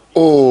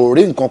o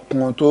rí nǹkan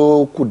kan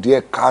tó kù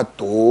díẹ̀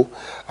káàtó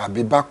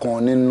àbí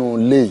bákan nínú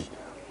ilé yìí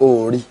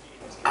o rí.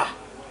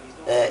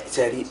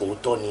 Sẹ́rí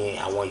òótọ́ ni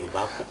àwọn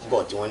Yorùbá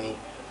bọ̀ tí wọ́n ní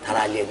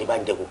tára ilé ẹni bá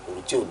ń jẹ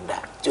kòkòrò tí ò da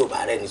tí ò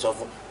bá rẹ́ni sọ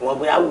fún wọn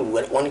bóyá wùrù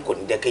wọn ní kò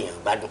ní jẹ́ kéèyàn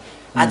gbádùn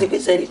àti pé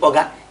sẹ́rí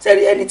ọ̀gá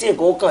sẹ́rí ẹni tí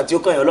nǹkan ó kàn tí ó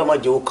kàn yàn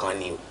ọlọ́mọdé ó kàn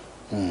ni o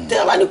tí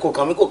a bá ní kò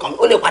kàn mí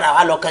ó lè padà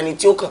wá lọ kan ni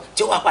tí ó kàn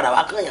tí ó wá padà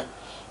wá kàn yàn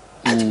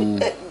àti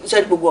pé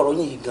sẹ́rí gbogbo ọ̀rọ̀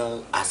yìí gan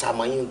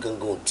àsàmọ́ yín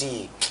gangan ò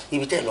tí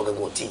ibi tẹ́ ẹ̀ lọ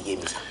gangan ò tí yé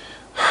mi sá.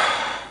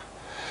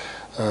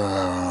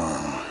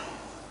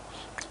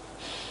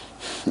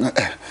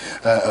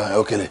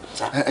 Okele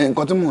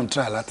nǹkan tí mò ń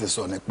try láti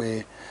sọ ni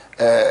pé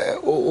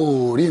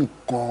o rí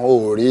nǹkan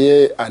o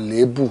rí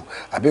àléébù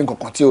àbí nǹkan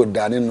kan tí ò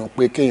dá nínú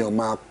pé kéèyàn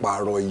máa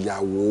pààrọ̀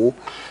ìyàwó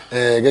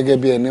gẹ́gẹ́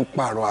bí ẹni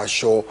pààrọ̀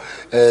aṣọ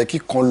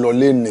kíkan lọ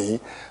lénìí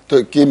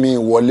kí mi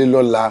wọlé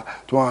lọ́la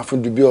tí wọ́n á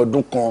fún ju bí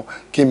ọdún kan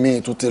kí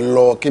mi tún ti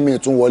lọ kí mi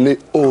tún wọlé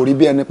o rí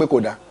bí ẹni pé kò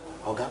dá.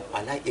 Ọ̀gá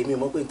wàhálà èmi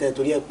mọ̀ pé n tẹ́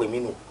torí ẹ̀ pè mí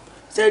nù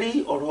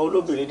sẹ́rí ọ̀rọ̀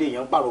olóbìnrin dè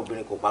yẹn ń pààrọ̀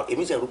obìnrin kò pààrọ̀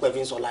èmi sẹ̀rú pẹ́ fi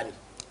ń sọ lánìí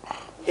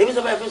èmi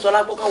sọ pé fi ń sọ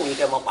lápò káwọn yìí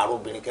kẹ́ mọ́ pààrọ̀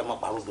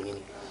obìnrin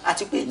ni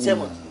àti pé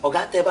sẹ́mọ̀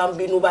ọ̀gá tẹ́ bá ń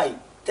bínú báyìí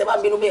tẹ́ bá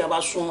ń bínú bẹ́ẹ̀ yẹn bá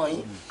súnmọ́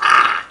yín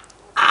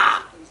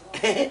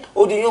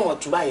ojú yóò mọ̀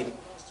tú báyìí ni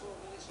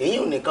èyí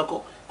ò ní kankọ́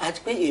àti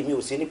pé èmi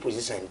ò sí ní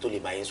pòsíṣàn ẹni tó lè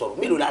bá yín sọ̀rọ̀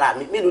mélòó lára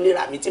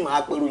mi tí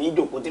màá pẹ̀lú yín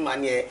jòkó tí màá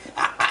ní ẹ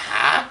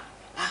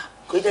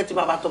kò jẹ́ tí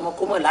bàbá tọmọ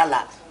kó mọ̀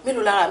lálàá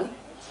mélòó lára mi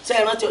ṣe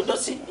é rántí ọjọ́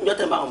sí ìjọ́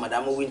tẹ̀ bá àwọn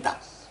màdàmú wíńtà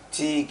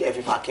tí ẹ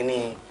fi fà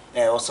kínní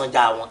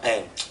ọ̀sánjà wọn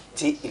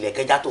tí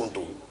ilẹ̀kẹ́já tó ń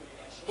tò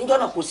níjọ́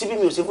náà kò sí bí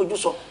mi ò ṣe fojú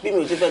sọ bí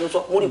mi ò ṣe fẹnu sọ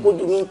mo rí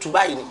kójú mi ń tu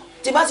báyìí ni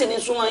tí bá sì ní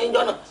súnmọ́ yín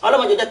níjọ́ náà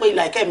ọlọ́mọdé jẹ́ pé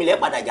ìlà ìkẹ́ mi lẹ́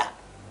padà jà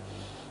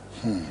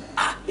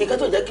ìkẹ́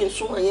tó jẹ́ kí n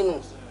súnmọ́ yín nù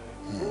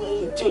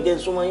tí ò jẹ́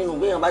súnmọ́ yín nù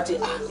bí èèyàn bá ti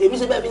èmi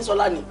ṣe bẹ́ẹ̀ fi ń sọ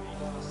lánìí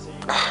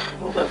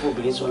mo fẹ́ fún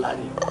obìnrin sọ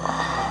lánìí.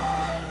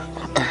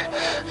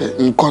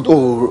 Nǹkan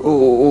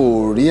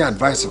o rí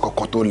advice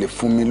kankan tó lè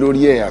fún mi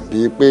lórí ẹ̀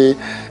àbí pé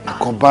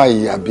nǹkan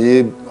báyìí àbí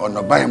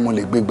ọ̀nà báyìí mo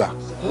lè gbé gbà.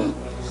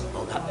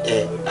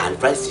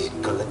 Advice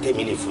kankan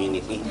tẹ̀mí lè fún yín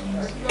ni pé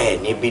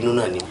ní bínú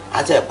náà ni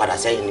a ti padà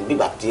sẹ́yìn ní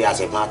bíbà tí a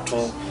sì máa tún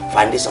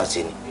foundation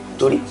sí ni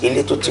torí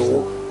ilé tó ti wó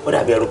ó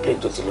dàbí aeroplane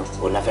tó ti lọ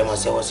òun la fẹ́ máa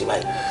ṣẹ́wọ́ sí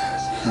báyìí.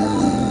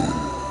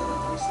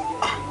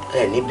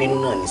 Ní bínú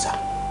náà ni sá.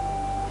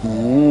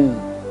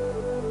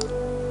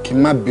 Kí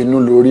n má bínú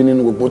lórí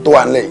nínú gbogbo tó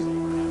wà nílẹ̀ yìí.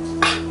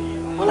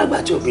 Wọ́n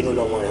lágbà tí ò bínú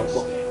lọ́mọ rẹ̀ ń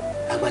pọ̀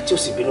àgbà tí ò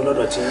sì bínú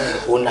lọ́dọ̀ tí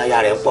òun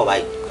láyà rẹ̀ ń pọ̀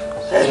báyìí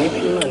ní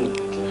bínú náà ni.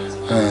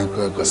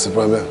 Kò sí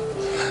problem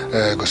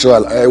kò sí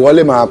wàhálà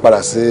wọlé máa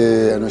padà sí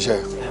ẹnu iṣẹ́.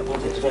 Wọ́n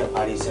ti fẹ́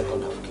parí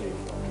second half kiri.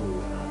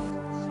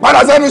 Padà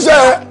sẹ́nu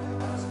iṣẹ́.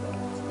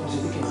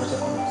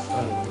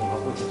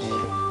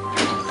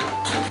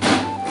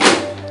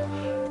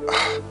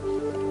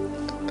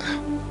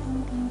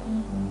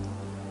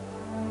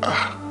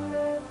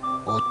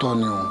 Òótọ́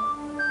ni o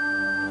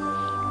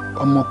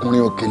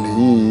ọmọkùnrin Òkèlè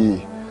yìí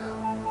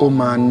ó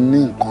máa ní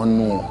nǹkan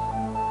nù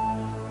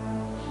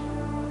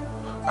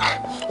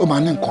ó máa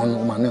ní nǹkan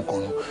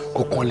nù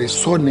kò kàn lè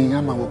sọ ni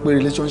a máa wọ pé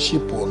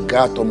relationship ọ̀gá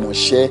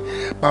àtọmọṣẹ́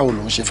báwo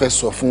lòun ṣe fẹ́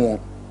sọ fún wọn.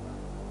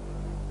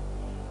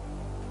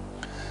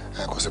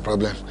 Kò sí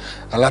problem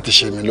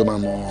alátiṣe mi ló máa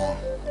mọ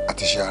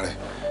àtiṣe rẹ̀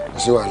kò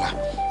sí wàhálà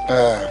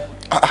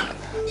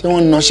ṣé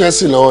wọ́n ń naṣẹ́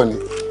sí lọ́wọ́ ni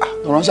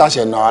wọ́n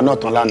ṣàṣẹ nà á náà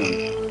tán lánàá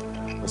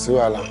kò sí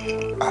wàhálà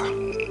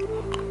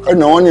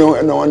ẹnà wọn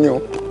ni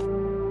o.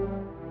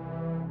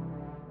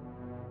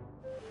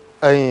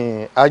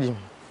 ẹ̀yin Aji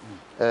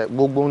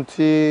gbogbo ohun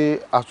tí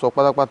a sọ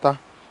pátápátá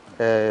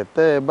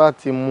tẹ́ ẹ bá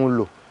ti mú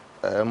lò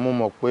mo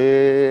mọ̀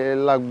pé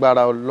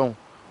lágbára Ọlọ́run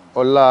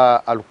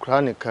ọlá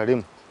alukurani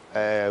karim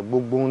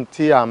gbogbo ohun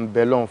tí à ń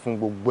bẹ lọ́run fún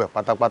gbogbo ẹ̀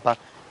pátápátá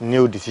ní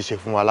òdì ṣíṣe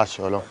fún wa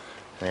láṣẹ Ọlọ́run.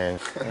 ẹ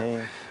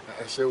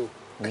ṣé o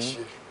ẹ ṣé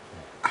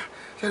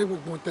ṣé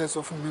gbogbo ohun tẹ́ ẹ sọ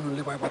fún mi nínú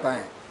ilé pátápátá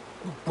yẹn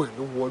gbogbo ẹ̀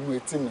ló wọnú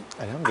etí mi.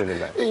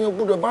 Alhamdulillah. Èèyàn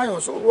gbọ́dọ̀ báyọ̀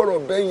sọ ọ̀rọ̀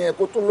bẹ́ẹ̀ yẹn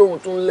kó tún lóhun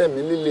tó ń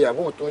lẹ̀mí líle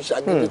àbóhun tó ń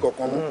ṣàgídí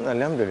kankan mú.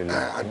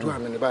 Alhamdulillah. Àdúrà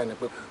mi ní báyìí ni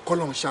pé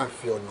kọ́lọ́hún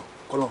ṣàfi ọ̀nà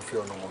kọ́lọ́hún fi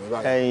ọ̀nà wọ̀n mi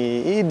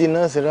báyìí.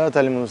 Ìdìnnà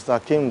siratal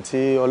mustaqim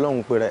tí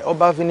Ọlọ́run pè rẹ̀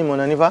ọba fi ní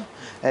mọ̀nà nífà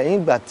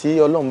ìgbà tí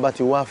Ọlọ́run bá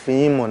ti wá fi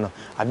yín mọ̀nà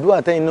àdúrà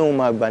tẹ́yìn náà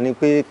máa gbà ní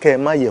pé kẹ́ ẹ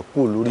má yẹ̀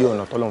kúrò lórí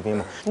ọ̀nà tọ́lọ́run fi yín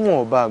mọ̀. Fún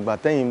ọba àgbà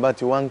tẹ́yìn bá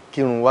ti wá ń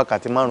kírun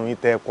wákàtí 5 yìí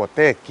tẹ́ ẹ̀kọ́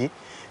tẹ́ ẹ̀ kí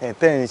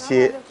tẹ́ ń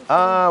ṣe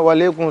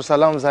wàlẹ́kùn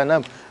salam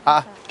zainab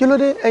kí ló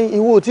dé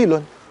ìwọ ò tí ì lọ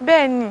ni.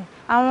 Bẹ́ẹ̀ni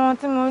àwọn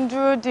tí mo ń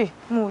dúró dè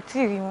mo ò tí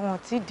ì rí wọn ò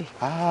tí ì dé.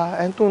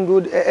 Ẹni tó ń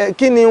dúró dè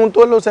kí ni ohun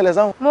tó ló ṣẹlẹ̀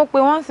sáwọn. mo pè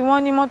wọ́n sí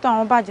wọ́n ní mọ́tò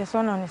àwọn bàjẹ́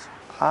sọ́nà ni.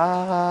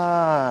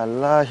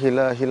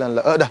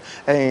 láhìláhìláhìlá ọ̀dà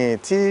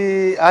tí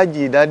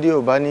ájì ìdádé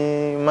ò bá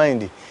ní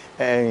máìndì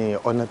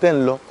ọ̀nà tẹ́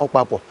ń lọ ọ́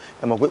papọ̀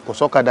ẹ mọ̀ pé kò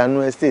sọ́kadà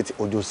nú estate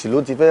òjò sí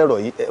ló ti fẹ́ rọ̀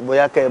yìí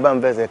bóyá kẹ́ ẹ bá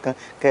ń fẹsẹ̀ kan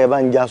kẹ́ ẹ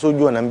bá ń ja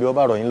sójú ọ̀nà bí ó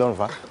bá rọ̀ yín lọ́rùn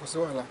fa.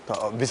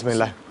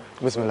 bísímìlá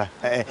bísímìlá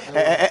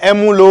ẹ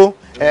mú lo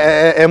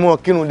ẹ mú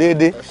kírun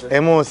déédéé ẹ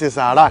mú ṣe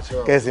sàárà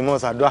kẹ́ ẹ sì mú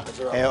ṣàdúrà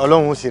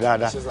ọlọ́run ó ṣe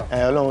dáadáa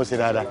ọlọ́run ó ṣe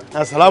dáadáa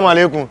assalamu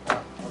alaikum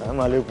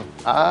assalamu alaikum.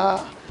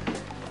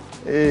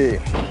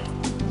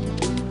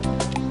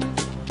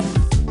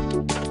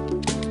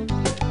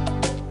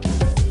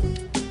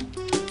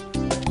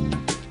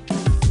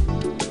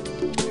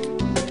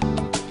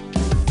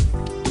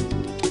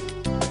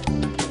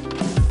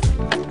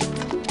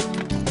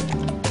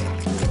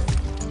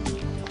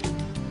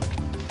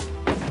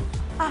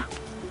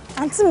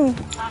 àǹtí mi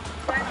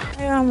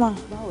ẹ rà mà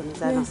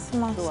yes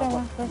ma ṣe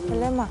wá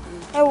pẹ̀lẹ́ mà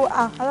ẹ wo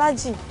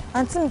aláàjì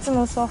àǹtí mi tí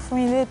mo sọ fún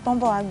ilé tó ń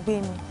bọ̀ wá gbé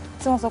mi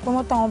tí wọ́n sọ pé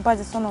mọ́tò àwọn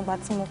bàjẹ́ sọ́nà ọgbà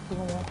tí mo pè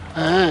wọ́n.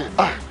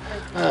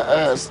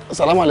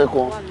 salamu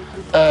alaikum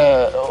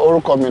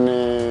orúkọ mi ni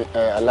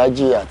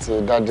Alhaji àti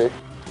Dádé.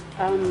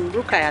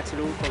 Rukayat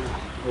lórúkọ mi.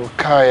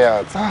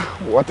 Rukayat,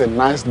 what a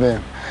nice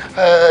name.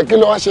 Kí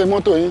ló wá ṣe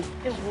mọ́tò yín?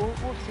 Ewo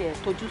ó tiẹ̀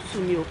tójú sú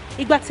mi o.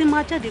 Ìgbà tí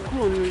máa jáde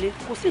kúrò nílé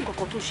kò sí nǹkan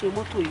kan tó ṣe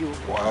mọ́tò yìí o.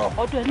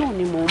 Ọdún ẹ náà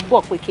ni mò ń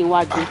bọ̀ pé kí n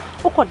wá gbé.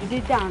 Ó kàn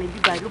dédé dáàrin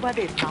bíbá ló bá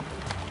dẹ̀ ta.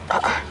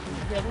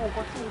 Ìbẹ̀rù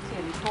nǹkan tí mo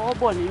tiẹ̀ lè tọwọ́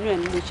bọ̀ nínú ẹ̀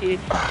ni mo ṣe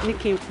ní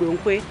kí n pè ń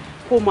pé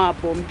kó máa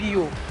bọ̀ ń bí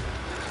o.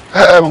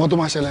 Mọ̀ nǹkan tó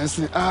máa ṣẹlẹ̀ ń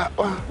sìn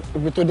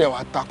ibi tó dẹ̀ wá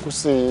takú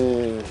sí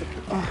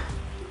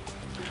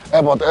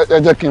ẹ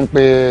jẹ́ kí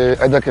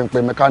n pe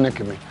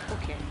mẹkáníìkì mi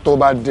tó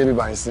bá dé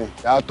bíbá yìí sìn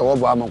yà á tọwọ́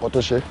bọ̀ àmọ́ nǹkan tó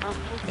ṣe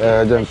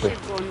ẹ jẹ́ n pè.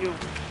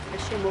 ẹ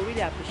ṣé mo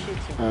really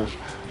appreciate you.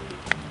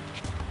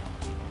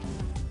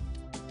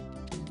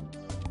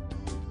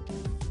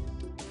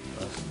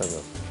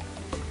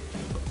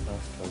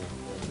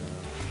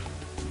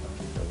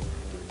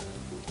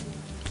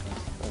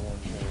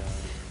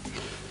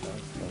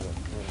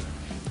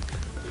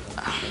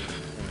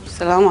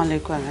 Salamu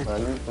alaikum.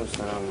 Alaikum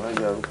salam.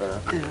 Haji Rukaya.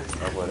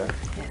 Abọ̀dá.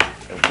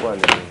 Ẹ kú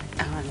àlejò.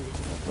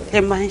 Ẹ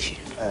máa ń ṣe.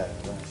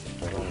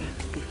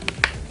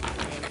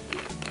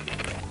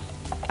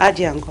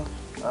 Adi àǹkọ́.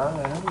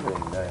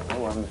 Alhamdulillah. Wọ́n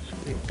wà mí.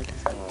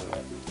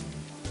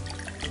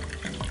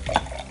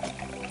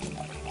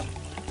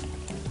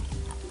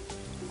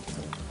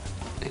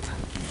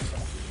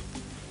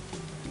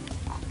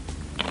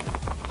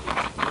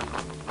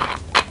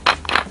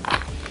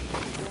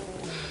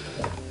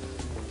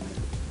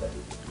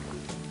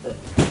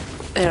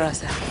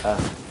 Rasa.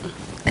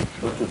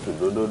 Ó tutù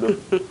dódódó.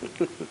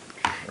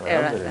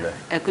 Ẹ rasa.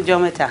 Ẹ kújọ́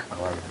mẹ́ta.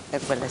 Ẹ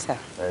pẹ̀lẹ́ sà.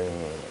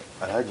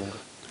 Alhaji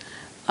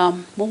ńkọ́?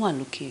 Mo wà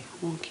lókè,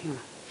 wọ́n kírun.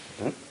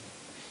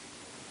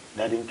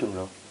 Dádì ń kírun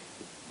lọ?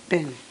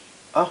 Bẹ́ẹ̀ni.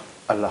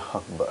 Allahu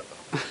Akbar.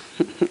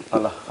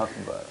 Allahu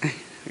Akbar.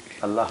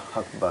 Allahu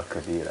Akbar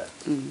kabira.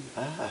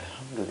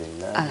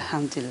 Alhamdulillah.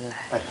 Alhamdulillah.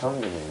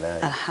 Alhamdulillah.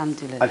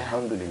 Alhamdulillah.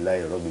 Alhamdulillah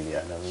rabbil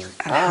alamin.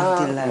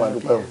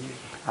 Alhamdulillah.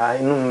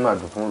 Inú mi máa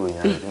dùn fún ròyìn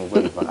àti fún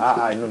gbẹ́lú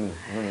fa inú mi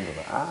dùn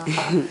fa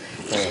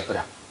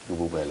ọ̀dà ju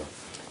gbogbo ẹ̀ lọ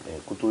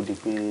kó tó di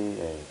pé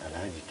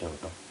Alhaji kẹ́hìn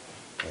tán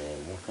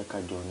mo fẹ́ ká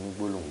jọ ní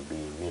gbólóhùn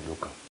bíi mélòó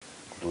kan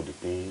kó tó di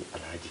pé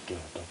Alhaji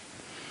kẹ́hìn tán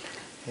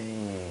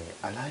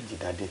Alhaji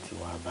Dádé ti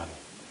wá bá mi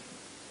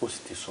ó sì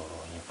ti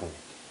sọ̀rọ̀ yín fún mi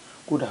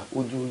kódà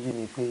ojú yé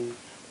mi pé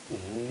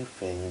òun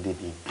nífẹ̀ẹ́ yín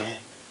débi bẹ́ẹ̀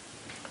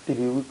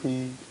débi wípé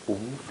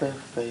òun fẹ́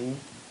fẹ́ yín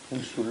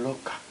níṣu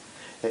lọ́kà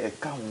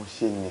káwọn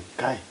ṣe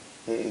nìkáì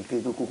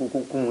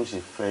kókókókókóhun sì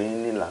fẹ́ yín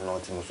nílànà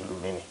ti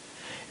mùsùlùmí ni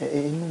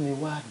inú mi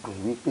wá dùn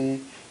wípé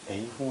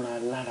ẹ̀yin fúnra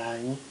lára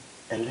yín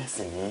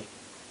ẹlẹ́sìn ní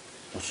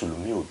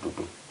mùsùlùmí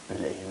òdodo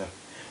nílẹ̀ yín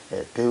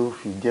náà tẹ́ ó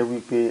fi jẹ́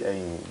wípé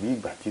ẹ̀yin bí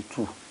ìgbà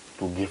títù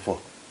tó gé fọ̀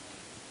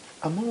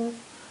àmọ́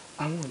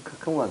àwọn nǹkan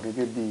kan wà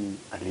gẹ́gẹ́ bí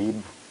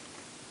àléébù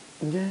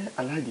ǹjẹ́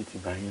Alhaji ti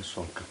bá yín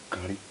sọ nǹkan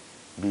kan rí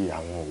bí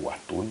àwọn ìwà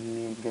tó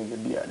ní gẹ́gẹ́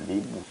bí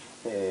àléébù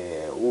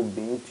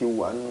obìnrin ti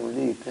wà nínú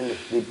ilé tẹ́lẹ̀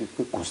débi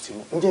pé kò sí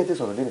mọ́ ǹjẹ́ ẹ ti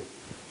sọ̀rọ̀ débẹ̀.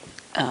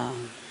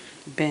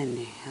 Bẹ́ẹ̀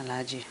ni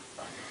Alhaji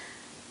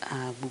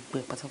gbogbo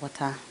ẹ̀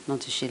pátápátá náà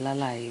ti ṣe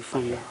lálàyé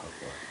fún mi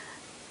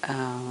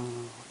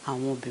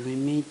àwọn obìnrin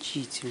méjì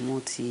tí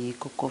wọ́n ti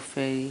kọ́kọ́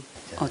fẹ́ rí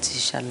wọ́n ti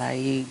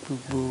ṣàlàyé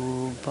gbogbo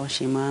bọ́n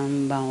ṣe máa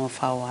ń bá wọn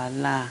fa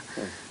wàhálà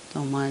tó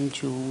máa ń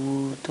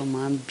jowú tó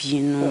máa ń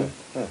bínú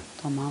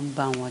tó máa ń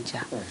bá wọn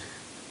jà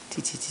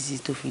títí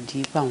tó fi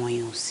di pé àwọn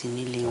èèyàn ò sí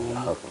nílé wọn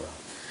mọ́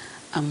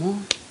àmọ́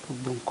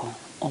gbogbo nǹkan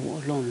ọwọ́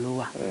Ọlọ́run ló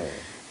wà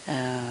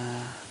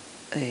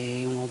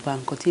ìwọ̀nba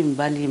nǹkan tí mi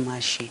bá lè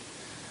máa ṣe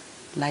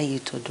láyé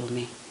tọ̀dọ̀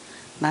mi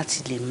láti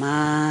lè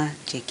máa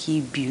jẹ́ kí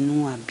ìbínú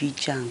àbí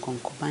ìjà nǹkan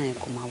kan báyẹn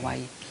kó máa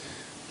wáyé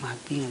máa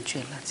gbìyànjú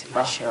ẹ̀ láti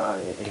máa ṣe.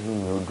 inú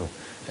mi ò dùn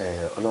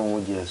Ọlọ́run ó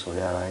jẹ́ ẹ̀sùn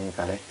rí ara yín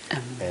kalẹ̀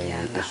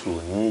èṣù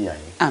ò ní ìyà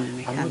yín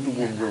àmójú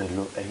gbogbo ẹ̀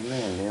lọ ẹ̀yin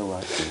náà lẹ́wà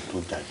tó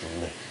jàdú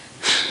lẹ̀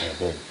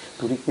bẹ́ẹ̀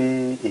torí pé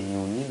èèyàn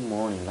ò ní mọ̀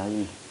ọ́rìn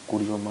láyè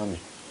kórí ọmọ mi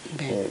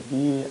bí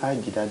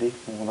àjìdáde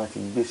fún wọn bá ti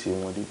gbèsè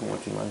wọn dé bí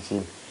wọ́n ti máa ń ṣe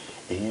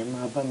èèyàn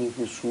máa bá mi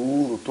fi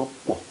sùúrù tó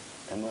pọ̀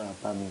ẹ máa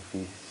bá mi fi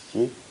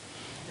ṣe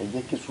ẹ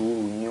jẹ́ kí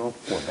sùúrù yín ó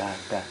pọ̀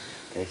dáadáa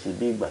kẹ̀ ṣe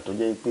bí ìgbà tó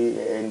jẹ́ pé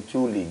ẹni tí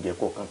ó lè jẹ́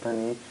kọ̀ọ̀kan tán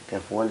ní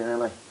kẹfọ́ lẹ́rẹ́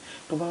báyìí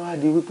tó bá wá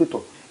di wípé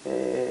tọ̀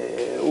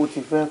ó ti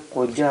fẹ́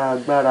kọjá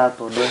agbára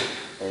tọ̀dọ̀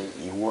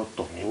ìwọ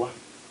tọ̀ mí wá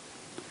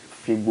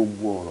fi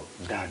gbogbo ọ̀rọ̀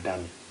dáadáa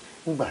mi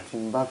nígbà tí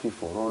n bá fi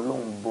fọ̀rọ̀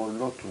ọlọ́run bọ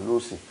lọ́tún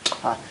lọ́sìn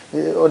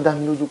ó dá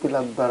mi lójú pé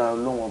lágbára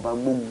ọlọ́run ọba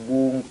gbogbo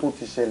ohun tó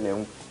ti ṣẹlẹ̀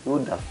ń yóò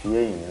dà fi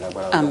ẹ̀yìn ní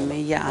lágbára ọlọ́run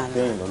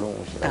àfẹ́yìn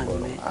lọ́lọ́run ṣe lágbára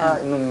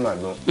ọlọ́run inú mi mà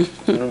dùn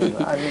inú mi mà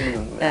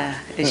dùn.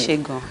 ẹ ṣe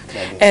gan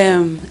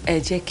ẹ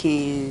jẹ́ kí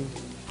n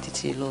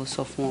tètè lọ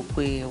sọ fún wọn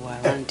pé ẹ wà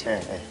ráǹdì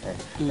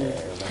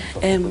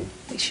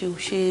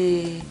ṣe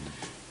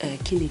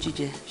kí ni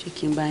jíjẹ ṣé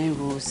kí n bá yín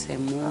ro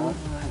sẹ̀mó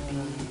àbí.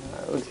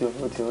 ó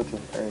ti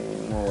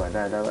mo wà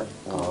dáadáa báyìí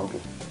mo wà ókè.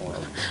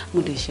 mo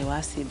lè ṣe wá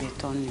sí ibẹ̀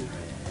tán ni.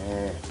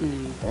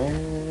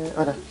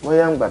 ọ̀dà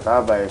bóyá ń gbà tá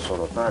a bá ẹ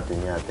sọ̀rọ̀ tán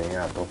àtẹ̀yìn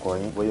àtọkọ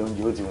yín bóyá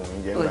oúnjẹ ó ti wù mí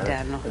jẹ́ gbà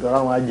náà nítorí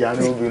àwọn ajá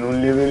ní obìnrin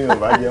lé lórí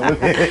ọ̀bá jẹun.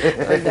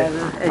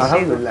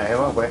 alhamdulilayi ẹ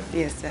má pẹ́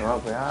ẹ má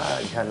pẹ́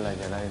jàlá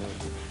inú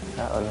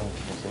ọlọ́run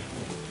kò ṣe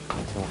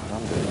ẹ ti wà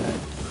alhamdulilayi.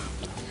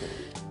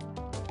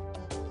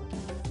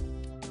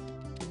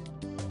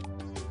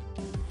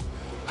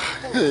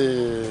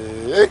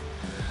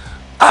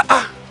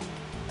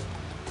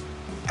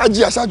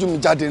 Ají aṣáájú mi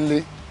jáde ńlé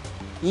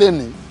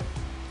lénìí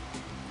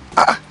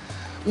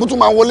mo tún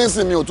máa wọlé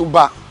sí mi ò tún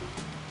bá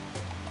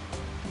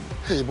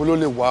bó ló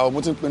lè wà o mo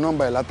ti ń pe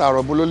nọ́mbà ẹ̀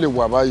látàárọ̀ bó ló lè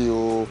wà báyìí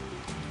o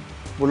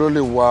bó ló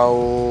lè wà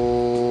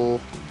o.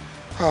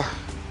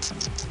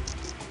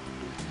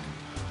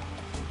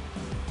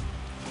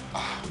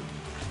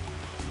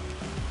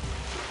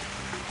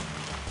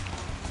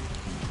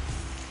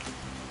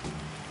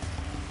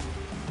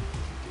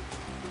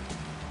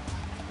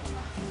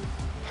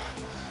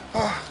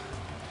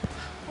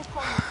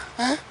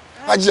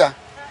 Ajíà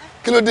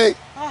kí ló dé.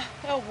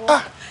 ẹ wo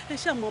ẹ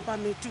ṣe mọ bá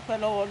mi dúpẹ́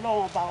lọ́wọ́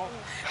Ọlọ́run ọba ọ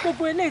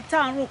gbogbo eléyìí tá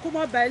à ń rò kó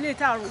má ba eléyìí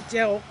tá à ń rò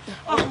jẹ́ ọ.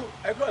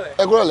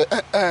 ẹ kúrò lẹ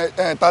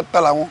ta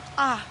làwọn.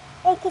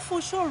 ọkọ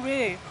fọṣọrẹ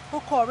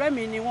ọkọ ọ̀rẹ́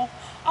mi ni wọn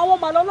àwọn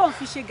ọmọ Ọlọ́run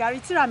fi ṣe gàrí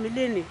tíra mi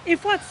léni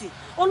ìfọ̀tì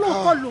Ọlọ́run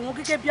kọ́ lò wọ́n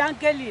gẹ́gẹ́ bí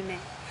áńgẹ́lì ni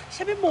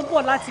ṣé bí mo ń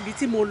bọ̀ láti ibi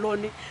tí mo lọ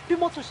ni bí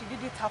mọ́tò ṣe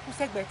déédéé takú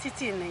sẹ́gbẹ̀ẹ́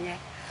títì nìyẹn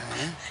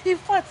in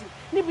fact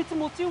níbi tí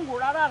mo ti ń wò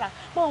rárá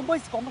báwọn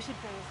bọ́ìsì kan mo ṣe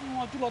bẹ̀rẹ̀ sí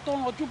wọn jùlọ tó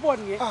ń ranjú bọ̀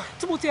nìyẹn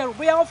tí mo ti ẹ̀rù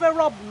bóyá wọ́n fẹ́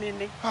rọ́ọ̀bù mi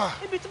ni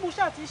ibi tí mo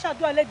ṣáà ti ń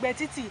ṣàdúrà lẹ́gbẹ̀ẹ́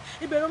títì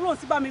ìbẹ̀rẹ̀ Ọlọ́run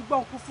ti bá mi gbọ́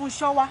nǹkan fún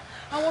iṣọ́ wa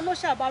àwọn ló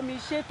ṣàbá mi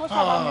ṣe tó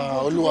ṣàbá mi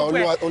gbọ́ ojú gbogbo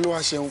ẹ̀ Olúwa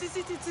ṣeun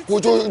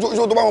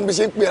kò tó bá wọn bí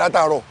ṣe ń pè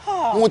látàárọ̀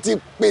wọn ti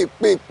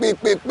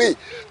pè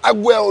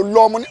agbo ẹ̀ ò lọ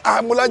ọmọ ní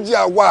amúlájì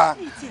àwa.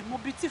 ìtì mo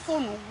bi tí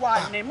fóònù wà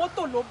ní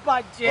mọ́tò ló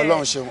bàjẹ́.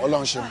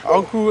 Ọlọ́run ṣeun.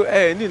 ọkùnrin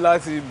ẹ ní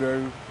láti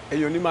bẹ̀rù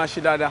èèyàn ní máa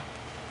ṣe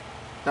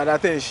dáadáa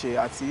tẹ́ ń ṣe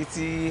àti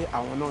tí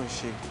àwọn náà ń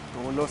ṣe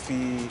òun ló fi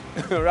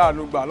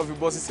ráàlú gbà ló fi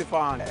bọ́ sí sífà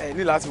ẹ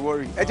ní láti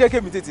wọ́rì ẹ jẹ́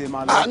kémi tètè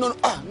máa lọ.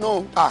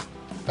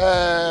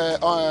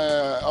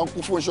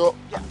 uncle Fúnṣọ́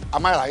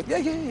am I right? No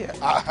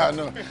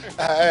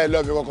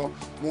lọ́ọ̀bì kankan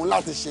mo ń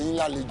láti ṣe yín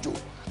lálejò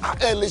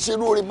ẹ lè ṣe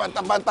irú orin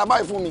bàtàbàtà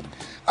báyìí fún mi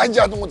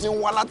Ajíà tí mo ti ń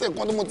wá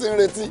látẹ̀kọ́ tí mo ti ń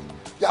retí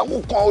ìyàwó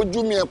kan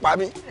ojú mi ẹ̀ pa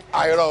mí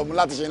àìrọ̀ mo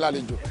láti ṣe yín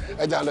lálejò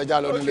ẹ jà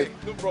lọ nílé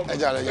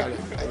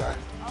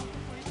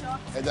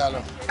ẹ jà lọ.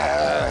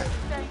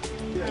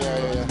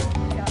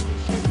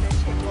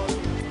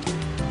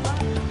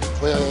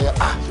 Wo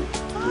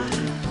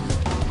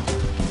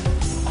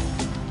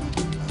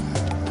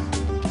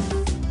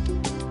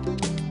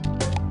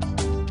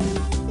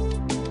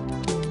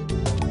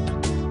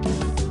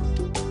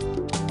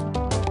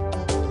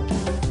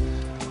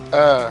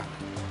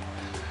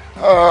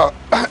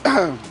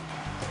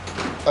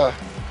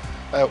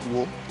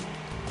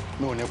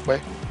mi ò ní pẹ́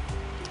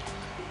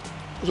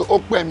ó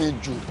pẹ́ mi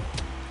jù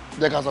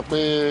jẹ́ ká sọ pé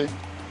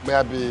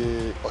bóyá bí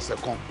ọ̀sẹ̀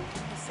kan.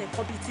 ọ̀sẹ̀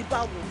kan bíi ti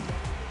báwo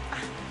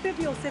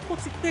bébí ọ̀sẹ̀ kó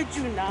ti pẹ́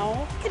jù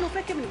náà kí ló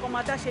fẹ́ kémi nìkan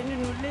máa dáṣe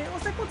nínú ilé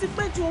ọ̀sẹ̀ kó ti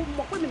pẹ́ jù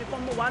mọ̀ pé mi nìkan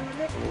mo wà nínú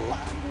ilé.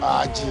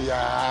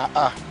 Àjíà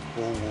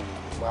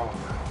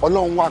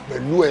Ọlọ́run wà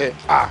pẹ̀lú ẹ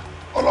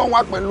Ọlọ́run wà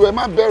pẹ̀lú ẹ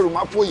má bẹ̀rù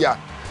má fòyà.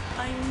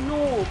 I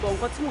know but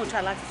nǹkan tí mò ń ṣe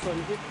láti sọ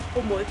ni pé ó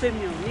mọ̀ pé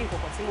mi ò ní nǹkan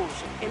kan tí mò ń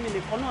ṣe èmi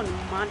nìkan náà ni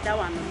mo máa ń dá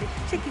wà nílé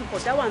ṣé kí n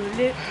kàn dá wà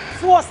nílé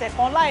fún ọ̀sẹ̀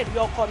kan láì rí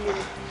ọkọ mi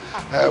ni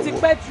ó ti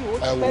pẹ́ jù ó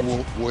ti pẹ́ jù.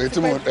 wo etí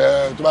mo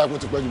tó bá yẹ kó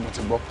ti pẹ́ jù mo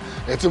ti gbọ́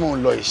etí mo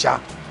ń lọ ìṣá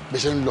bí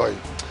ṣe ń lọ yìí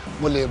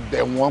mo lè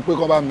bẹ̀ wọ́n pé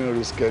kó bá mi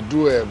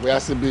reschedule ẹ̀ bóyá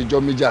sí bí ijọ́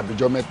méjì àbí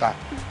ijọ́ mẹ́ta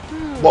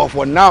but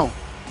for now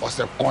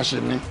ọ̀sẹ̀ kan ṣe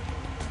ní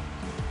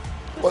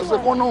ọ̀sẹ̀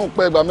kan náà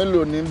pẹ́ ìgbà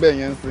mélòó ní bẹ̀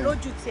yẹn ń sìn.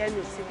 lójú tí ẹni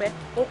ò sí pẹ́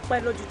ó pẹ́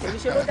lójú tèmi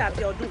ṣe ló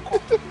dàbí ọdún kan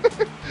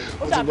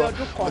ó dàbí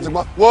ọdún kan. ọtí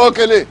gbọ́ wọ́n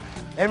kele.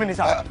 èmi ni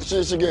sá.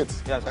 ṣe gate.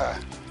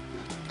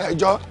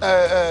 ẹjọ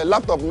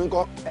laptop mi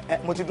ńkọ́.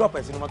 mo ti drop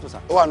ẹ sínú mọ́tò sá.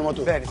 ó wà ní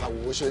mọ́tò. bẹ́ẹ̀ ni sá.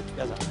 àwò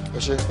ó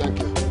ṣe thank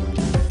you.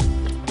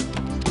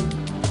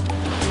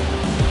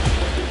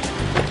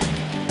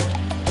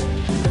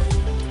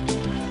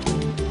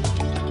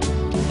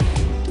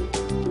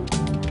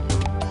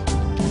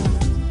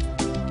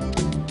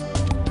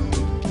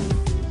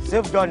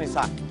 Safe journey,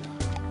 sir.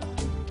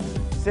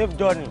 Safe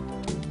journey.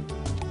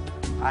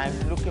 I'm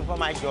looking for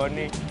my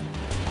journey.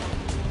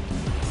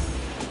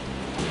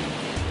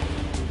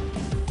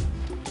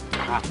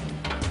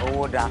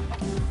 Owó dá.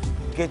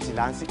 Géètì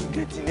là ń sí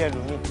géètì ilé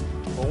ẹlòmíì.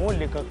 Òun ò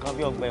lè kankan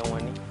bí ọgbà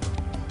ẹ̀wọ̀n ni.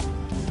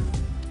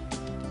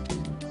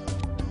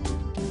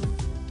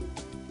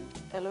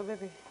 Hello,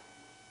 baby.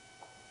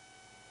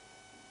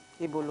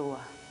 Ibo lo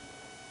wà?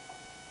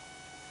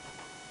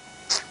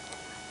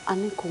 A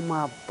ní kó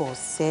máa bọ̀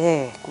sẹ́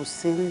ẹ̀ kò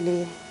sí nílé.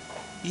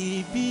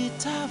 Ibi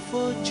tá a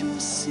fojú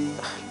sí.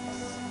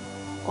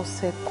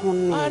 Ọ̀sẹ̀ kan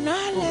ni ọ̀nà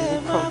lè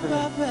má problem.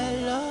 bàbẹ̀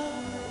lọ.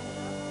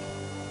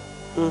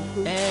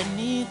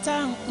 Ẹni tá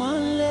ń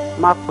pọ́nlé.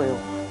 Má pẹ́ o.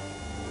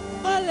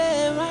 Ó lè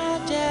má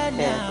jẹ́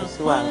ní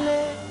àpọ́nlé.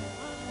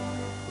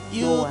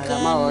 You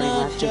cannot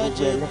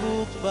judge a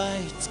book by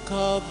its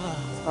cover.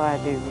 All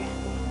right, baby.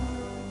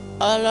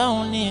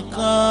 Ọlọ́run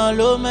nìkan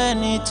ló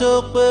mẹ́ni tó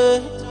pé.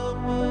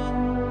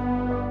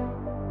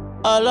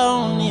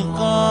 Ọlọ́run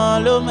nìkan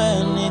ló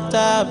mẹ́ni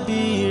tàbí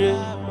ire.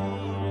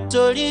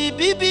 Torí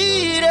bíbí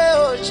ire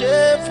ò ṣe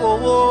é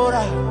fowó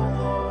rà.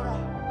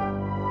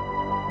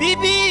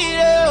 Bíbí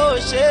ire ò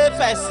ṣe é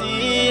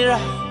fẹ̀sìn rà.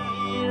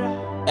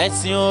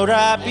 Ẹ̀sìn ò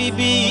ra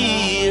bíbí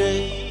ire.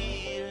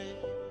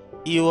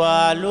 Ìwà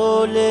ló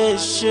lè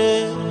ṣe.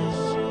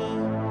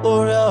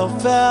 Oore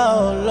ọ̀fẹ́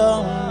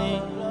Ọlọ́run ni.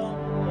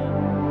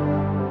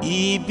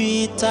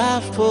 Ibi tá a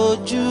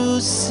fojú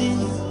sí.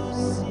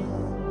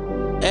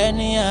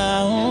 Ẹni à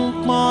ń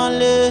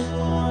pọ́nlé.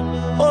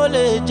 Ó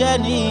lè jẹ́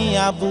ní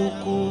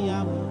àbùkù.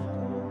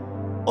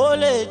 Ó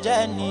lè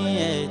jẹ́ ní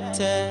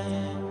ẹ̀tẹ́.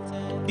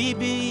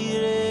 Bíbí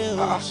ire ò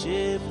ṣe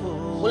bò.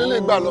 Mo lè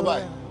gbà lọ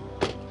báyìí.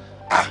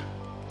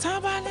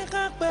 Tábà ní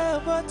ká pé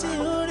bó ti ń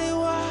rí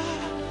wá.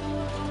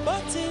 Bó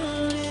ti ń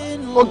rí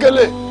nù.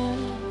 Okele.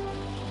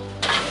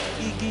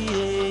 Igi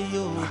èyí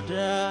ò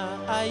dá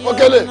ayọ̀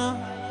Okele. náà.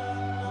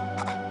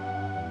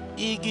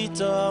 Igi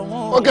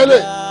tọ̀hún Okele.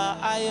 dá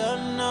ayọ̀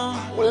náà.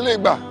 Mo lè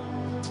gbà.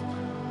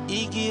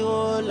 Igi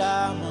wo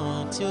la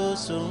mọ̀ tí ó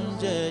so ń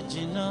jẹ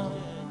jìnnà.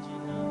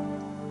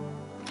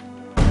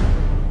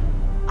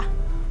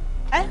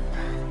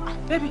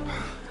 Baby,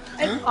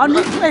 ọ̀nà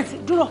wait,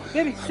 dúró,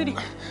 baby, sídi.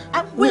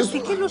 Wait,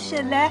 kí ló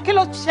ṣẹlẹ̀? Kí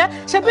ló ṣe?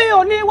 Ṣé bí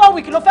o ní 1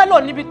 week ló fẹ́ lò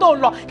níbi tó ń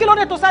lọ? Kí ló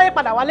dé tó sáré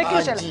padà wálé? Kí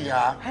ló ṣẹlẹ̀?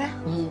 Àjíyá,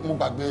 mo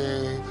gbàgbé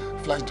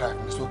flash drive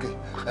mi sókè.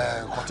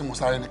 Nǹkan tí mo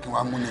sáré ní kí n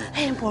wá mú ni.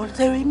 Bọ̀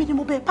tẹ̀rẹ̀ mi ni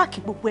mo bẹ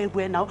páàkì gbogbo ẹrù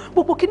ẹ̀ náà.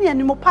 Gbogbo kíní ẹ̀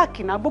ni mo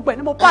páàkì náà. Gbogbo ẹ̀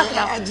ni mo páàkì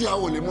náà. Àjíyá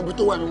ò lè mú ibi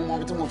tó wà ní mo mọ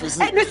ibi tí mo fi sí.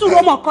 Ní sùúrù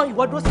ọmọ kan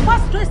ìwọ́dọ̀ sí. Wá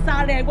straight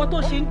sáré ìwọ tó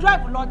ṣe ń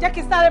drive lọ. Jẹ́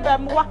kí sáré bẹ̀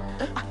mú wá.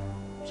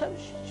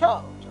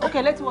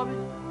 Òkèlè ti wọ mi.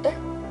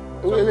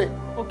 Òkèlè.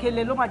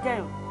 Òkèlè ló máa jẹ́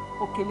yàn.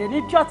 Òkèlè ní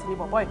idiot ni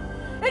bọ̀bọ̀ yìí.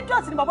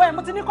 Idiot ni bọ̀bọ̀ yìí.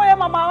 Mo ti ní kọ́ yẹ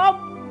máa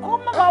kó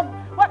máa.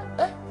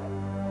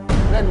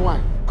 Red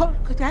wine.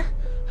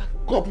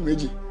 Kọ́ọ̀pù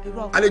méjì.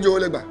 Àlejò owó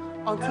lẹ́gbàá.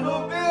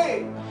 Hello,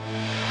 babe.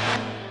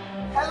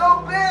 Hello,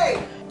 babe.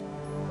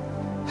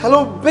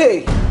 Hello,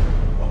 babe.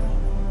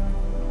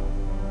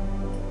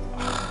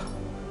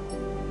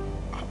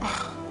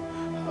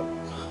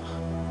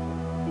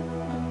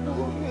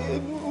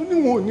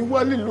 Oníwọ̀n ò ní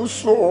wálé ló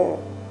sọ.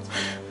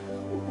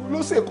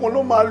 Lọ́sẹ̀ kan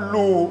ló máa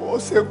lò.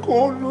 Ọ̀sẹ̀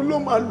kan ló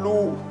máa lò.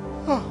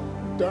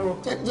 Dáràn.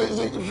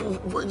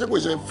 Ṣé kò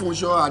ṣe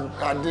Fúnṣọ́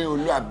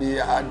Adéolú àbí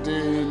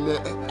Adélé?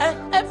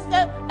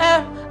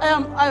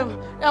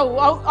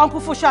 Uncle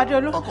Fúnṣọ́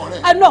Adéolú. Ọkọ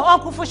rẹ̀. No,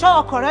 Uncle Fúnṣọ́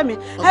ọkọ rẹ̀ mi.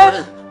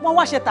 Wọ́n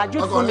wá ṣe tàjú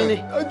fún mi ni.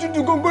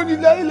 Jújù gógó ni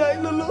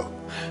láìláìlọ́lọ́.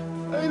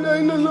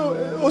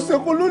 Ọ̀sẹ̀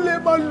kan ló lè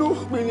máa lò.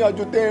 Ìrìn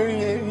àjò tẹ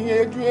ìrìn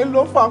yẹn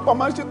lọ fàǹpà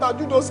máa ṣe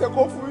tàjú ọ̀sẹ̀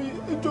kan fún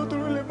ìjọ tó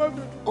lè má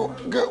bẹ̀rù.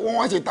 Wọ́n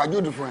wá ṣe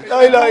tajúdù fún ẹ.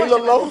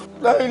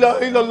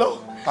 Láìláìlọ́lọ́.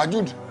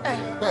 Tajúdù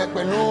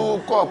pẹ̀lú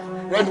kọ́ọ̀pù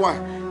red wine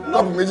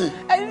kọ́ọ̀pù méjì.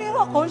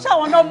 Irọ́ kò ń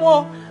ṣàwọn náà mú o.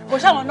 Kò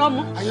ṣàwọn náà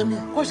mú. Ayé mi.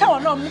 Kò ṣàwọn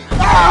náà mú.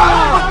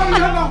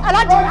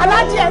 Alájì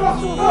ẹni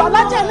sùúrù.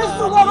 Alájì ẹni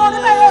sùúrù ọ̀rọ̀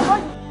níbẹ̀ yẹn lọ.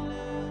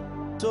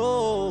 Tó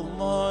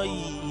mọ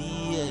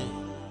iyì ẹ̀,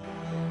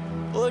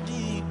 ó di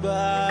ìgbà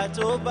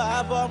tó bá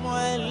bọ́mọ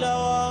ẹ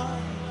lọ́wọ́,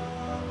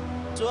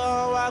 tó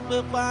wá gbé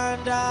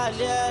pàǹdà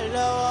lé ẹ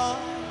lọ́wọ́,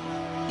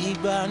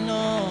 ìgbà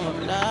náà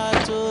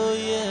látó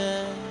yẹ.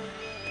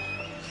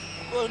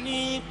 Kò ní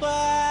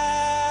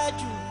pẹ́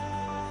jù,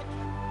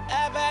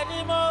 ẹ̀bẹ̀ ni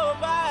mo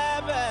bá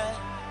ẹ̀bẹ̀,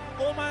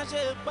 kó má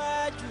ṣe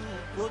pẹ́ jù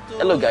kó tó yẹ.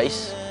 Hello guys,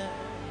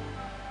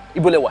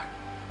 ibo lẹ wà?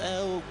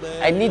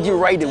 I need you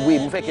right away.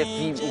 Mo fẹ́ kẹ́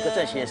fi nǹkan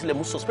tẹ̀ ṣe yẹn sílẹ̀.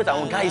 Mo suspect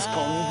àwọn guys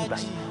kan níbí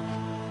báyìí.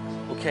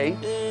 Okay?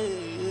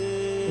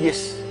 Yes.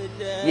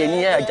 Yeah,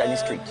 near Ajani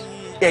Street.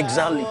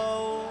 Exactly.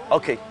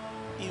 Okay.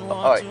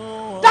 All right.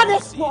 Dáadé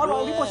sọ ọ̀rọ̀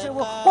orí bó ṣe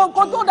wọ.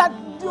 Kò tó dá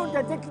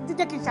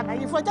jẹ́ kí n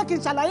ṣàlàyé fún ẹ. Jẹ́ kí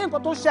n ṣàlàyé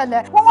nǹkan tó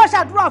ṣẹlẹ̀. Wọ́n wá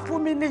ṣàdúrà fún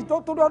mi ní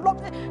ìtòtòrò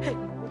ọlọ́pẹ́.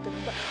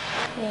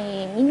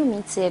 Inú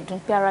mi ti ẹ̀dùn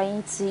pé ara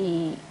yín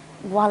ti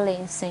wálẹ̀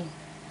ń sìn.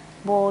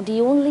 But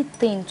the only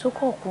thing tó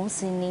kọ̀ọ̀kan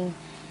sí ni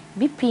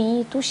BP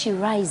yín tó ṣì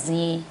rise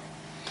yẹn.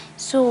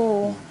 So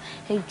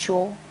ẹ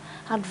jọ̀ọ́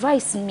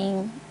advice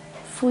mi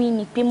fún yín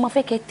ni pé mo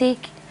fẹ́ kẹ́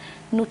take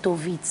note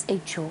of it. Ẹ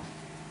jọ̀ọ́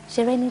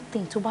ṣe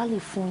anything tó bá lè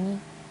fún yín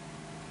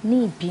ní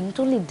ìbínú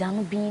tó lè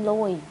dánú bí yín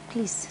lọ́wọ́ yìí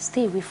please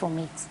stay away from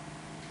it.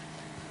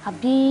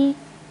 Àbí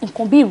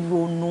nǹkan bí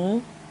ìrònú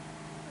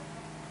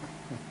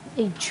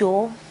ẹ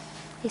jọ̀ọ́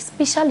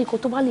especially kó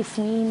tó bá lè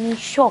fún yín ní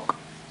shock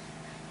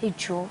ẹ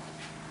jọ̀ọ́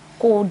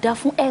kò dá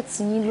fún health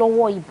yín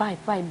lọ́wọ́ yìí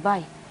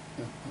bye.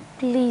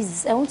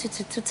 Please, I want you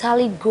to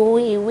totally go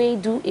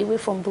away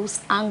from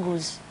those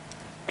angles.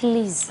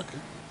 Please,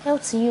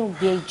 health yín ò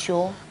gbé ẹ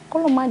jọ̀ọ́ kọ́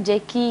ló má jẹ́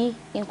kí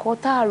nǹkan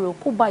tá a rò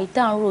kó bá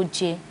ìta ń rò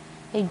jẹ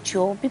ẹ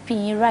jọ̀ọ́ BP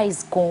yín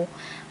rise gan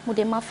mo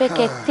dẹ̀ máa fẹ́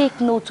kẹ́ take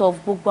note of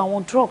gbogbo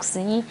àwọn drugs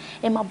yín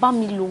ẹ máa bá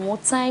mi lò wọ́n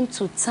time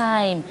to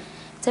time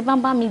tẹ́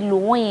bá mi lò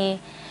wọ́n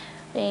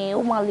yẹn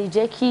ó máa lè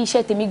jẹ́ kí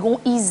iṣẹ́ tèmi gan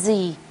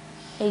easy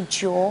ẹ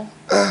jọ̀ọ́.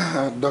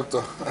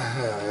 Doctor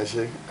ẹ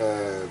ṣe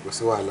kò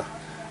sí wàhálà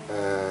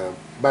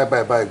bye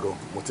gan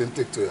mo ti ń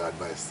take to your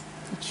advice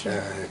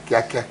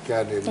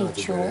kíákíá ni èmi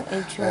àti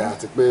bẹ̀rẹ̀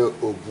àti pé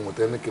oògùn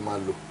tẹ́ ní kí n máa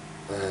lò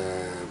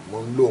mo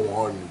ń lò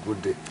wọ́n on good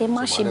day. ẹ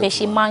má ṣe bẹ́ẹ̀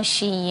ṣe máa ń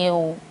ṣe yẹn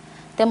o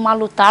tẹ máa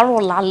lo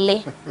tàárọ̀ lálẹ́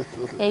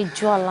ẹ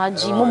jọ̀ọ́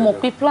Alhaji mo mọ̀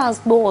pé plans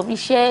gbọ́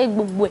iṣẹ́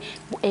gbogbo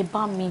ẹ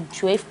bá mi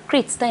jọ ẹ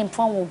create time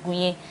fún àwọn oògùn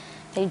yẹn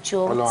ẹ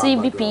jọ̀ọ́ tí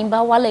BP yín bá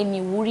wálẹ̀ ní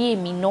ìwúrí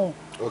èmi náà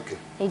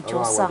ẹ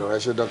jọ̀ọ́ sá. ẹ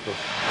ṣe doctor.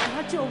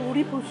 Alhaji ọ̀rọ̀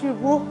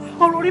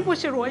orí bó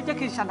ṣe rò ẹ jẹ́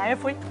kí n ṣàlàyé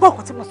fún yín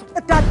bọ́ọ̀kù tí mo sọ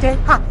ẹ dáadé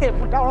ẹ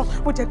mo dáràn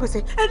mo jẹ gbèsè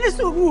ẹ ní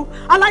sùúrù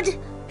Alhaji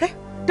ẹ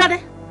dáadé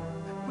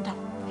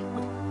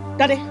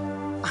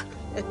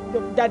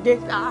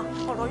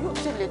ọ̀rọ̀ yóò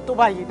sì lè tó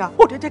báyìí náà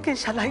ó dédé kí n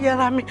ṣàlàyé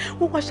ara mi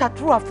wọ́n wá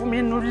ṣàdúrà fún mi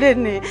inú ilé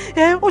ni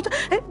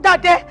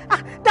dáadé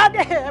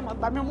ẹ mà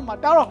gbà mí mo mà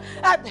dáràn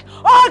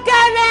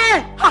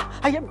ọ̀kẹ́lẹ̀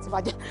ayé mi ti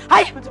bàjẹ́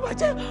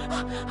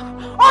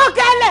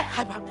ọ̀kẹ́lẹ̀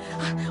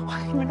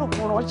èmi náà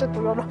mo ràn ṣe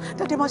torí ọlọ́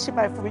dáadé má ṣe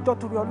báyìí fún mi jọ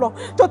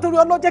torí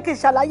ọlọ́ jẹ́ kí n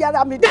ṣàlàyé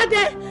ara mi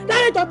dáadé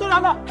jọ torí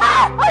ọlọ́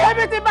ayé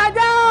mi ti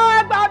bàjẹ́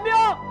ẹ gbà mí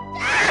o.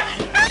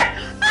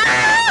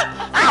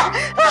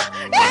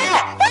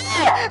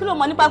 Kí ló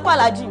mọ̀ nípa ikú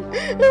Alhaji?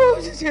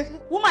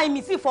 Wọ́n máa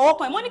mi sí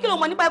ìfọwọ́kàn ẹ̀. Mo ní kí ló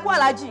mọ̀ nípa ikú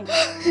Alhaji?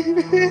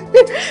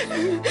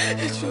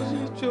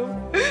 ẹjọ́.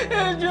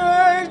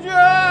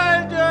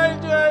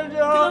 Kí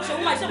ló ṣe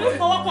wọ́n máa ṣe mo ti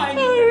fọwọ́kàn ẹ̀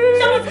ni?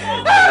 Ṣé mo ti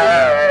fọwọ́kàn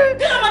ẹ̀?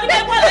 Kí ló mọ̀ nípa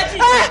ikú Alhaji?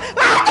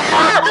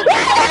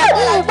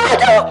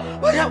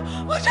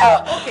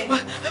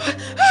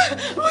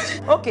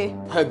 Okay.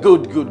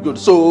 Good.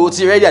 So,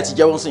 ti ready àti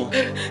jẹun sìn.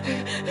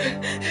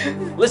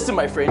 Listen,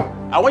 my friend.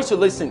 I want you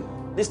to listen.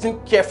 Listen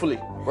carefully,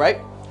 right?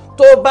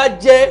 Tó bá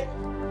jẹ́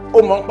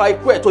o mọ̀ nípa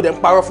ikú ẹ̀ tó dẹ̀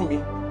ń parọ́ fún mi.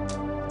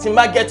 Tí n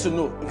bá get to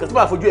know nǹkan tí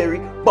màá fojú ẹ rí,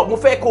 but mo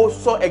fẹ́ kó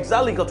sọ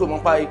exactly nǹkan tó mọ̀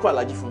nípa ikú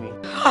Alhaji fún mi.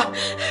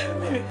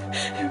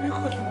 Èmi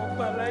kọ́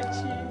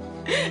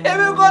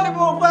ni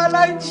mo pa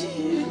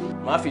Alhaji.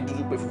 Má fi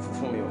dúdú pé funfun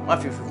fún mi o. Má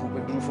fi funfun pé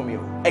dúdú fún mi o.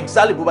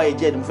 Exactly bó bá yẹ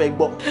jẹ́ ni mo fẹ́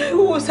gbọ́.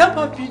 Wo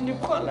sábà bí ní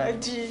kọ́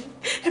Alhaji.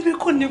 Èmi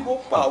kọ́ ni mo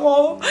pa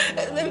wọ́n.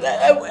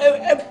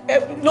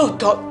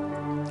 Lóòótọ́.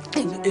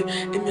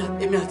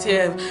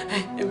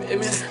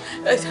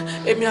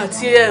 Èmi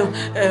àti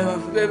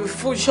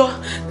Fúnṣọ́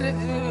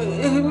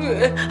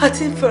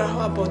àti ìfẹ́ra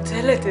wa bọ̀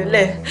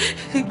tẹ́lẹ̀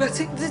ìgbà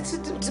tí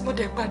mo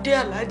dẹ̀ pàdé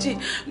Alhaji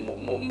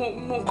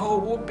mo kàn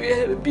wò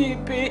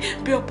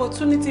bí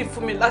opportunity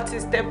fún mi láti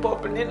step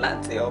up ní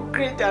láti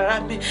upgrade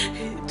ara mi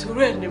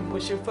torí ẹ̀ ni mo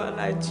ṣe fún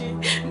Alhaji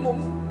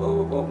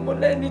mo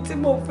lẹ́ni tí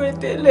mo fẹ́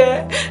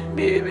tẹ́lẹ̀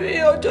bí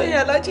ọjọ́ yẹn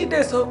Alhaji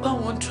dẹ̀ sọ pé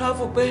àwọn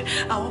travel pé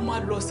àwọn máa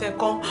lọ ọ̀sẹ̀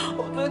kan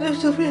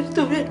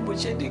torí ẹ̀ mo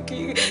ṣe ní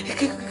kí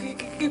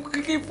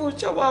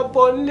Fúnṣọ́ wá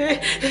bọ́lé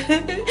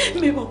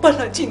mi mọ̀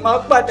Alhaji máa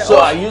padà. So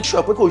are you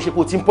sure pé kò ṣe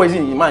kó tí ń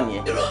poison yìí máa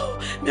nìyẹn?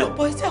 Mi ò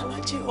poison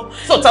Alhaji o.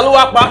 So ta ló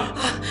wá pa?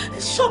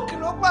 Ṣọ́ọ̀kì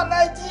ló pa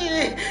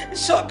Alhaji.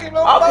 Ṣọ́ọ̀kì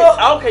ló pa.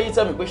 How can you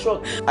tell me pé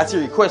ṣọ́ọ̀kì? Àti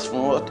request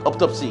fún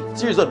autopsy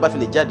tí result bá fi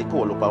lè jáde kó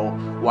wọ́n ló pa wọn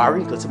wàá rí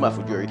nǹkan tí màá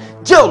fojú rí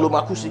jail ló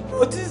máa kú sí.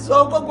 Mo ti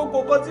sọ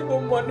gbogbo nǹkan tí mo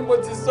mọ̀ ni mo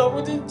ti sọ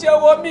mo ti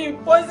jẹ́wọ́ mi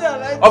poison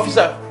Alhaji.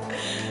 Officer,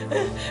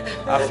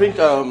 I think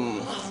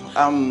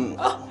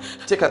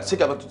take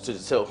her back to the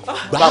cell.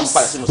 Gbàgbós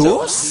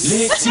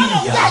létí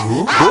ìyàwó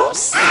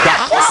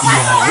ìyàwó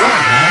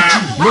Alhaji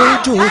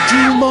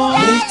lójoojúmọ́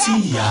létí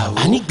ìyàwó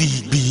àní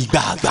gbìgbì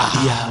gbàgbà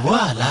ìyàwó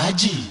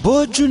Alhaji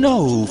bójú náà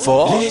ò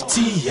fọ́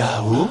létí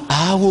ìyàwó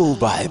àwò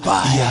bàìbà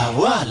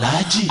ìyàwó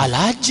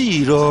Alhaji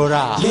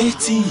rọra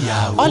létí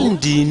ìyàwó all in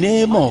the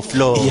name of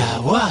love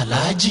ìyàwó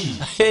Alhaji.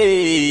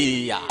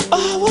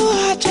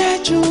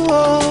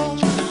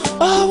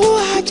 Owó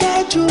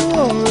àjẹjù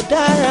ò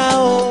dára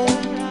o.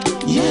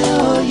 Yé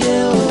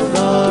o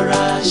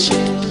rọra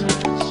ṣe.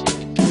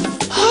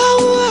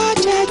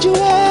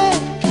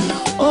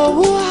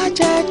 Owó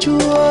àjẹjù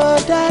ó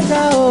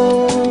dára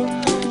o.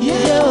 Yé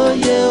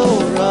o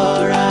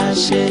rọra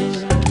ṣe.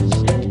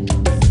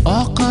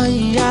 Ọkọ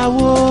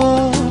ìyàwó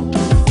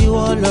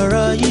ìwọ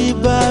lọ̀rọ̀ yìí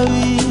bá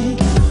wí.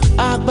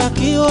 Àgbà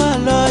kí wà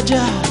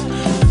lọ́jà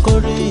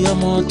kórí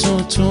ọmọ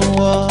tuntun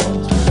wọ̀.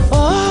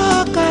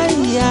 Ọkọ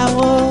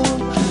ìyàwó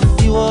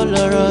ìwọ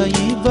lọ̀rọ̀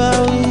yìí bá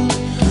wí.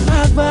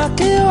 Àgbà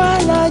kí wà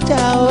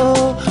lọ́jà o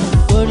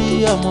orí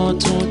ọmọ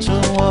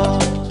tuntun wọ̀.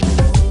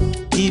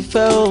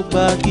 Ìfẹ́ ò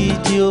gbà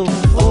gidi o,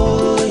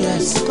 oh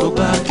yes kò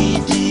gbà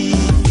gidi.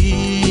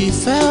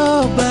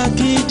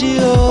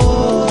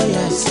 oh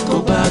yes, kò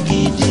gbà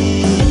gidi.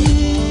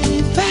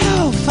 Ìfẹ́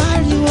ò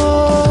fariwo,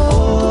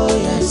 oh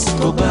yes,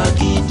 kò gbà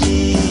gidi.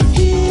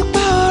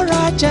 Ipa ọ̀rọ̀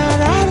ajá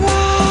rárá,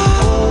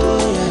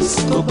 oh yes,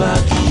 kò gbà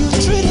gidi. You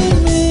treated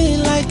me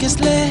like a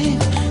slave,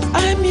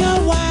 I'm your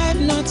wife,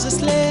 not a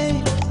slave.